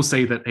 people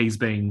see that he's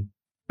been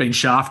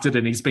shafted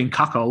and he's been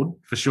cuckolded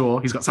for sure.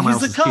 He's got someone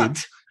else's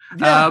kids.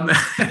 Yeah.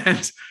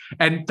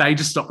 And they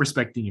just stop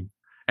respecting him.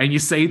 And you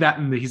see that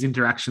in his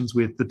interactions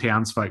with the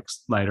townsfolk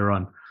later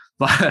on.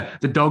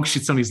 Like, the dog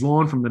shits on his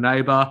lawn from the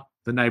neighbor.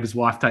 The neighbor's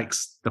wife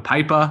takes the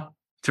paper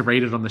to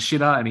read it on the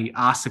shitter, and he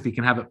asks if he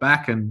can have it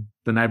back. And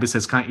the neighbor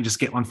says, "Can't you just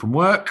get one from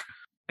work?"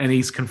 And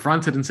he's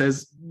confronted and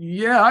says,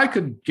 "Yeah, I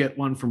could get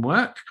one from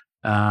work."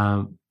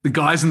 The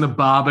guys in the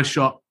barber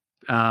shop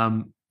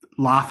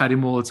laugh at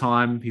him all the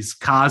time. His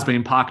car's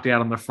been parked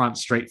out on the front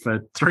street for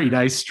 3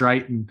 days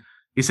straight. And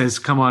he says,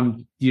 "Come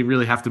on, you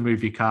really have to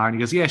move your car." And he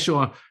goes, "Yeah,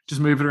 sure.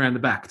 Just move it around the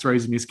back."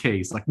 Throws him his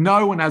keys. Like,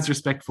 no one has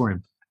respect for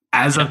him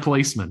as a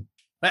policeman.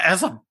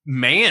 As a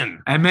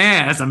man.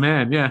 As a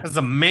man, yeah. As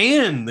a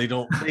man, they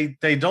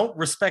don't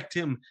respect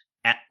him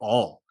at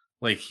all.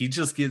 Like, he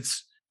just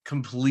gets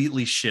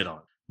completely shit on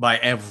by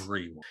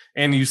everyone.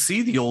 And you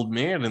see the old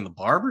man in the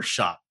barber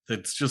shop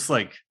that's just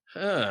like,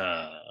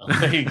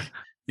 like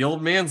the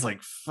old man's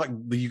like, fuck.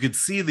 You could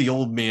see the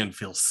old man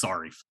feel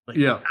sorry. Like,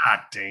 yeah. God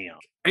damn.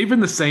 Even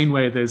the scene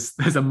where there's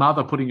a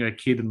mother putting her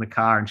kid in the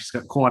car and she's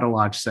got quite a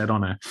large set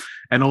on her,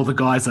 and all the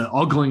guys are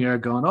ogling her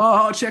going,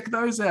 "Oh, check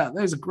those out.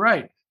 Those are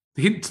great.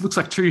 It looks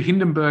like two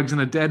Hindenburgs in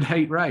a dead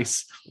heat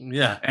race."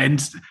 Yeah.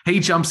 And he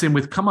jumps in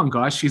with, "Come on,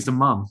 guys, she's a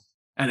mum."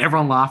 And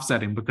everyone laughs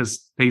at him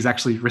because he's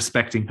actually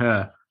respecting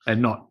her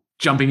and not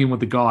jumping in with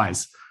the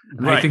guys.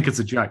 And they think it's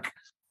a joke.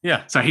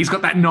 Yeah. So he's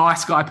got that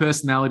nice guy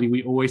personality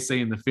we always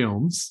see in the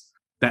films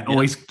that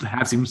always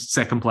has him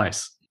second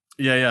place.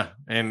 Yeah.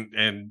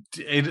 And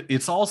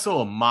it's also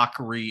a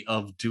mockery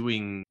of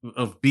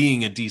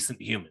being a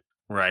decent human.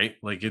 Right?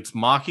 Like, it's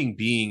mocking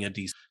being a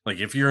decent, like,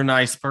 if you're a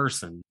nice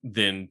person,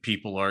 then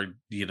people are,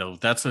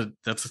 that's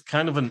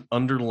kind of an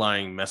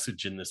underlying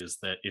message in this, is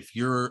that if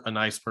you're a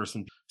nice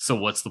person, so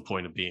what's the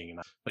point of being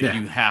nice? Like,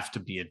 you have to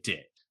be a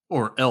dick,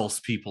 or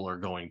else people are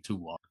going to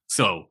walk.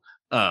 So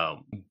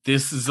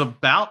this is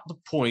about the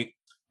point.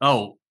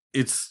 Oh,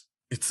 it's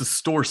a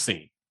store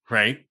scene,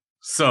 right?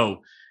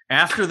 So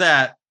after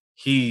that,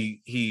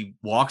 he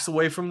walks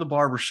away from the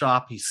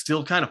barbershop. He's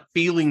still kind of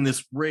feeling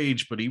this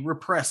rage, but he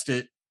repressed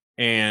it.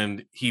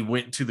 And he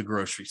went to the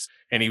groceries,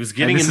 and he was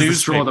getting a newspaper.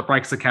 Straw that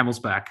breaks the camel's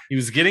back. He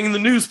was getting the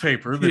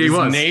newspaper that his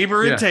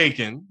neighbor had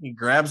taken. He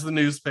grabs the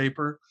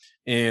newspaper,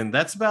 and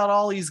that's about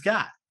all he's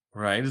got,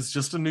 right? It's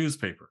just a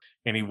newspaper.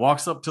 And he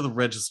walks up to the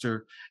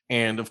register,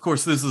 and of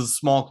course, this is a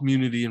small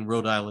community in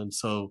Rhode Island,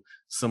 so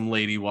some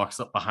lady walks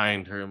up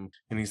behind him,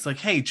 and he's like,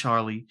 "Hey,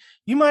 Charlie,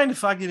 you mind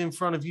if I get in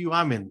front of you?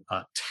 I'm in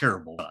a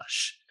terrible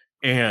rush."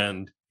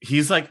 And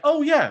he's like,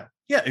 "Oh, yeah,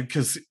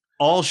 because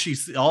all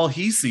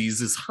he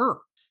sees is her."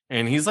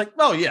 And he's like,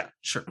 "Oh, yeah,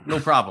 sure, no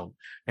problem."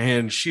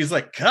 And she's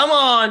like, "Come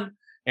on."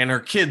 And her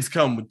kids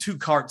come with 2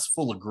 carts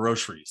full of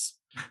groceries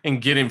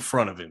and get in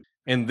front of him.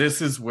 And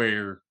this is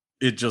where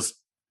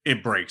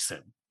it breaks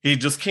him. He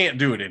just can't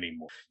do it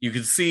anymore. You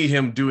can see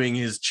him doing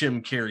his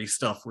Jim Carrey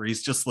stuff where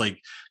he's just like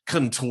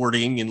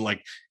contorting, and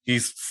like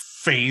his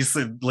face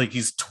and like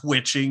he's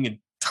twitching and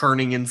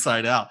turning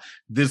inside out.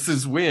 This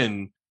is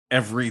when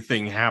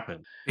everything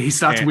happened. He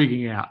starts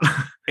wigging out.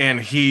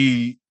 And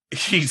he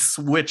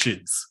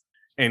switches.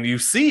 And you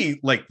see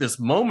like this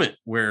moment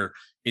where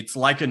it's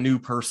like a new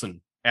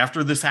person.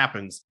 After this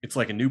happens, it's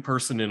like a new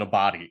person in a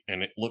body,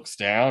 and it looks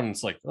down and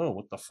it's like, "Oh,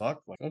 what the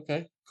fuck?" Like,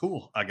 okay,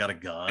 cool. I got a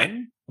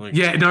gun. Like,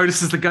 yeah,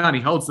 notices the gun.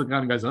 He holds the gun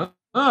and goes, "Oh,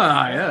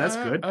 yeah, that's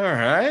good." All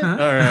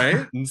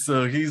right. And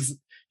so he's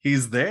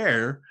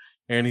there,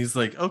 and he's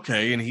like,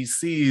 okay, and he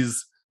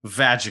sees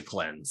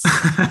Vagiclens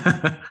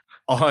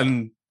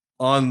on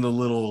the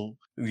little,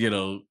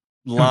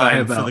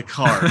 line for the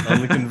cart on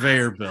the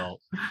conveyor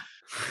belt.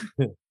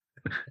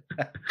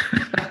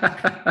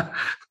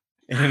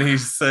 And he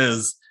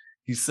says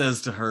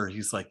to her,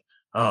 he's like,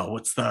 "Oh,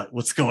 what's that?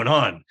 What's going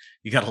on?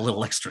 You got a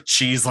little extra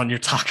cheese on your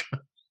taco."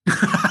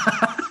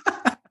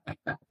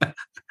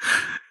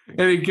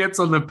 And he gets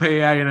on the PA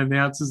and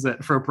announces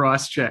it for a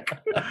price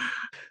check.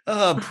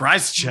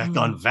 Price check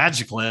on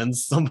Vagiclens.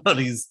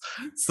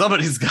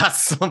 Somebody's got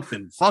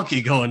something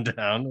funky going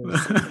down. Or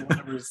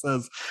whatever it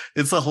says.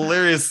 It's a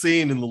hilarious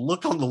scene, and the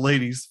look on the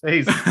lady's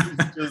face is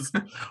just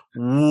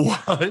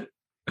what?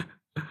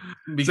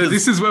 Because so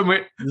this is when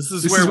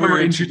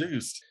we're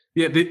introduced.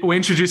 Yeah, we're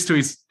introduced to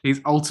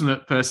his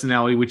alternate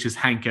personality, which is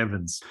Hank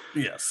Evans.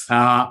 Yes.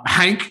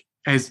 Hank,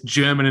 as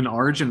German in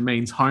origin,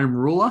 means home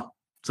ruler.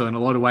 So in a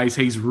lot of ways,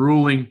 he's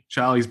ruling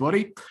Charlie's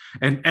body.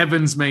 And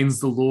Evans means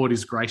the Lord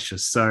is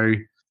gracious. So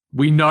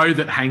we know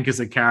that Hank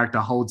as a character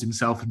holds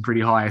himself in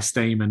pretty high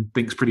esteem and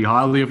thinks pretty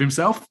highly of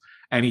himself.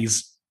 And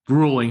he's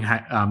ruling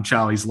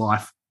Charlie's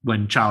life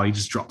when Charlie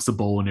just drops the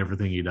ball in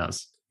everything he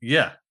does.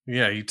 Yeah,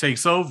 he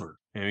takes over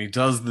and he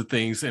does the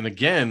things. And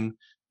again,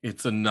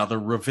 it's another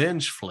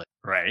revenge flick,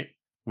 right?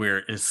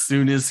 Where as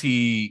soon as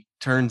he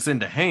turns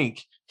into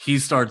Hank, he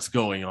starts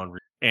going on.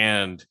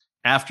 And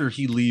after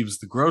he leaves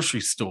the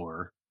grocery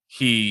store,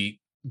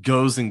 he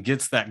goes and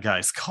gets that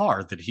guy's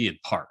car that he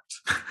had parked.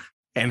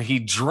 And he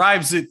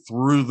drives it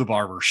through the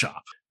barber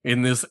shop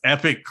in this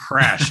epic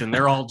crash. And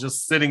they're all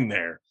just sitting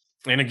there.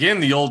 And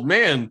again, the old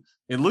man,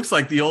 it looks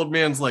like the old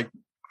man's like,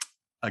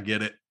 I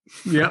get it.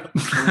 Yep.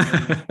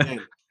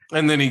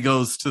 And then he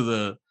goes to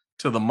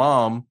the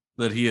mom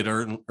that he had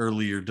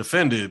earlier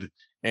defended,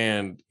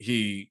 and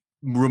he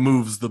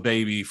removes the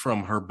baby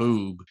from her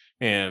boob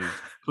and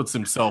puts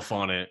himself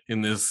on it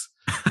in this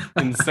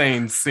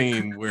insane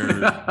scene where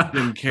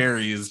Jim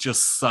Carrey is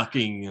just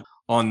sucking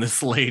on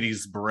this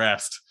lady's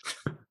breast.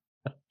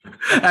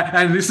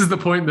 And this is the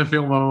point in the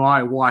film where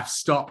my wife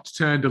stopped,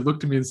 turned and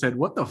looked at me and said,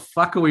 "What the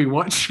fuck are we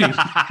watching?"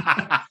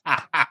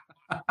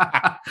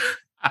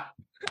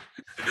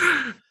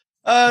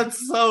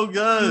 It's so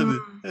good.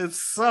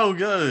 It's so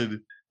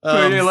good.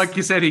 So yeah, like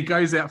you said, he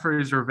goes out for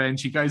his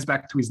revenge. He goes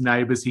back to his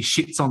neighbors. He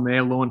shits on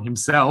their lawn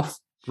himself,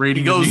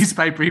 reading the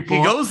newspaper report.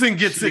 He goes and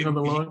gets it.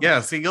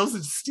 He goes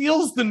and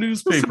steals the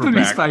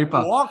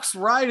newspaper. Walks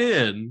right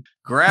in,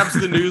 grabs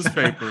the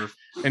newspaper,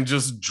 and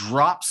just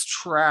drops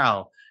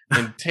trowel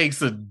and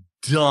takes a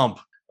dump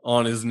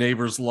on his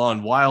neighbor's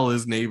lawn while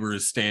his neighbor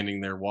is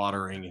standing there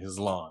watering his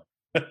lawn.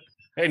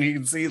 And you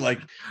can see like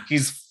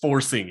he's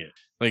forcing it.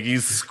 Like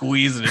he's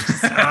squeezing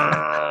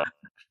it.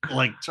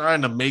 Like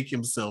trying to make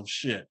himself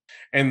shit.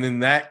 And then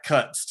that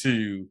cuts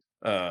to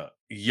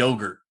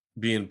yogurt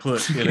being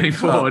put in a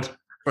cup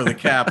for the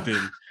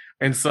captain.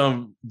 And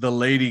the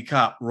lady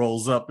cop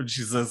rolls up and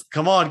she says,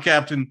 "Come on,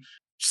 Captain,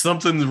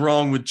 something's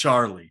wrong with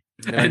Charlie."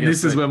 And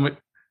this is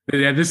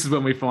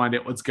when we find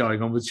out what's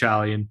going on with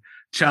Charlie. And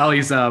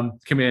Charlie's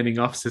commanding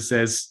officer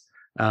says,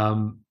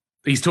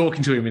 he's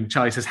talking to him, and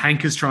Charlie says,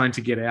 "Hank is trying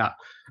to get out."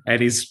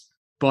 And his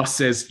boss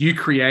says, "You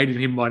created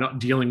him by not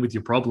dealing with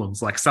your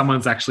problems." Like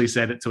someone's actually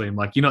said it to him,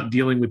 like, "You're not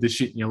dealing with this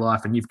shit in your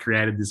life and you've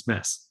created this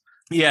mess."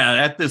 Yeah,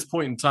 at this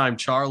point in time,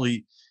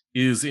 Charlie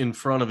is in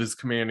front of his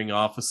commanding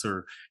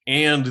officer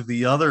and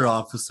the other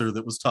officer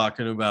that was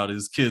talking about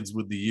his kids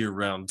with the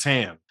year-round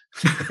tan.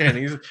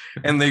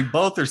 And they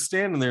both are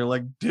standing there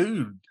like,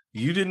 "Dude,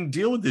 you didn't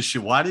deal with this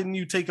shit. Why didn't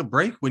you take a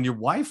break when your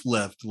wife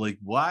left? Like,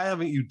 why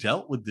haven't you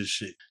dealt with this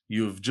shit?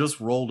 You have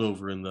just rolled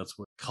over, and that's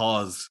what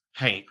caused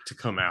Hank to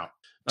come out."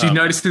 Do you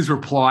notice his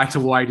reply to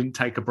why he didn't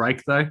take a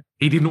break, though?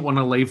 He didn't want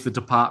to leave the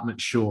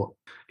department short.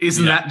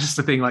 Isn't that just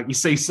the thing? Like, you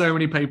see so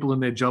many people in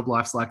their job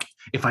lives, like,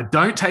 if I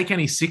don't take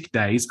any sick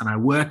days and I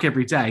work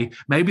every day,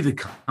 maybe the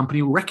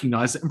company will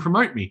recognize it and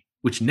promote me,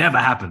 which never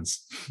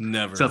happens.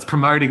 Never. So it's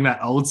promoting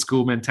that old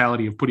school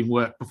mentality of putting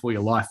work before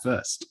your life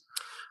first.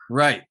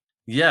 Right.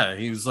 Yeah.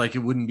 He was like, it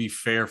wouldn't be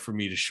fair for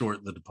me to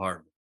short the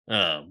department.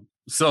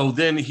 So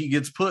then he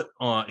gets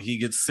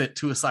sent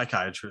to a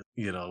psychiatrist,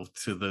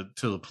 to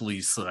the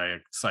police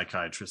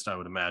psychiatrist, I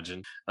would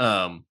imagine,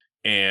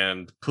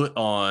 and put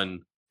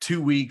on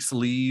 2 weeks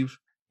leave.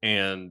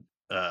 And,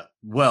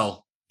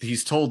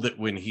 he's told that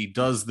when he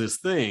does this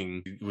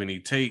thing, when he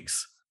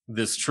takes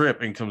this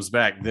trip and comes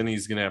back, then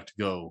he's going to have to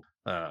go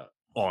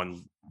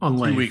on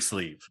 2 weeks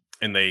leave.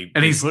 And they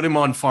put him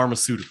on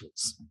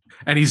pharmaceuticals.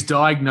 And he's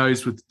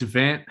diagnosed with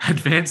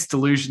advanced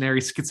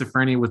delusionary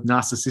schizophrenia with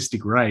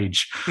narcissistic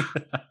rage.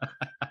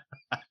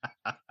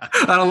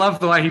 And I love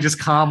the way he just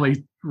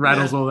calmly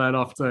rattles all that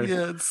off too.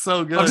 Yeah, it's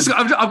so good.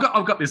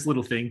 I've got this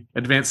little thing: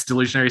 advanced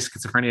delusionary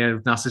schizophrenia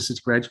with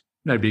narcissistic rage.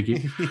 No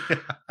biggie.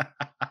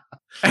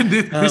 And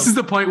this is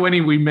the point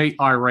when we meet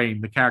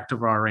Irene, the character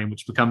of Irene,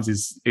 which becomes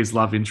his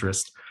love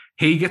interest.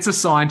 He gets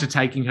assigned to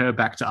taking her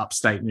back to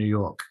upstate New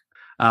York.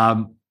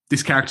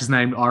 This character's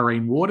named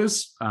Irene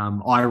Waters.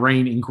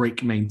 Irene in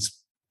Greek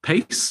means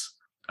peace.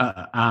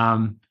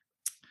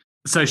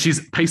 So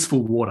she's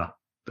peaceful water,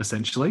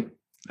 essentially.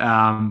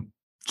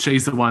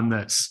 She's the one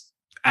that's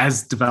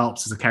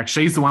develops as a character.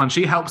 She's the one,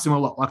 she helps him a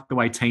lot like the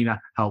way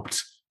Tina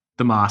helped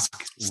the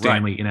Mask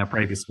Stanley in our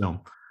previous film.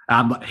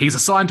 But he's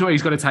assigned to her.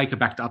 He's got to take her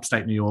back to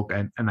upstate New York,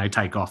 and they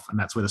take off. And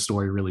that's where the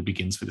story really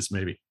begins for this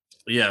movie.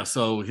 Yeah,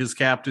 so his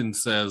captain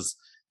says,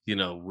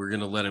 we're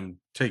going to let him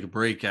take a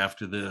break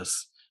after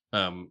this.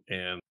 And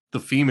the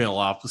female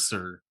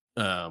officer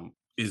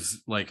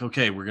is like,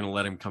 okay, we're going to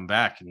let him come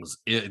back. And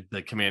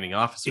the commanding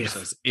officer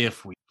says,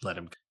 if we let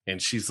him.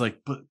 And she's like,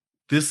 but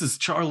this is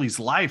Charlie's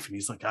life. And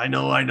he's like, I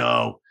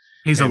know.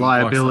 He's a And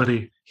liability.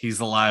 like, he's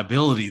a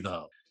liability,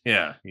 though.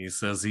 Yeah, he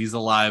says he's a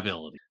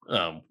liability,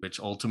 which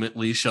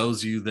ultimately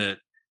shows you that,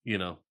 you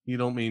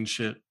don't mean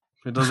shit.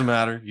 It doesn't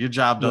matter. Your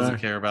job doesn't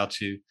care about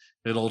you.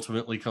 It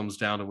ultimately comes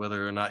down to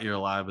whether or not you're a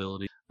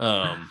liability.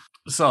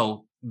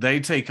 So they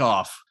take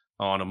off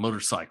on a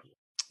motorcycle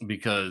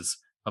because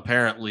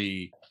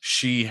apparently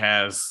she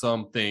has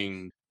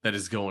something that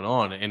is going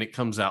on, and it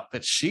comes out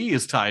that she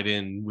is tied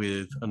in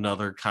with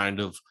another kind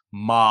of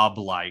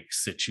mob-like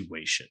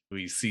situation.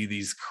 We see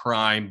these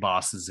crime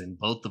bosses in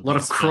both of a lot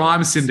of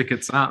crime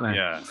syndicates, aren't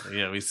there?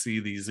 Yeah, we see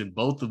these in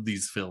both of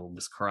these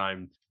films.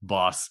 Crime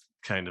boss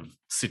kind of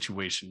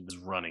situation is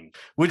running,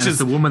 which is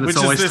the woman that's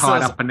always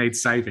tied up and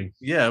needs saving.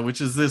 Yeah, which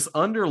is this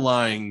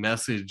underlying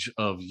message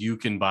of you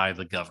can buy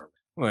the government.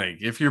 Like,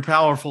 if you're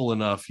powerful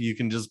enough, you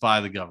can just buy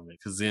the government.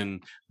 Because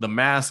in The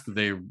Mask,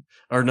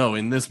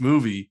 in this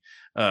movie,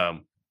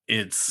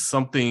 it's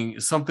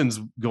something's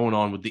going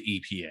on with the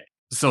EPA.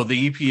 So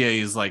the EPA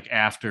is like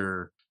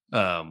after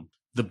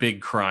the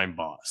big crime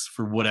boss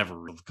for whatever,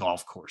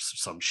 golf course or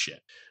some shit.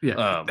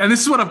 Yeah. And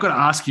this is what I've got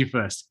to ask you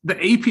first. The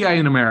EPA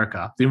in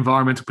America, the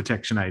Environmental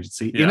Protection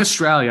Agency, in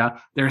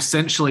Australia, they're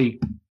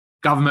essentially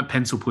government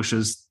pencil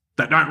pushers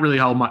that don't really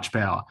hold much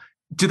power.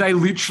 Do they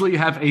literally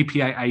have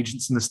EPA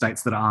agents in the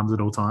States that are armed at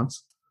all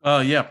times?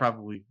 Yeah,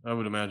 probably. I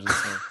would imagine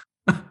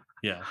so.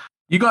 Yeah.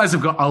 You guys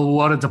have got a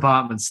lot of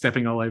departments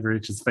stepping all over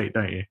each other's feet,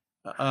 don't you?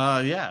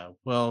 Yeah.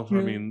 Well, I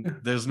mean,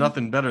 there's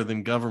nothing better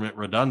than government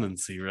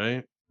redundancy,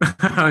 right?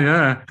 Oh,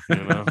 yeah.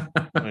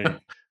 Like,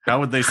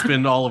 how would they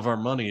spend all of our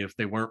money if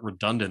they weren't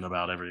redundant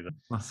about everything?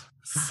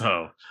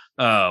 So,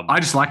 I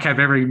just like have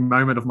every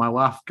moment of my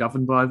life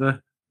governed by the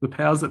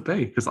powers that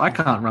be, because I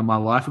can't run my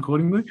life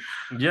accordingly.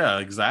 Yeah,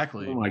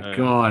 exactly. Oh my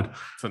God.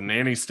 It's a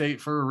nanny state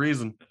for a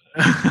reason.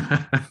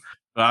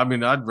 I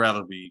mean, I'd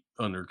rather be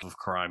under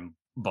crime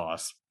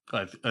boss.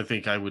 I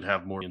think I would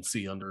have more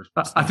NC under.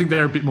 I think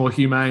they're a bit more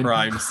humane.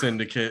 Crime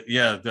syndicate.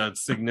 Yeah,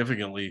 that's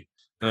significantly,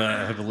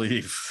 I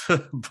believe.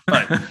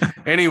 But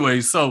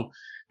anyway, so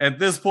at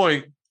this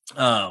point,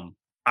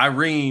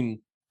 Irene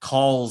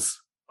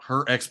calls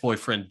her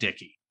ex-boyfriend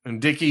Dickie.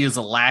 And Dickie is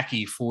a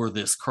lackey for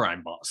this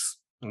crime boss.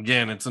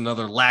 Again, it's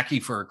another lackey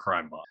for a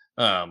crime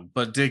boss.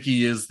 But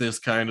Dickie is this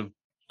kind of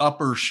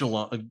upper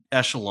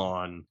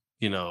echelon,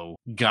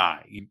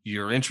 guy.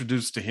 You're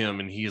introduced to him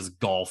and he is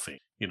golfing,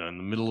 in the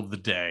middle of the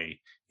day.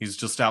 He's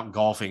just out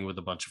golfing with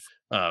a bunch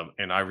of,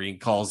 and Irene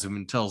calls him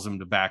and tells him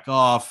to back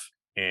off.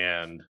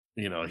 And,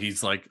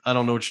 he's like, I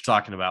don't know what you're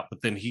talking about.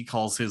 But then he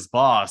calls his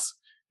boss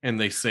and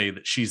they say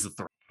that she's a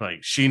threat.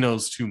 Like, she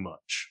knows too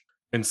much.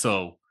 And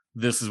so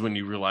this is when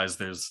you realize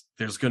there's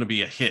going to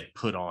be a hit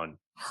put on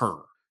her.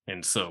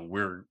 And so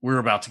we're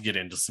about to get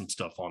into some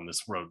stuff on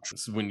this road trip.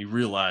 This is when you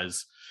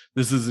realize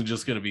this isn't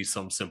just going to be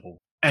some simple.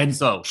 And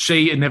so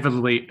she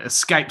inevitably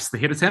escapes the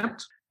hit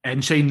attempt,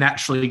 and she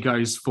naturally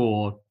goes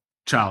for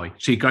Charlie.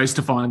 She goes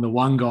to find the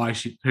one guy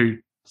who's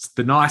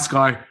the nice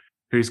guy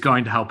who's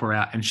going to help her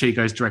out, and she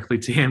goes directly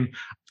to him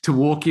to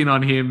walk in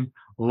on him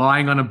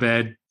lying on a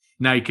bed,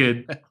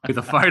 naked, with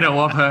a photo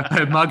of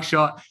her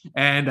mugshot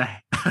and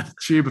a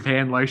tube of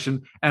hand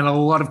lotion and a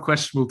lot of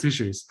questionable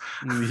tissues.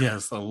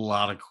 Yes, a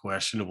lot of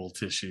questionable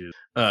tissues.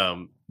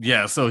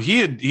 So he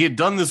had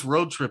done this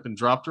road trip and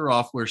dropped her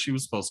off where she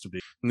was supposed to be.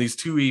 And these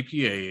two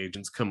EPA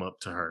agents come up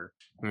to her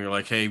and they're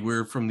like, "Hey,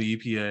 we're from the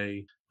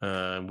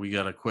EPA. We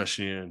got a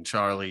question." And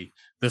Charlie,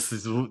 this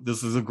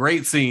is a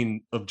great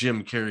scene of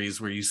Jim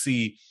Carrey's where you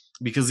see,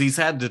 because he's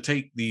had to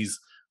take these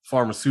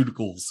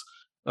pharmaceuticals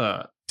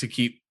to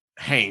keep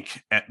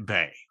Hank at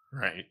bay,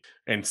 right?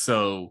 And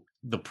so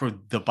the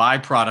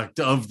byproduct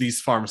of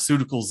these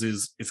pharmaceuticals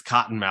is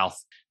cottonmouth.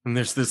 And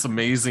there's this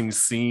amazing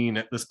scene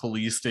at this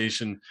police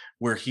station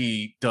where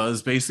he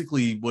does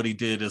basically what he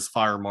did as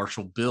Fire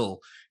Marshal Bill,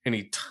 and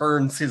he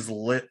turns his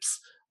lips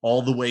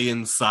all the way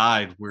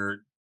inside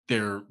where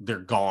they're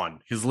gone.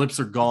 His lips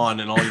are gone,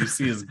 and all you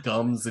see is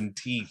gums and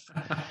teeth.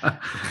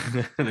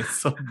 And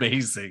it's so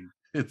amazing.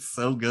 It's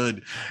so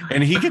good.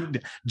 And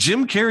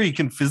Jim Carrey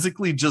can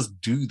physically just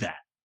do that.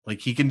 Like,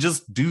 he can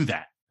just do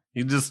that.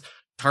 He just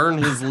turn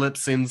his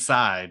lips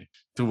inside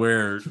to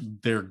where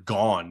they're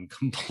gone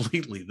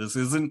completely. This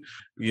isn't,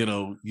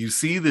 you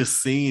see this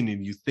scene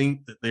and you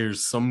think that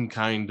there's some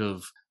kind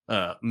of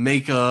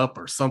makeup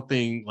or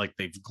something, like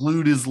they've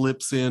glued his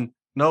lips in.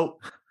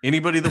 Nope.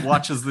 Anybody that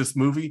watches this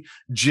movie,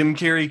 Jim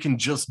Carrey can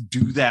just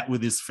do that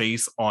with his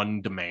face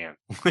on demand.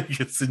 Like,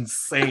 it's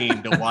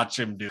insane to watch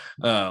him do.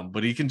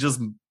 But he can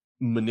just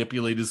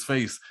manipulate his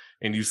face,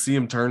 and you see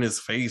him turn his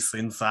face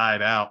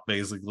inside out,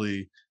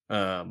 basically.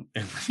 And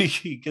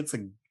he gets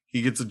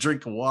a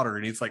drink of water,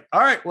 and he's like, "All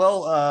right,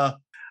 well,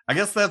 I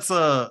guess that's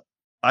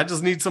I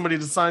just need somebody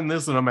to sign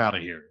this, and I'm out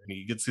of here." And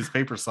he gets his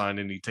paper signed,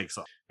 and he takes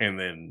off. And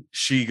then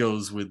she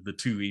goes with the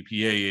two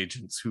EPA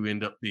agents who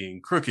end up being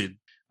crooked.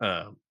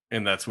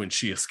 And that's when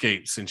she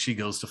escapes, and she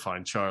goes to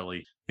find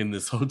Charlie in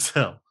this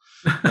hotel.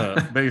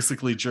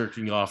 basically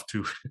jerking off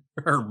to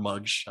her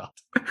mugshot.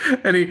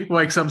 And he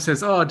wakes up and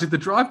says, "Oh, did the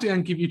drive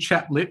down give you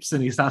chapped lips?"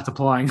 And he starts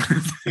applying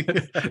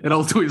it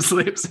all to his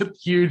lips in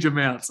huge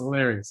amounts.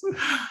 Hilarious.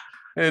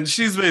 And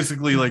she's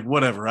basically like,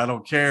 whatever, I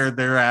don't care.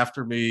 They're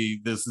after me.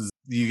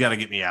 You got to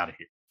get me out of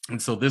here. And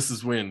so this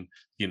is when,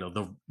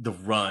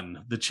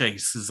 the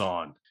chase is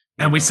on.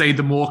 And we see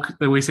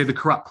the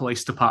corrupt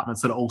police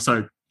departments that are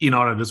also in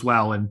on it as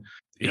well. And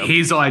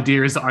his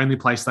idea is the only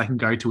place they can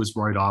go to is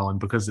Rhode Island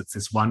because it's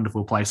this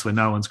wonderful place where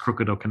no one's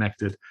crooked or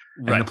connected.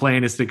 Right. And the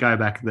plan is to go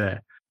back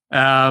there.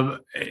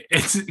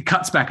 It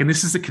cuts back, and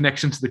this is the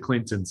connection to the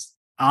Clintons.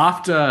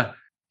 After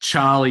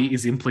Charlie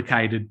is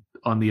implicated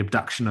on the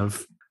abduction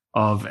of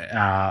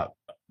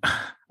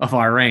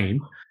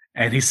Irene,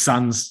 and his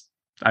sons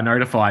are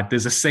notified,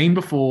 there's a scene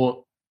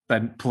before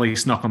the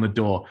police knock on the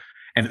door,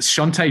 and it's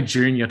Shantae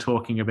Jr.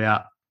 talking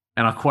about,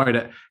 and I quote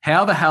it,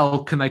 "How the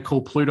hell can they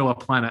call Pluto a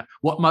planet?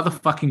 What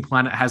motherfucking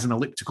planet has an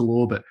elliptical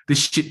orbit? This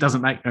shit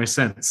doesn't make no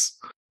sense."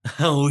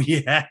 Oh,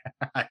 yeah.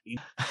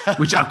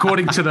 Which,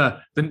 according to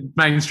the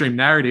mainstream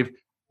narrative,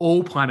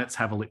 all planets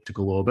have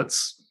elliptical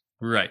orbits.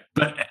 Right.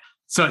 But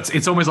so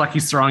it's almost like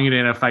he's throwing it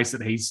in her face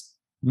that he's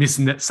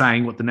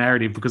saying what the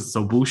narrative because it's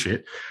all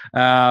bullshit.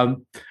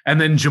 And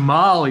then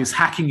Jamal is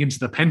hacking into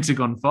the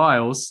Pentagon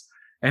files,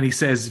 and he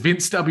says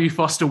Vince W.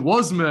 Foster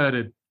was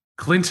murdered.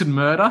 Clinton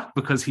murder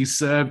because he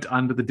served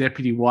under the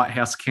Deputy White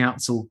House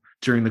counsel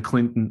during the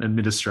Clinton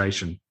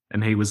administration.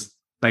 And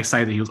they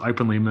say that he was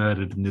openly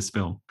murdered in this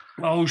film.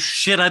 Oh,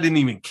 shit. I didn't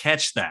even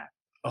catch that.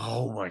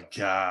 Oh, my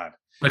God.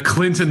 The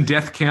Clinton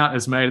death count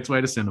has made its way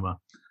to cinema.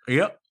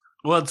 Yep.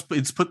 Well,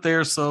 it's put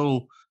there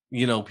so,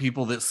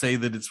 people that say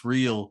that it's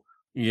real,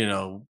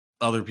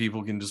 other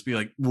people can just be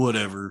like,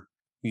 whatever.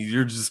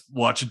 You're just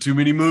watching too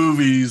many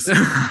movies.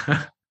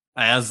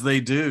 As they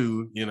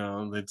do,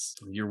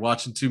 you're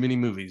watching too many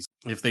movies.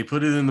 If they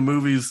put it in the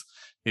movies,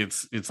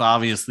 it's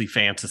obviously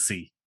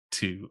fantasy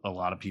to a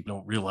lot of people.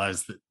 Don't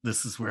realize that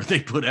this is where they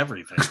put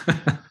everything.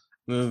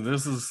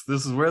 This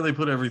is where they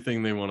put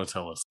everything they want to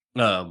tell us.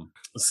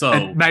 So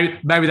and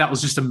maybe that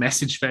was just a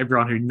message for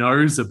everyone who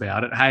knows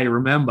about it. Hey,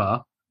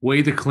 remember,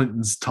 we the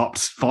Clintons topped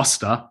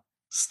Foster.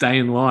 Stay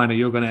in line, or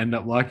you're going to end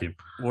up like him.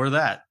 Or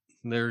that.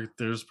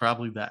 There's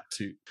probably that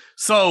too.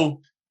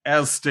 So,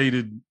 as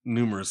stated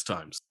numerous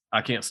times,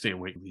 I can't stay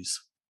awake with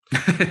these.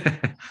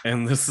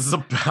 And this is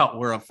about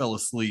where I fell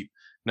asleep.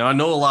 Now, I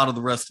know a lot of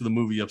the rest of the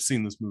movie. I've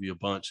seen this movie a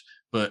bunch,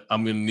 but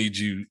I'm going to need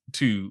you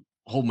to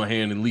hold my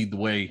hand and lead the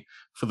way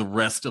for the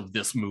rest of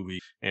this movie,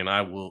 and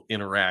I will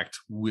interact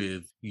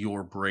with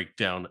your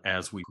breakdown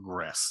as we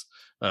progress.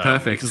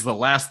 Perfect. Because the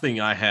last thing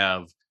I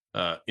have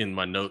in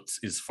my notes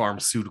is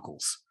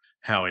pharmaceuticals,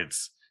 how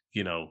it's,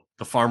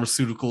 the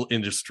pharmaceutical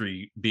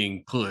industry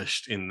being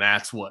pushed, and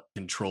that's what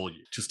control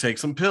you. Just take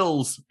some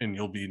pills and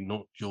you'll be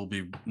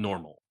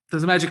normal.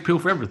 There's a magic pill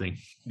for everything.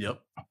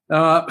 Yep.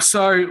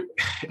 So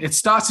it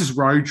starts this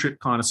road trip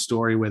kind of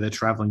story where they're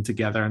traveling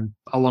together, and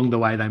along the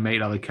way they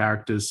meet other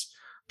characters.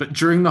 But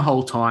during the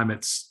whole time,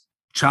 it's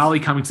Charlie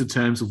coming to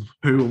terms with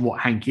who and what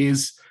Hank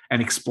is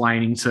and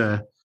explaining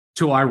to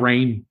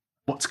Irene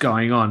what's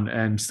going on.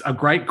 And a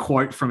great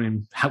quote from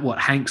him,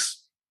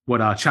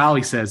 what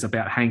Charlie says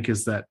about Hank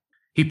is that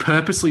he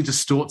purposely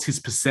distorts his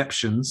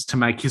perceptions to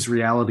make his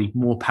reality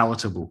more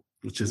palatable,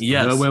 which is the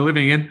world we're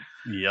living in.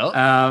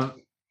 Yep.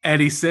 And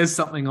he says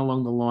something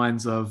along the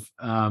lines of,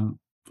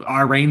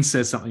 Irene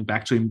says something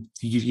back to him.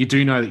 You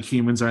do know that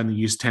humans only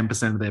use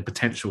 10% of their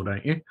potential,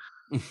 don't you?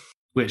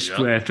 Which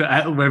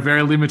we're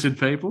very limited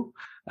people.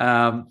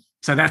 So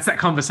that's that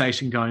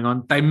conversation going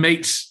on. They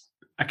meet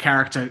a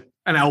character,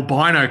 an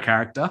albino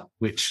character,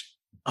 which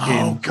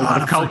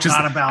cultures,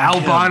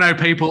 albino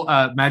people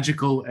are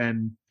magical,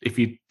 and if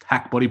you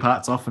hack body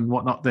parts off and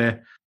whatnot, they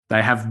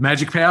have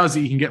magic powers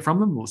that you can get from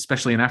them,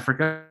 especially in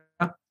Africa.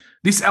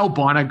 This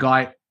albino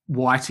guy,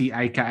 Whitey,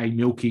 aka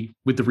Milky,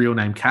 with the real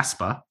name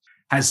Casper,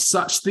 has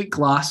such thick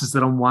glasses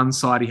that on one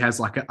side he has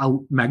like a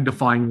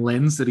magnifying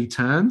lens that he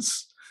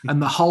turns,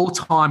 and the whole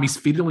time he's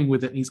fiddling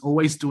with it, and he's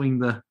always doing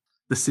the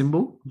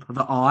symbol,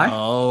 the eye.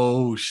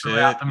 Oh shit!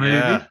 Throughout the movie.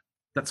 Yeah.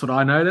 That's what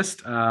I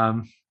noticed.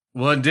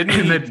 Well,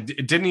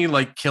 didn't he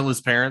like kill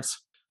his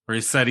parents? Or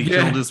he said he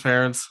killed his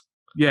parents?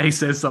 Yeah, he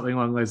says something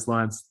along those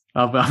lines.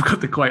 I've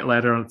got the quote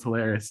later on. It's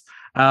hilarious.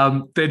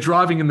 They're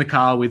driving in the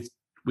car with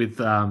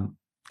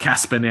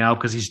Casper now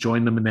because he's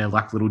joined them in their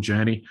like little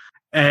journey.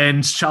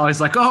 And Charlie's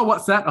like, "Oh,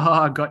 what's that? Oh,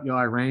 I got you,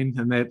 Irene."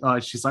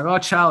 And she's like, "Oh,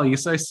 Charlie, you're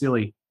so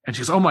silly." And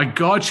she goes, "Oh my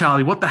God,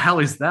 Charlie, what the hell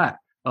is that?"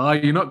 "Oh,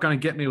 you're not going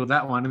to get me with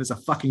that one." And there's a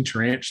fucking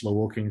tarantula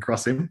walking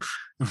across him.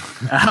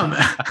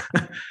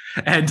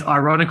 And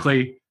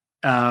ironically,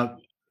 a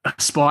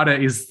spider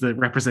is the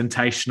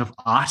representation of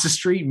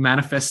artistry,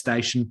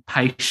 manifestation,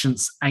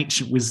 patience,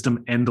 ancient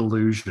wisdom, and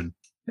illusion.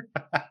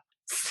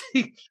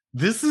 See,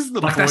 this is the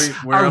like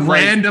point where I'm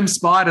random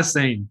spider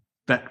scene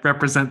that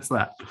represents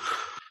that.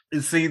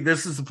 See,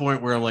 this is the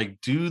point where I'm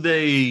like, do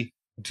they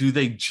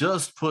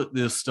just put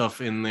this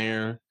stuff in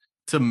there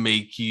to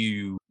make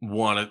you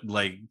want it,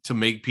 like to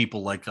make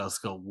people like us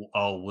go,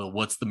 "Oh, well,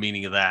 what's the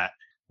meaning of that?"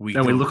 we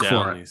And we go look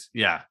down for it. these.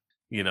 Yeah,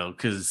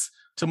 because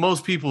to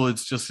most people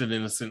it's just an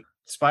innocent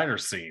spider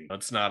scene.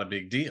 It's not a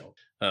big deal.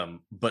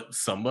 But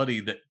somebody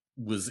that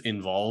was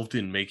involved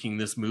in making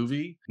this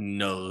movie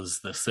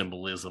knows the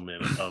symbolism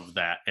of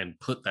that and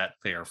put that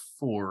there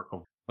for,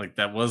 like,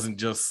 that wasn't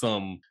just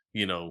some,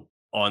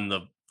 on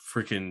the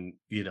freaking,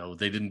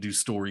 they didn't do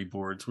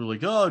storyboards. We're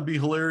like, oh, it'd be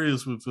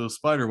hilarious if a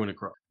spider went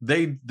across.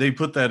 They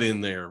put that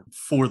in there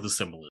for the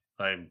symbolism.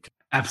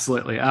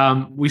 Absolutely.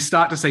 We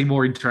start to see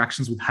more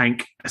interactions with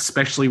Hank,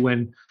 especially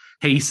when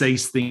he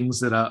sees things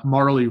that are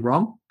morally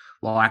wrong.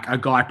 Like a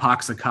guy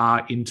parks a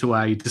car into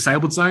a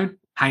disabled zone.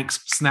 Hank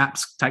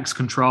snaps, takes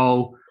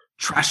control,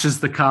 trashes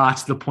the car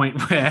to the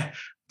point where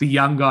the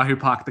young guy who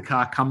parked the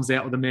car comes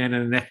out with a man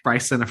in a neck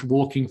brace and a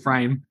walking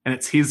frame, and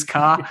it's his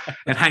car,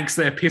 and Hank's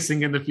there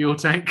pissing in the fuel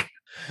tank.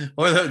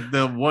 Or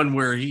the one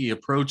where he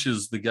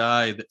approaches the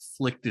guy that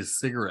flicked his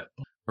cigarette.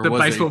 Or The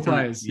baseball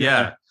players.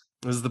 Yeah.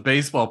 It was the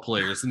baseball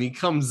players, and he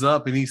comes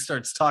up and he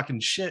starts talking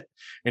shit,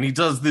 and he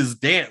does this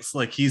dance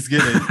like he's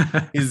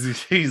gonna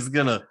he's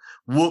gonna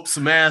whoop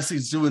some ass.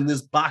 He's doing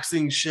this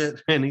boxing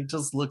shit, and he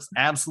just looks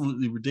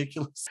absolutely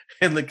ridiculous.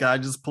 And the guy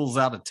just pulls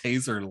out a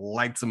taser and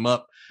lights him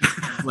up,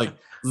 like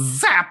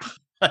zap.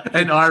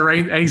 And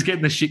Irene, and he's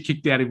getting the shit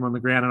kicked out of him on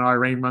the ground, and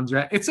Irene runs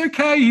around. It's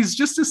okay, he's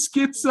just a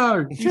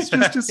schizo. He's just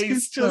a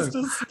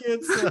schizo.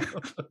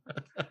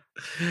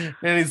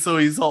 And so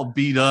he's all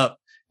beat up,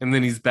 and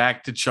then he's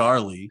back to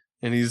Charlie.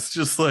 And he's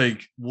just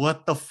like,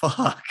 what the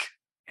fuck?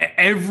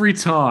 Every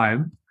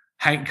time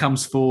Hank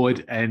comes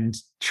forward and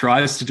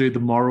tries to do the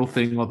moral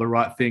thing or the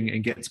right thing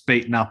and gets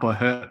beaten up or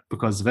hurt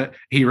because of it,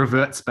 he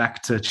reverts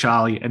back to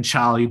Charlie, and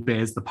Charlie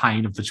bears the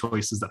pain of the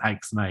choices that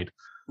Hank's made.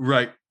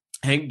 Right.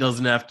 Hank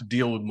doesn't have to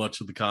deal with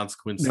much of the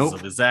consequences of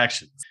his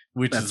actions,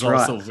 which is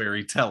also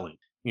very telling.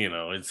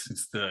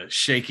 It's the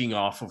shaking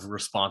off of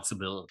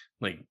responsibility.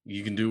 Like,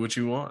 you can do what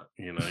you want.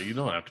 You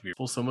don't have to be.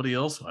 Well, somebody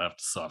else will have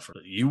to suffer.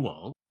 You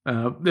won't.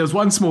 There's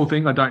one small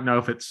thing. I don't know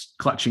if it's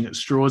clutching at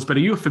straws, but are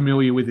you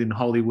familiar with in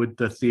Hollywood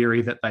the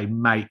theory that they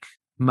make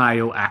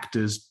male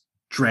actors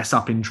dress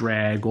up in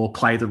drag or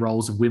play the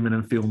roles of women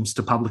in films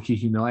to publicly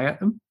humiliate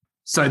them?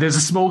 So there's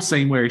a small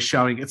scene where he's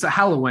showing, it's a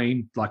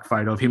Halloween like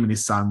photo of him and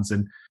his sons,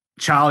 and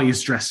Charlie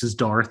is dressed as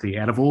Dorothy.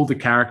 Out of all the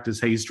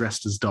characters, he's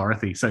dressed as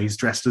Dorothy. So he's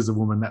dressed as a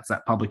woman. That's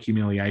that public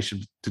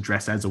humiliation to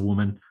dress as a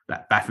woman,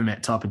 that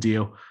Baphomet type of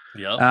deal.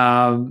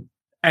 Yeah.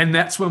 And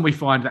that's when we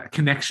find that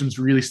connection's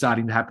really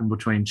starting to happen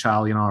between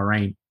Charlie and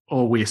Irene,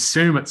 or we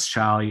assume it's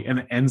Charlie, and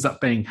it ends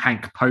up being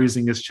Hank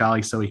posing as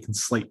Charlie so he can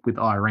sleep with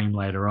Irene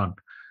later on.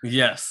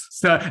 Yes.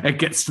 So it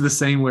gets to the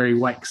scene where he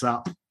wakes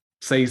up,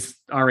 sees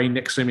Irene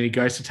next to him, and he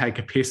goes to take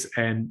a piss,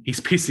 and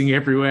he's pissing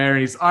everywhere. And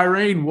he's,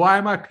 Irene, why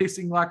am I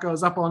pissing like I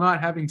was up all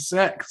night having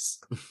sex?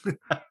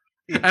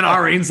 And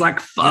Irene's like,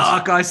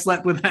 fuck, I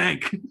slept with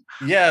Hank.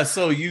 Yeah,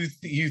 so you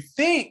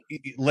think,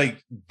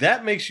 like,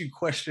 that makes you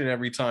question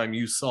every time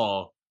you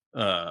saw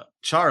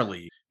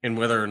Charlie and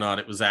whether or not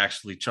it was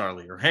actually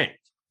Charlie or Hank,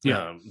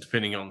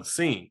 depending on the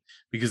scene.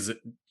 Because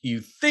you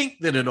think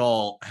that it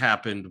all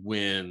happened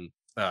when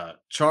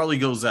Charlie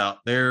goes out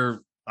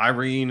there.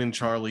 Irene and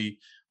Charlie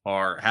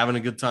are having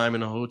a good time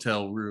in a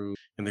hotel room,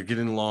 and they're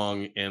getting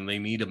along, and they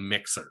need a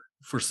mixer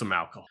for some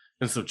alcohol.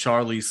 And so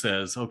Charlie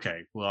says,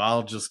 okay, well,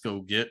 I'll just go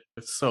get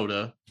a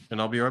soda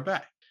and I'll be right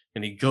back.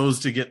 And he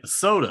goes to get the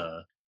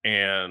soda,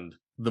 and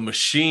the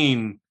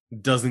machine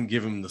doesn't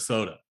give him the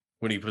soda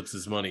when he puts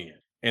his money in.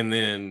 And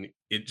then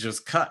it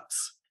just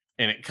cuts,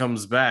 and it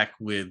comes back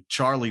with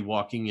Charlie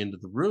walking into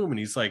the room, and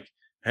he's like,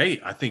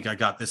 hey, I think I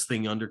got this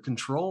thing under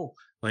control.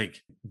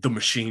 Like, the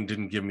machine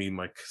didn't give me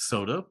my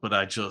soda, but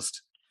I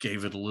just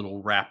gave it a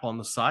little wrap on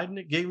the side, and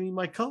it gave me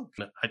my Coke.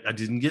 I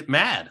didn't get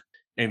mad.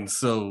 And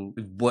so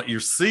what you're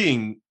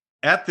seeing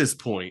at this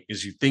point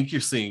is you think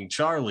you're seeing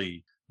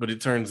Charlie, but it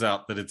turns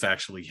out that it's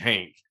actually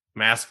Hank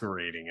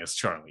masquerading as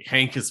Charlie.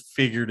 Hank has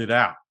figured it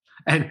out.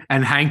 And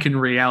Hank, in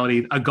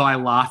reality, a guy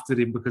laughed at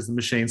him because the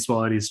machine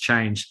swallowed his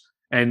change.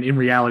 And in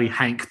reality,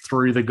 Hank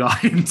threw the guy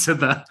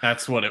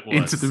that's what it was,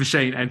 into the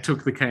machine and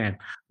took the can.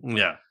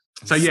 Yeah.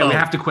 So we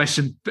have to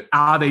question,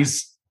 are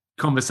these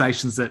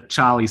conversations that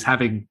Charlie's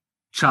having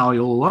Charlie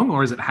all along,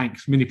 or is it Hank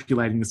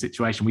manipulating the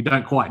situation? We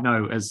don't quite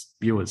know as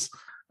viewers.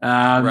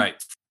 Right.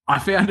 I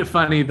found it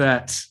funny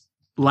that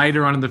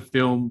later on in the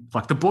film,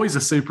 like, the boys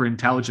are super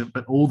intelligent,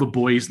 but all the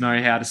boys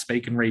know how to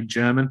speak and read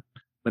German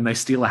when they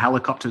steal a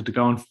helicopter to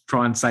go and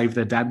try and save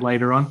their dad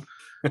later on.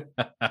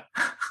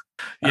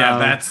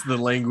 That's the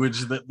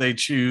language that they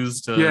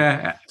choose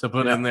to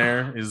put in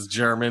there is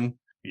German.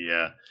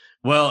 Yeah.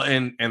 Well,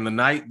 and the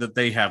night that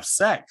they have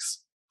sex,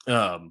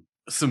 some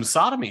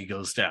sodomy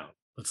goes down.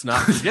 Let's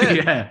not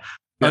forget.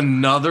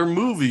 Another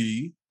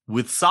movie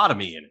with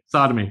sodomy in it.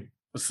 Sodomy.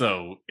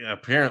 So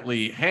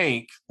apparently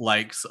Hank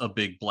likes a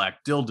big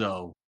black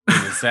dildo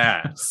in his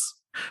ass.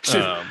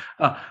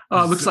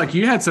 Looks like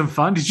you had some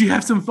fun. Did you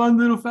have some fun,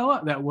 little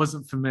fella? That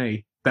wasn't for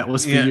me. that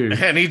was for you.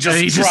 And he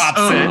just drops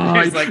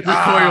it. He's like,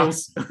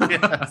 recoils.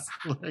 Yes.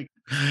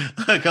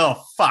 Like,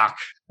 oh, fuck.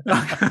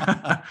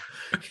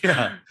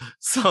 Yeah.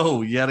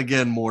 So yet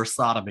again, more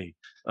sodomy,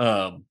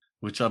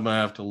 which I'm going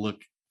to have to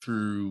look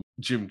through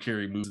Jim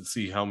Carrey movies and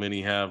see how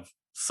many have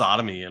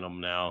sodomy in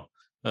them now.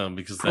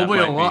 Because that probably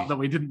might a lot be, that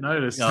we didn't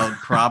notice.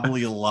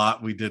 Probably a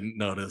lot we didn't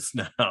notice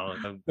now.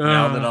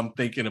 Now that I'm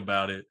thinking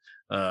about it,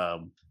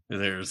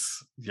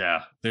 there's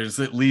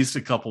at least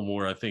a couple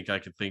more I think I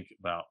could think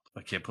about.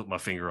 I can't put my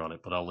finger on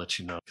it, but I'll let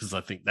you know because I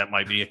think that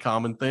might be a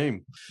common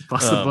theme.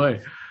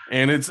 Possibly.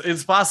 And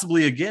it's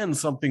possibly again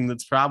something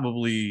that's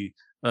probably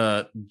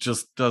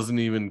just doesn't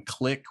even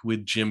click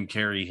with Jim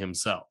Carrey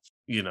himself.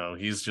 You know,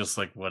 he's just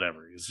like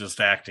whatever. He's just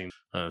acting.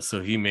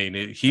 So he may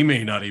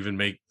not even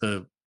make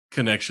the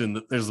connection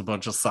that there's a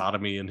bunch of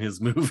sodomy in his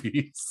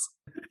movies.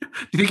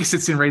 Do you think he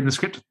sits in reading the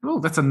script? Oh,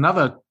 that's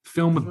another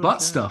film with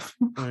butt stuff.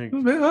 Like,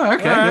 okay,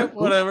 right,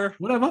 whatever.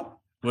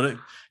 Whatever.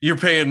 You're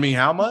paying me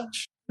how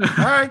much?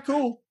 All right,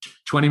 cool.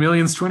 20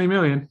 million's 20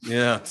 million.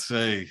 Yeah,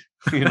 say,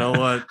 you know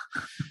what?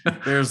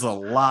 There's a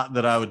lot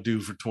that I would do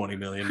for $20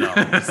 million.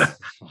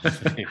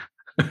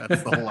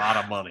 That's a lot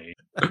of money.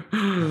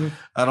 I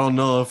don't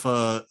know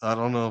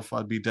if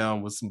I'd be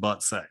down with some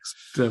butt sex.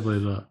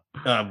 Definitely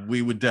not.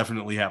 We would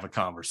definitely have a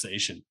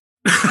conversation.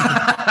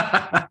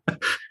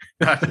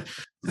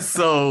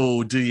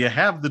 So, do you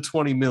have the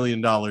 $20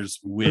 million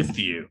with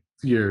you?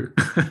 You're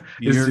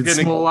You're it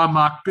gonna, small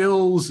unmarked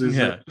bills?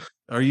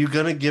 Are you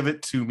gonna give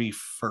it to me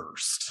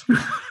first?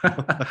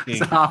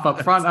 It's half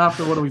up front,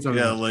 after. What are we talking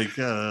about? Like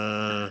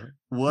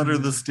what are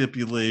the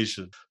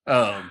stipulations?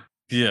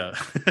 Yeah.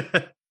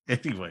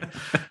 Anyway,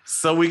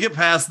 so we get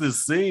past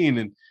this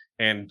scene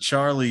and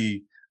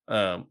Charlie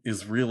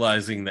is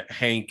realizing that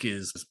Hank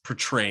is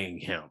portraying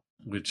him,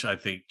 which I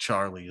think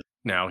Charlie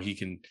now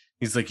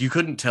he's like, you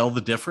couldn't tell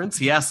the difference?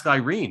 He asked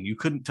Irene, you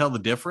couldn't tell the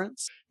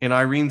difference? And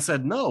Irene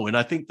said no. And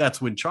I think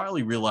that's when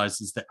Charlie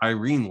realizes that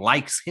Irene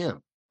likes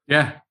him.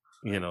 Yeah.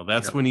 You know,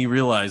 that's when he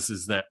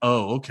realizes that,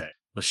 oh, okay.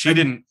 But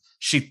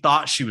she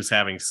thought she was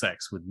having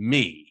sex with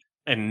me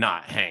and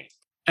not Hank.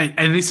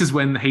 And this is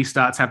when he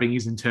starts having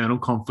his internal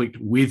conflict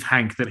with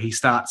Hank, that he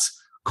starts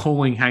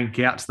calling Hank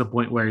out to the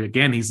point where,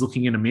 again, he's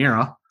looking in the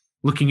mirror,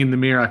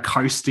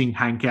 coasting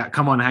Hank out.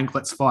 Come on, Hank,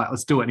 let's fight.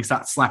 Let's do it. And he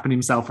starts slapping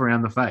himself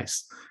around the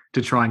face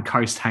to try and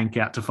coast Hank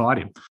out to fight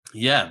him.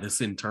 Yeah, this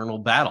internal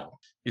battle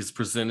is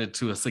presented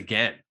to us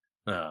again.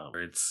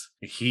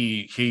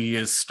 He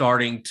is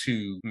starting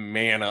to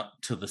man up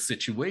to the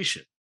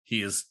situation.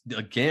 He is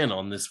again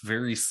on this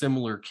very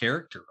similar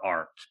character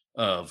arc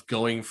of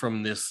going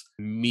from this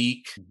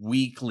meek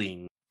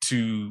weakling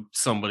to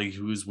somebody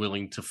who is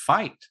willing to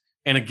fight.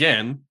 And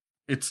again,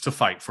 it's to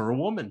fight for a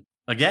woman.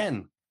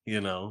 Again,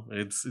 you know,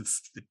 it's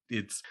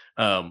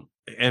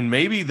and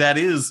maybe that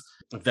is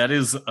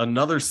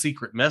another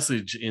secret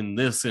message in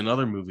this and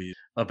other movies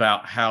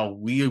about how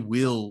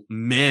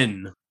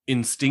men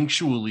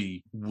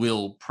instinctually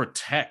will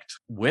protect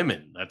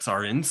women. That's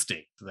our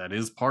instinct. That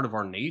is part of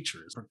our nature,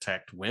 is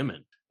protect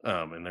women.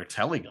 And they're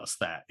telling us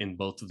that in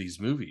both of these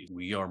movies.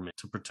 We are meant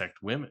to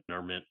protect women,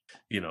 are meant,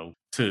 you know,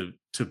 to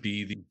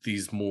be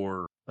these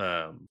more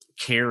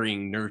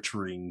caring,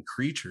 nurturing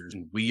creatures,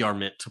 and we are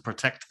meant to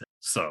protect them.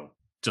 So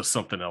just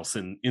something else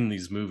in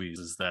these movies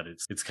is that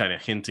it's kind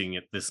of hinting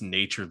at this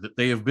nature that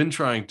they have been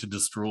trying to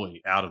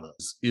destroy out of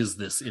us, is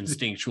this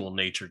instinctual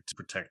nature to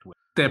protect women.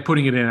 They're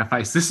putting it in our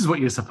face. This is what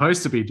you're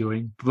supposed to be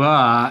doing,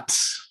 but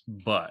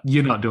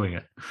you're not doing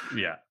it.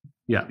 Yeah.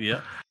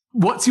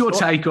 What's your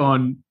take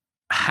on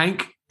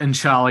Hank and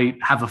Charlie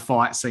have a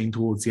fight scene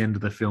towards the end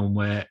of the film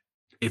where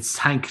it's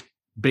Hank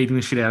beating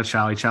the shit out of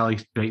Charlie, Charlie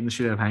beating the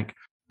shit out of Hank,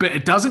 but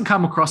it doesn't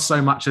come across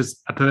so much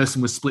as a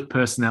person with split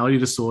personality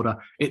disorder.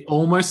 It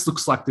almost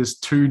looks like there's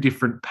two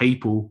different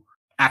people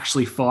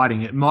actually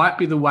fighting. It might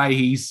be the way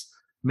he's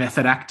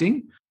method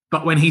acting,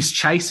 but when he's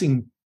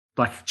chasing,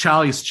 like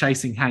Charlie's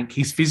chasing Hank,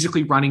 he's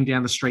physically running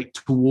down the street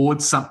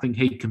towards something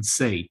he can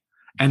see.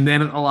 And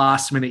then at the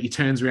last minute, he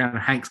turns around and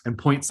Hank and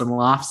points and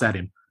laughs at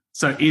him.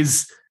 So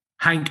is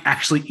Hank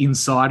actually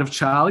inside of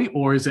Charlie,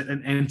 or is it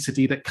an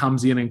entity that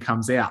comes in and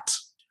comes out?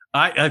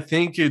 I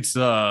think it's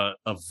a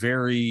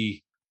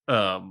very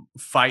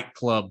Fight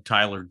Club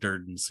Tyler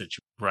Durden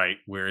situation, right?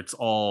 Where it's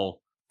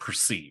all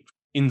perceived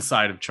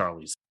inside of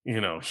Charlie's. You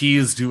know, he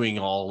is doing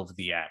all of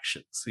the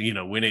actions. You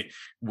know,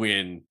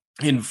 when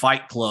in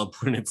Fight Club,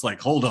 when it's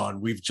like, hold on,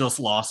 we've just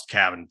lost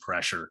cabin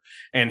pressure,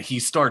 and he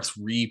starts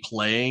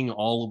replaying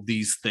all of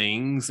these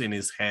things in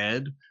his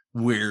head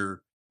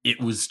where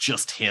it was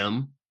just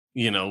him.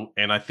 You know,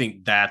 and I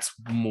think that's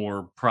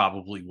more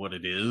probably what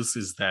it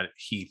is that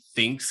he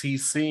thinks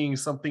he's seeing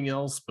something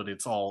else, but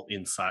it's all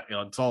inside.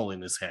 It's all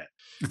in his head.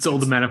 It's all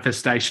the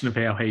manifestation of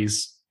how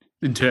he's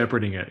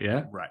interpreting it.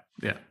 Yeah. Right.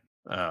 Yeah.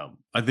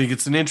 I think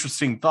it's an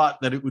interesting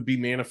thought that it would be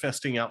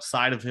manifesting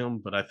outside of him,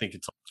 but I think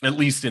it's, at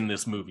least in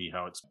this movie,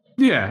 how it's.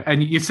 Yeah.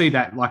 And you see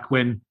that like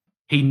when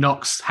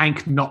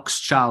Hank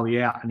knocks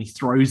Charlie out and he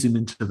throws him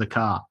into the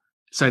car.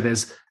 So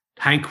there's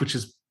Hank, which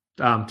is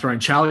throwing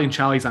Charlie, and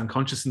Charlie's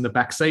unconscious in the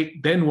back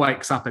seat, then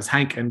wakes up as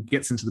Hank and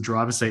gets into the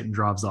driver's seat and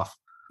drives off.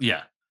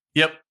 Yeah.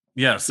 Yep.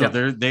 Yeah. So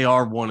they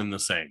are one and the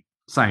same.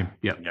 Same.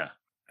 Yep. Yeah.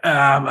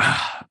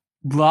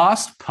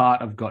 Last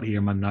part I've got here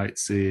in my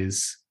notes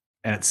is,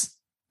 and it's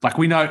like,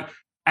 we know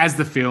as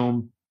the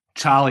film,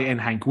 Charlie and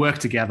Hank work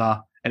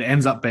together. It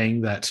ends up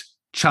being that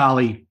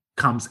Charlie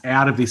comes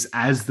out of this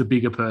as the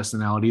bigger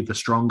personality, the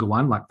stronger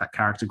one, like that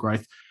character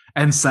growth,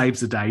 and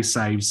saves the day,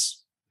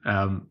 saves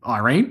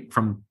Irene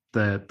from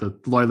the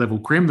low-level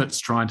crim that's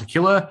trying to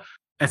kill her.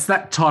 It's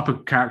that type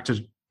of character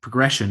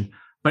progression.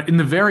 But in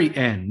the very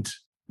end,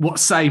 what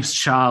saves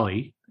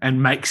Charlie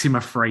and makes him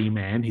a free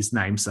man, his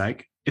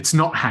namesake, it's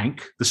not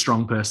Hank, the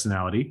strong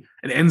personality.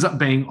 It ends up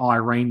being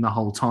Irene the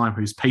whole time,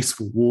 who's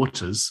peaceful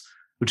waters,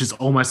 which is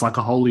almost like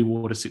a holy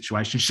water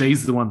situation.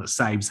 She's the one that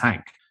saves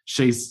Hank.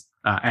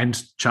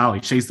 And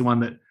Charlie. She's the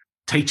one that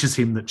teaches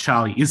him that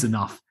Charlie is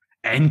enough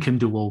and can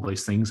do all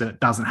those things, and it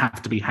doesn't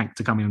have to be Hank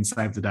to come in and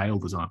save the day all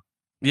the time.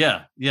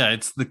 Yeah,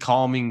 it's the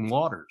calming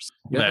waters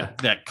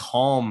that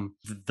calm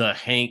the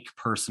Hank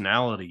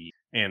personality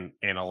and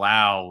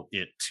allow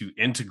it to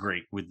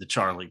integrate with the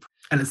Charlie.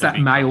 And it's that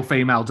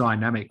male-female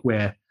dynamic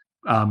where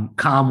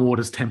calm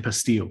waters temper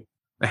steel.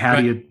 How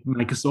do you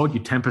make a sword?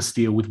 You temper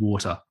steel with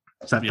water.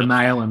 So the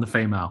male and the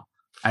female.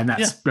 And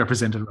that's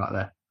represented right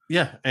there.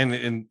 Yeah,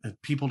 and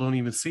people don't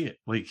even see it.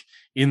 Like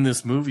in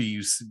this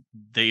movie,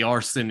 they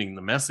are sending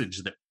the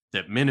message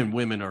that men and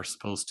women are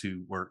supposed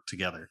to work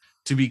together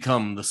to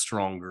become the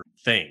stronger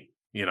thing.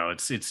 You know,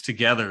 it's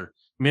together,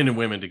 men and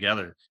women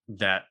together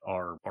that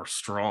are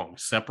strong.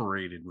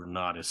 Separated, we're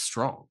not as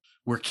strong.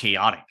 We're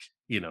chaotic.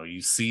 You know,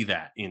 you see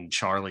that in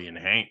Charlie and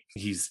Hank.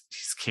 He's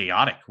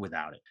chaotic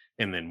without it.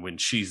 And then when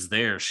she's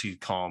there, she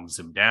calms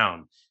him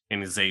down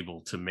and is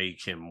able to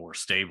make him more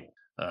stable,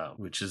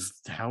 which is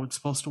how it's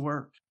supposed to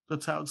work.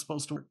 That's how it's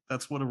supposed to work.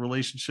 That's what a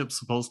relationship's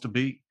supposed to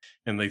be.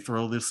 And they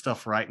throw this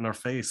stuff right in our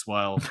face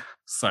while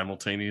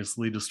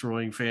simultaneously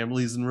destroying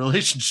families and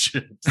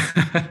relationships.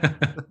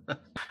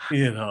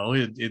 You know,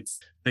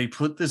 they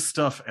put this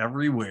stuff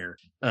everywhere.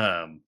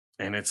 And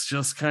it's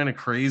just kind of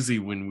crazy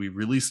when we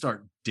really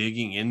start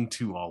digging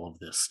into all of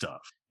this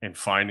stuff and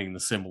finding the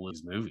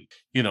symbolism of this movie.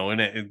 You know,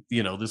 and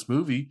this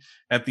movie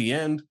at the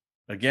end,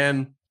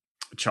 again,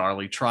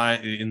 Charlie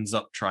ends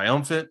up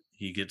triumphant.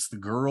 He gets the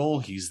girl.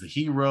 He's the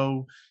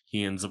hero.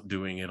 He ends up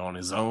doing it on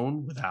his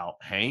own without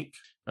Hank,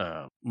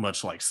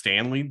 much like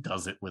Stanley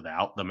does it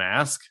without the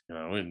mask, you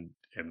know, and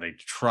they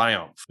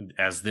triumph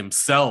as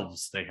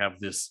themselves. They have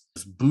this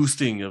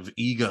boosting of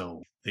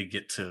ego. They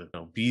get to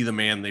be the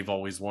man they've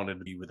always wanted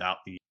to be without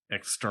the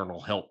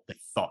external help they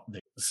thought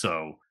they.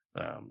 So,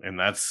 and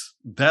that's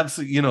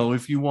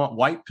if you want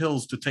white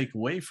pills to take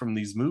away from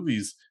these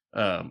movies,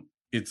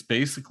 it's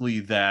basically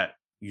that.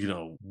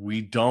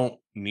 We don't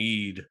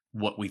need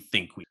what we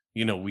think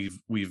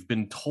we've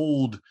been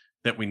told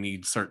that we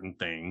need certain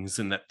things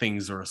and that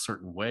things are a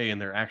certain way,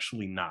 and they're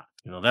actually not.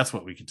 That's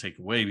what we can take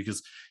away,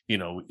 because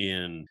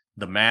in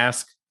The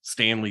Mask,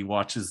 Stanley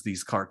watches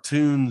these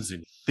cartoons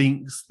and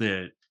thinks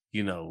that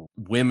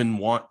women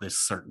want this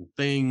certain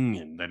thing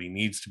and that he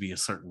needs to be a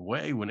certain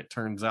way, when it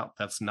turns out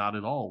that's not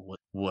at all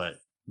what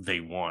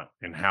they want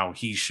and how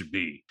he should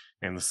be.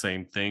 And the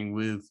same thing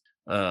with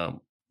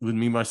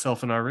me,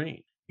 myself, and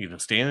Irene.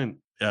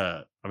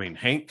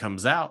 Hank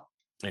comes out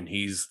and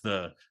he's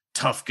the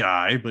tough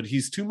guy, but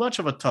he's too much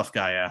of a tough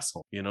guy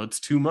asshole. It's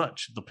too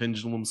much. The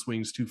pendulum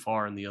swings too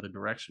far in the other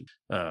direction.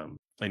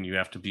 And you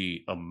have to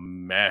be a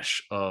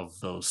mesh of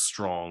those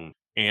strong,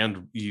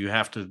 and you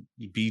have to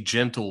be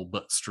gentle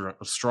but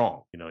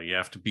strong. You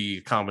have to be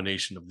a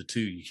combination of the two.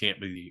 You can't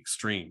be the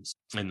extremes.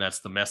 And that's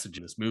the message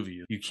in this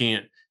movie. You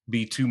can't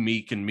be too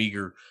meek and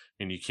meager,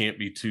 and you can't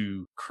be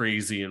too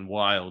crazy and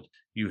wild.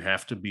 You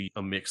have to be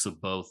a mix of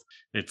both.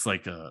 It's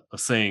like a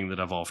saying that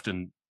I've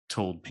often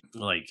told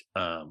people,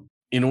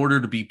 in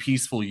order to be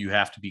peaceful, you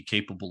have to be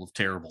capable of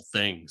terrible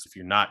things. If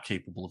you're not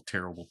capable of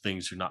terrible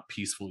things, you're not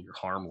peaceful, you're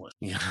harmless.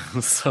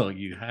 So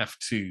you have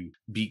to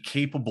be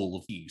capable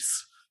of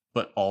peace,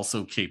 but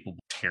also capable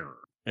of terror.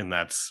 And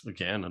that's,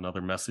 again,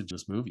 another message in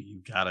this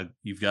movie.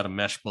 You've got to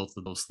mesh both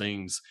of those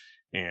things,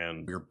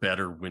 and we're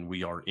better when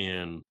we are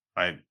in,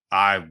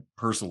 I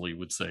personally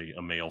would say,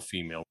 a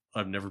male-female.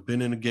 I've never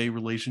been in a gay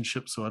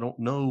relationship, so I don't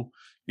know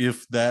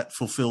if that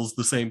fulfills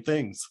the same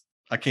things.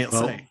 I can't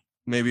say.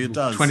 Maybe it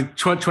does.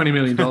 $20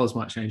 million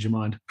might change your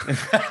mind.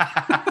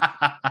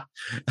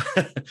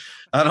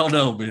 I don't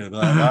know, man.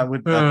 I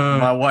would.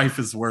 My wife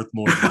is worth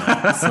more than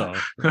that. So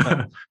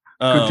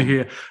good to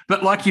hear.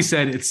 But like you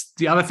said, it's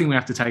the other thing we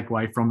have to take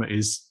away from it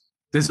is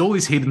there's all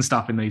this hidden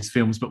stuff in these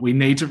films, but we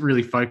need to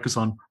really focus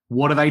on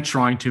what are they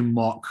trying to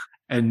mock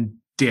and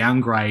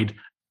downgrade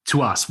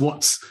to us.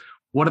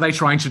 What are they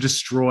trying to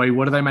destroy?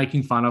 What are they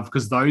making fun of?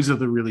 Because those are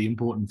the really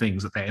important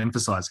things that they're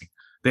emphasizing.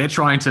 They're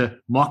trying to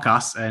mock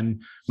us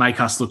and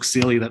make us look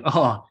silly that,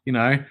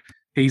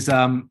 he's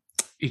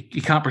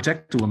he can't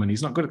protect a woman.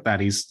 He's not good at that.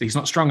 He's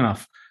not strong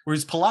enough. Or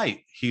he's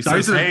polite. He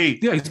says, hey,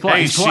 he's polite.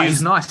 Hey, he's polite.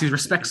 He's nice. He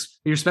respects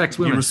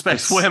women. He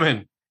respects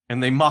women,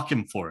 and they mock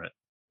him for it.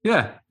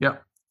 Yeah.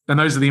 Yep. And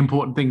those are the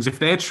important things. If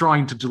they're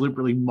trying to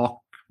deliberately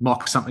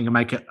mock something and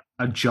make it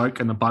a joke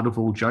and the butt of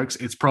all jokes,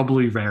 it's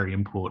probably very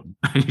important.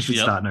 You should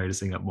start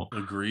noticing it more.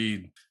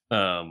 Agreed.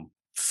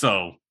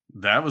 So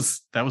that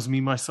was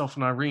me, myself,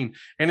 and Irene.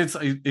 And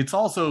it's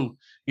also,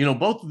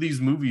 both of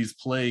these movies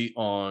play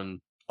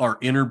on our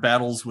inner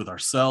battles with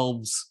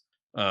ourselves,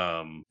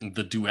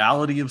 the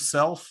duality of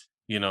self,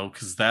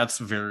 because that's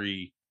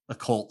very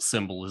occult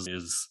symbolism,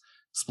 is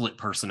split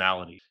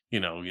personality.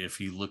 If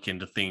you look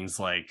into things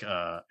like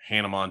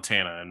Hannah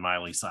Montana and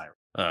Miley Cyrus,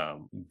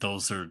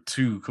 those are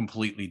two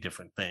completely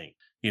different things,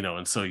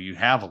 and so you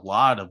have a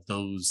lot of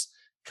those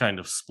kind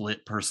of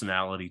split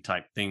personality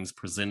type things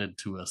presented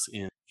to us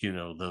in,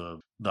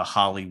 the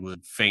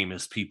Hollywood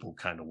famous people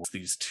kind of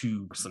these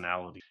two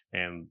personalities.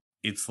 And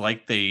it's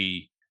like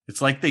they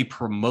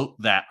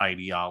promote that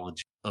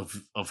ideology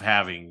of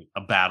having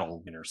a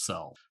battle in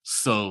yourself,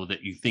 so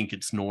that you think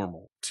it's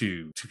normal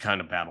to kind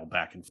of battle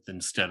back and forth,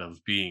 instead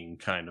of being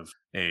kind of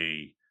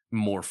a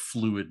more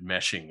fluid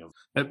meshing of.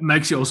 It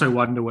makes you also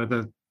wonder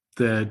whether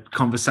the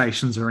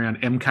conversations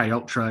around MK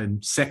Ultra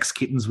and sex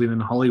kittens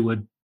within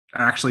Hollywood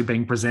are actually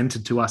being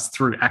presented to us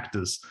through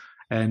actors.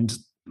 And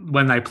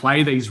when they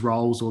play these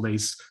roles or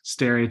these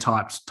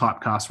stereotyped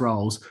typecast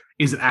roles,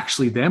 is it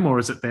actually them, or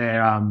is it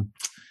their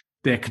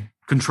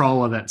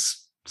controller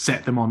that's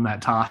set them on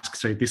that task?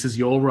 So this is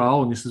your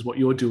role and this is what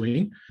you're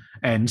doing.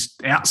 And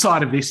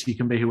outside of this, you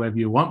can be whoever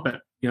you want. But,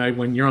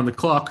 when you're on the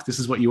clock, this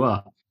is what you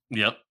are.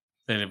 Yep.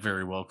 And it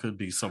very well could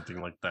be something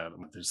like that.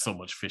 There's so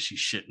much fishy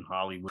shit in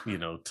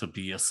Hollywood, to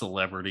be a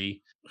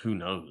celebrity. Who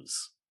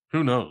knows?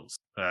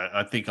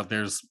 I think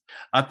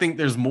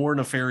there's more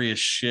nefarious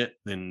shit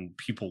than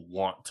people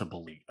want to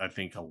believe. I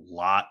think a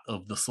lot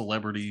of the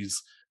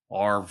celebrities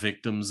are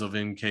victims of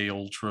MK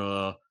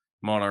Ultra,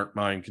 monarch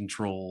mind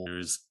control.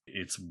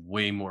 It's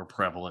way more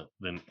prevalent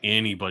than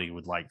anybody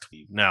would like to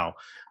be. Now,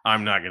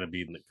 I'm not going to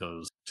be that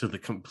goes to the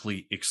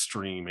complete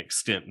extreme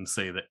extent and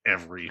say that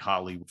every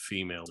Hollywood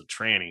female is a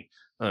tranny.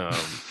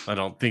 I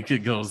don't think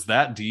it goes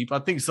that deep. I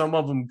think some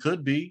of them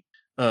could be.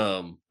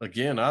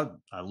 Again, I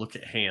look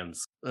at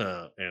hands,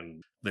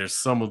 and there's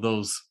some of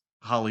those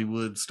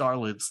Hollywood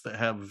starlets that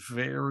have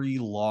very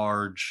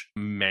large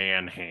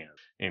man hands,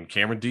 and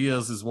Cameron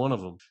Diaz is one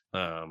of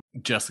them.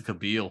 Jessica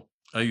Biel,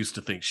 I used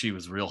to think she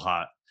was real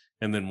hot,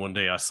 and then one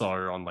day I saw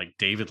her on like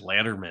David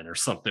Letterman or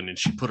something, and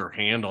she put her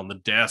hand on the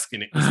desk,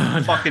 and it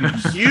was fucking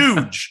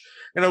huge,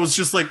 and I was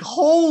just like,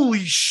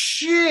 "Holy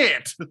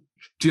shit!"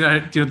 Do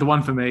you know the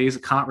one for me is, I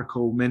can't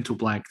recall, mental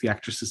blank, the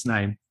actress's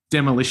name.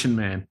 Demolition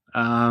Man.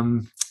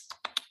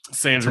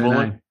 Sandra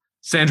Bullock.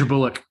 Sandra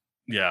Bullock.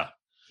 Yeah.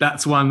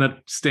 That's one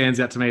that stands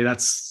out to me.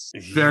 That's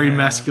very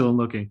masculine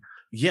looking.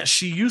 Yeah,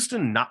 she used to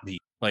not be.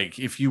 Like,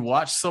 if you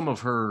watch some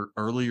of her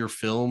earlier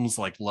films,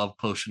 like Love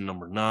Potion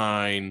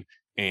 #9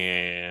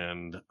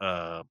 and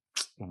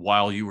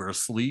While You Were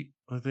Asleep,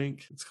 I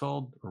think it's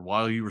called, or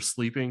While You Were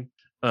Sleeping.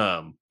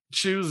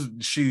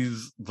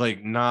 She's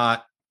like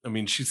not. I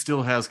mean, she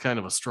still has kind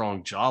of a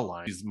strong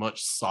jawline. She's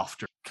much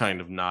softer, kind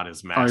of not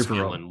as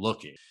masculine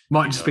looking.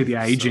 Might just be the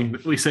aging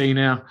that we see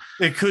now.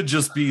 It could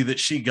just be that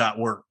she got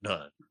work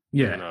done.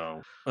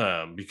 Yeah.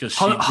 Because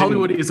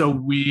Hollywood is a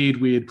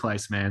weird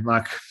place, man.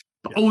 Like,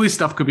 all this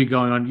stuff could be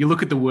going on. You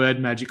look at the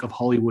word magic of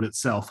Hollywood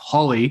itself.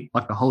 Holly,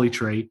 like the holly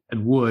tree,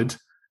 and wood,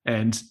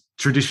 and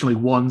traditionally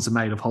wands are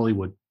made of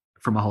Hollywood,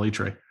 from a holly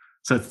tree.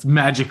 So it's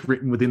magic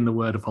written within the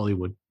word of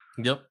Hollywood.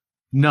 Yep.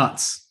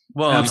 Nuts.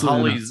 Well,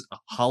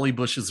 holly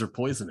bushes are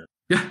poisonous.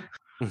 Yeah.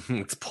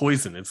 It's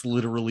poison. It's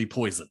literally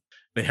poison.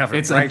 They have it.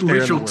 It's right a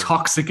literal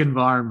toxic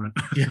environment.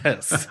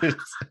 Yes.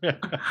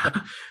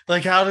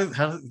 Like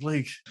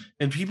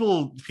and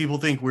people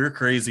think we're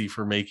crazy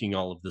for making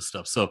all of this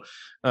stuff. So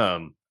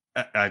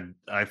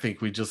I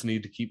think we just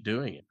need to keep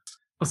doing it.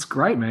 That's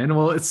great, man.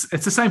 Well, it's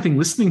the same thing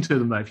listening to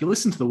them, though. If you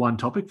listen to the one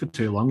topic for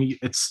too long,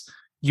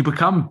 you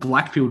become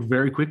black-pilled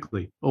very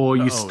quickly, or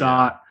you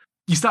start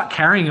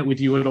carrying it with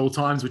you at all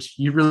times, which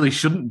you really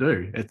shouldn't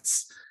do.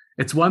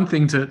 It's one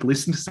thing to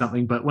listen to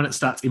something, but when it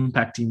starts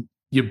impacting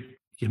your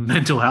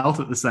mental health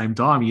at the same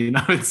time,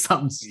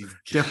 something's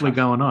definitely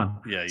going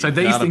on. Yeah. So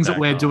these things that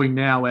we're doing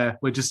now, where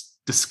we're just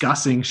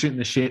discussing, shooting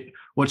the shit,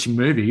 watching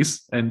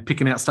movies, and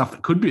picking out stuff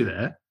that could be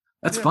there.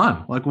 That's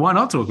fun. Like, why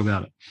not talk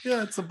about it?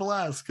 Yeah, it's a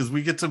blast because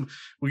we get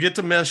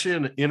to mesh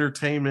in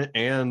entertainment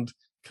and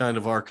kind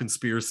of our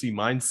conspiracy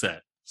mindset.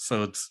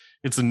 So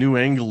it's a new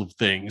angle of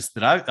things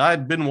that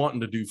I'd been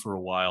wanting to do for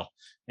a while.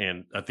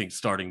 And I think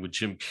starting with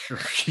Jim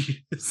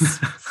Carrey is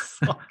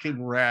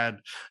fucking rad.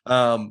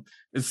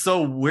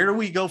 So where do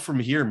we go from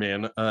here,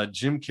 man?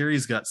 Jim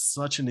Carrey's got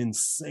such an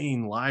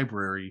insane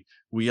library.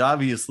 We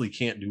obviously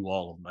can't do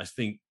all of them.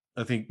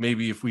 I think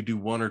maybe if we do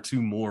one or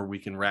two more, we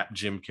can wrap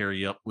Jim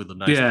Carrey up with a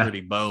nice,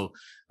 pretty bow.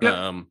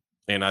 Yep.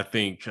 And I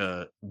think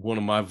one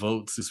of my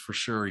votes is for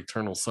sure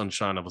Eternal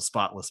Sunshine of a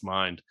Spotless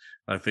Mind.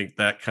 I think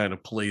that kind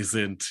of plays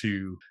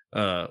into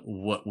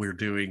what we're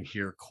doing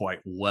here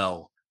quite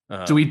well.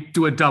 Do we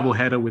do a double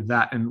header with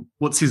that? And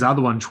what's his other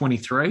one,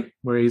 23,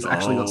 where he's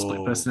actually got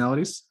split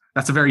personalities?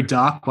 That's a very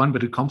dark one,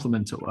 but it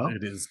complements it well.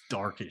 It is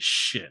dark as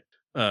shit.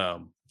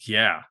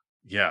 Yeah.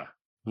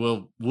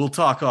 We'll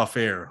talk off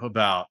air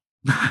about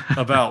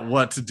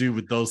what to do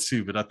with those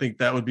two, but I think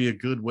that would be a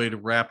good way to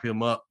wrap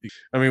him up.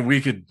 I mean,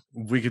 we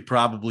could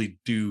probably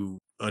do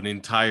an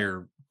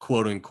entire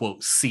quote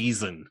unquote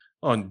season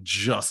on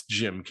just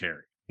Jim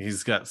Carrey.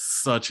 He's got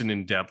such an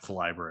in-depth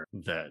library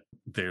that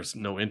there's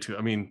no end to.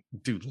 I mean,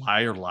 dude,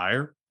 Liar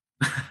Liar.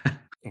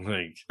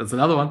 Like, that's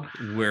another one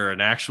where an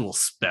actual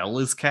spell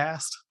is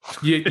cast.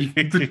 Yeah,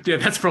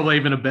 that's probably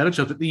even a better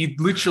job.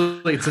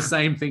 Literally, it's the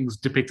same things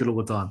depicted all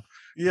the time.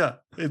 Yeah,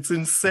 it's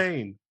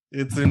insane.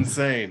 It's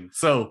insane.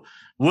 So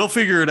we'll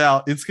figure it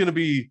out. It's going to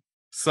be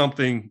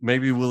something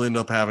maybe we'll end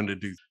up having to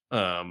do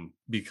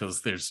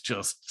because there's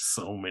just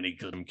so many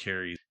good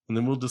carries, and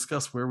then we'll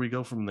discuss where we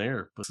go from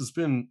there. But this has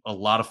been a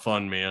lot of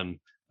fun, man.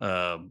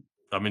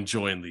 I'm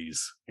enjoying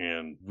these,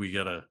 and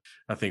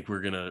I think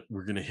we're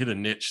gonna hit a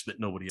niche that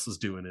nobody else is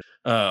doing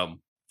it.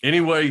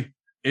 Anyway,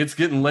 it's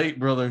getting late,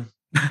 brother.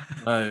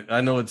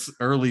 I know it's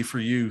early for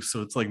you,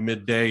 so it's like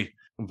midday,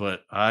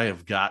 but I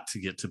have got to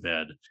get to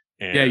bed.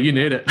 And, yeah, you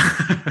need it.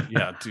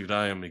 Yeah, dude,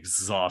 I am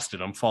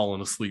exhausted. I'm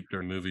falling asleep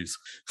during movies.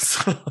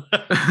 So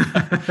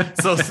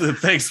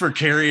thanks for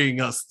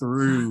carrying us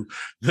through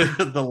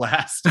the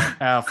last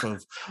half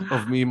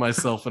of me,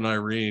 myself, and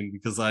Irene,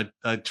 because I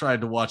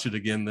tried to watch it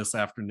again this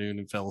afternoon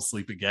and fell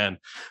asleep again.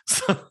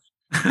 So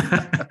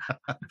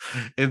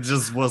it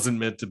just wasn't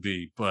meant to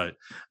be. But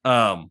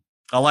I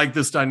like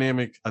this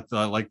dynamic.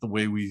 I like the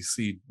way we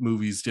see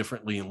movies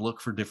differently and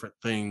look for different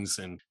things.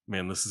 And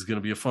man, this is going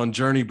to be a fun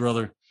journey,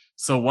 brother.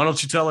 So why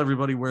don't you tell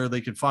everybody where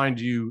they can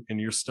find you and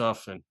your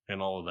stuff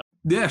and all of that?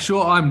 Yeah,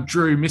 sure. I'm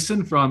Drew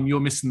Misson from You're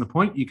Missing the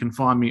Point. You can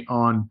find me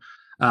on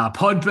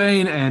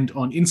Podbean and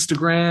on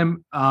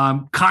Instagram.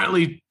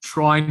 Currently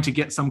trying to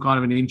get some kind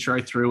of an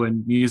intro through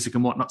and music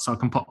and whatnot, so I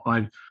can pop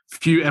my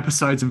few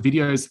episodes and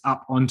videos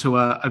up onto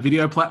a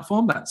video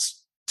platform.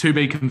 That's to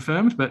be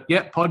confirmed. But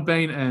yeah,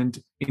 Podbean and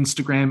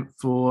Instagram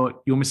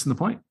for You're Missing the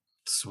Point.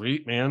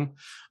 Sweet, man.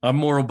 I'm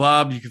Moral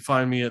Bob. You can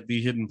find me at The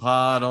Hidden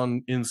Pod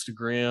on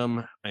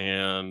Instagram,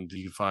 and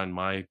you can find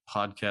my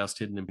podcast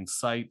Hidden in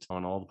Sight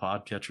on all the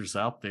podcatchers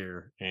out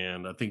there.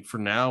 And I think for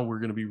now we're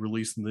going to be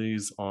releasing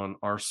these on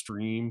our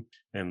stream,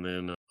 and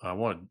then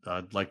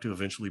I'd like to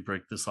eventually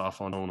break this off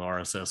on our own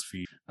RSS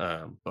feed.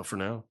 But for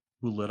now,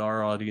 we'll let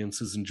our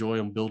audiences enjoy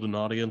them, build an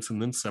audience,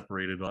 and then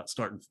separate it out,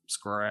 starting from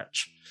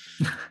scratch.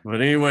 But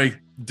anyway,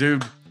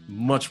 dude,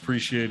 much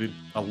appreciated.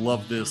 I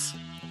love this.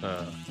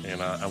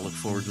 And I look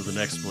forward to the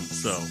next one.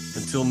 So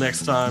until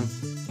next time,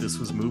 this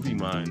was Movie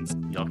Minds.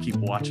 Y'all keep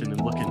watching and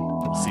looking.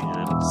 See you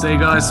then. See you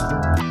guys.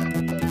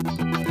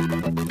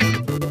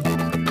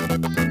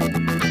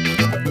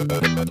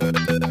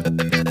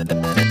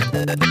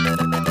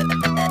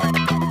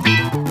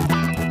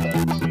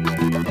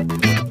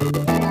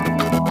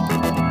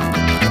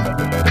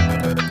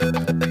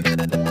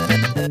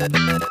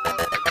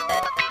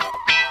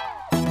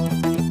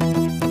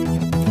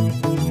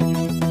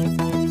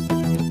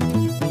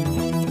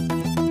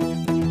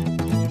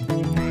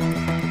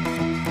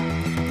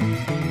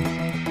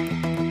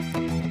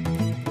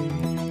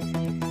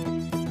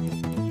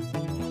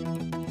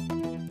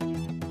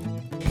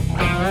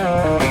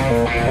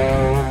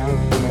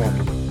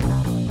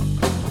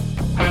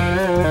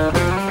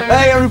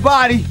 Hey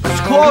everybody,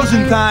 it's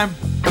closing time.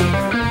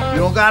 You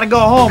don't gotta go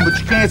home, but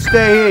you can't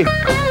stay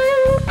here.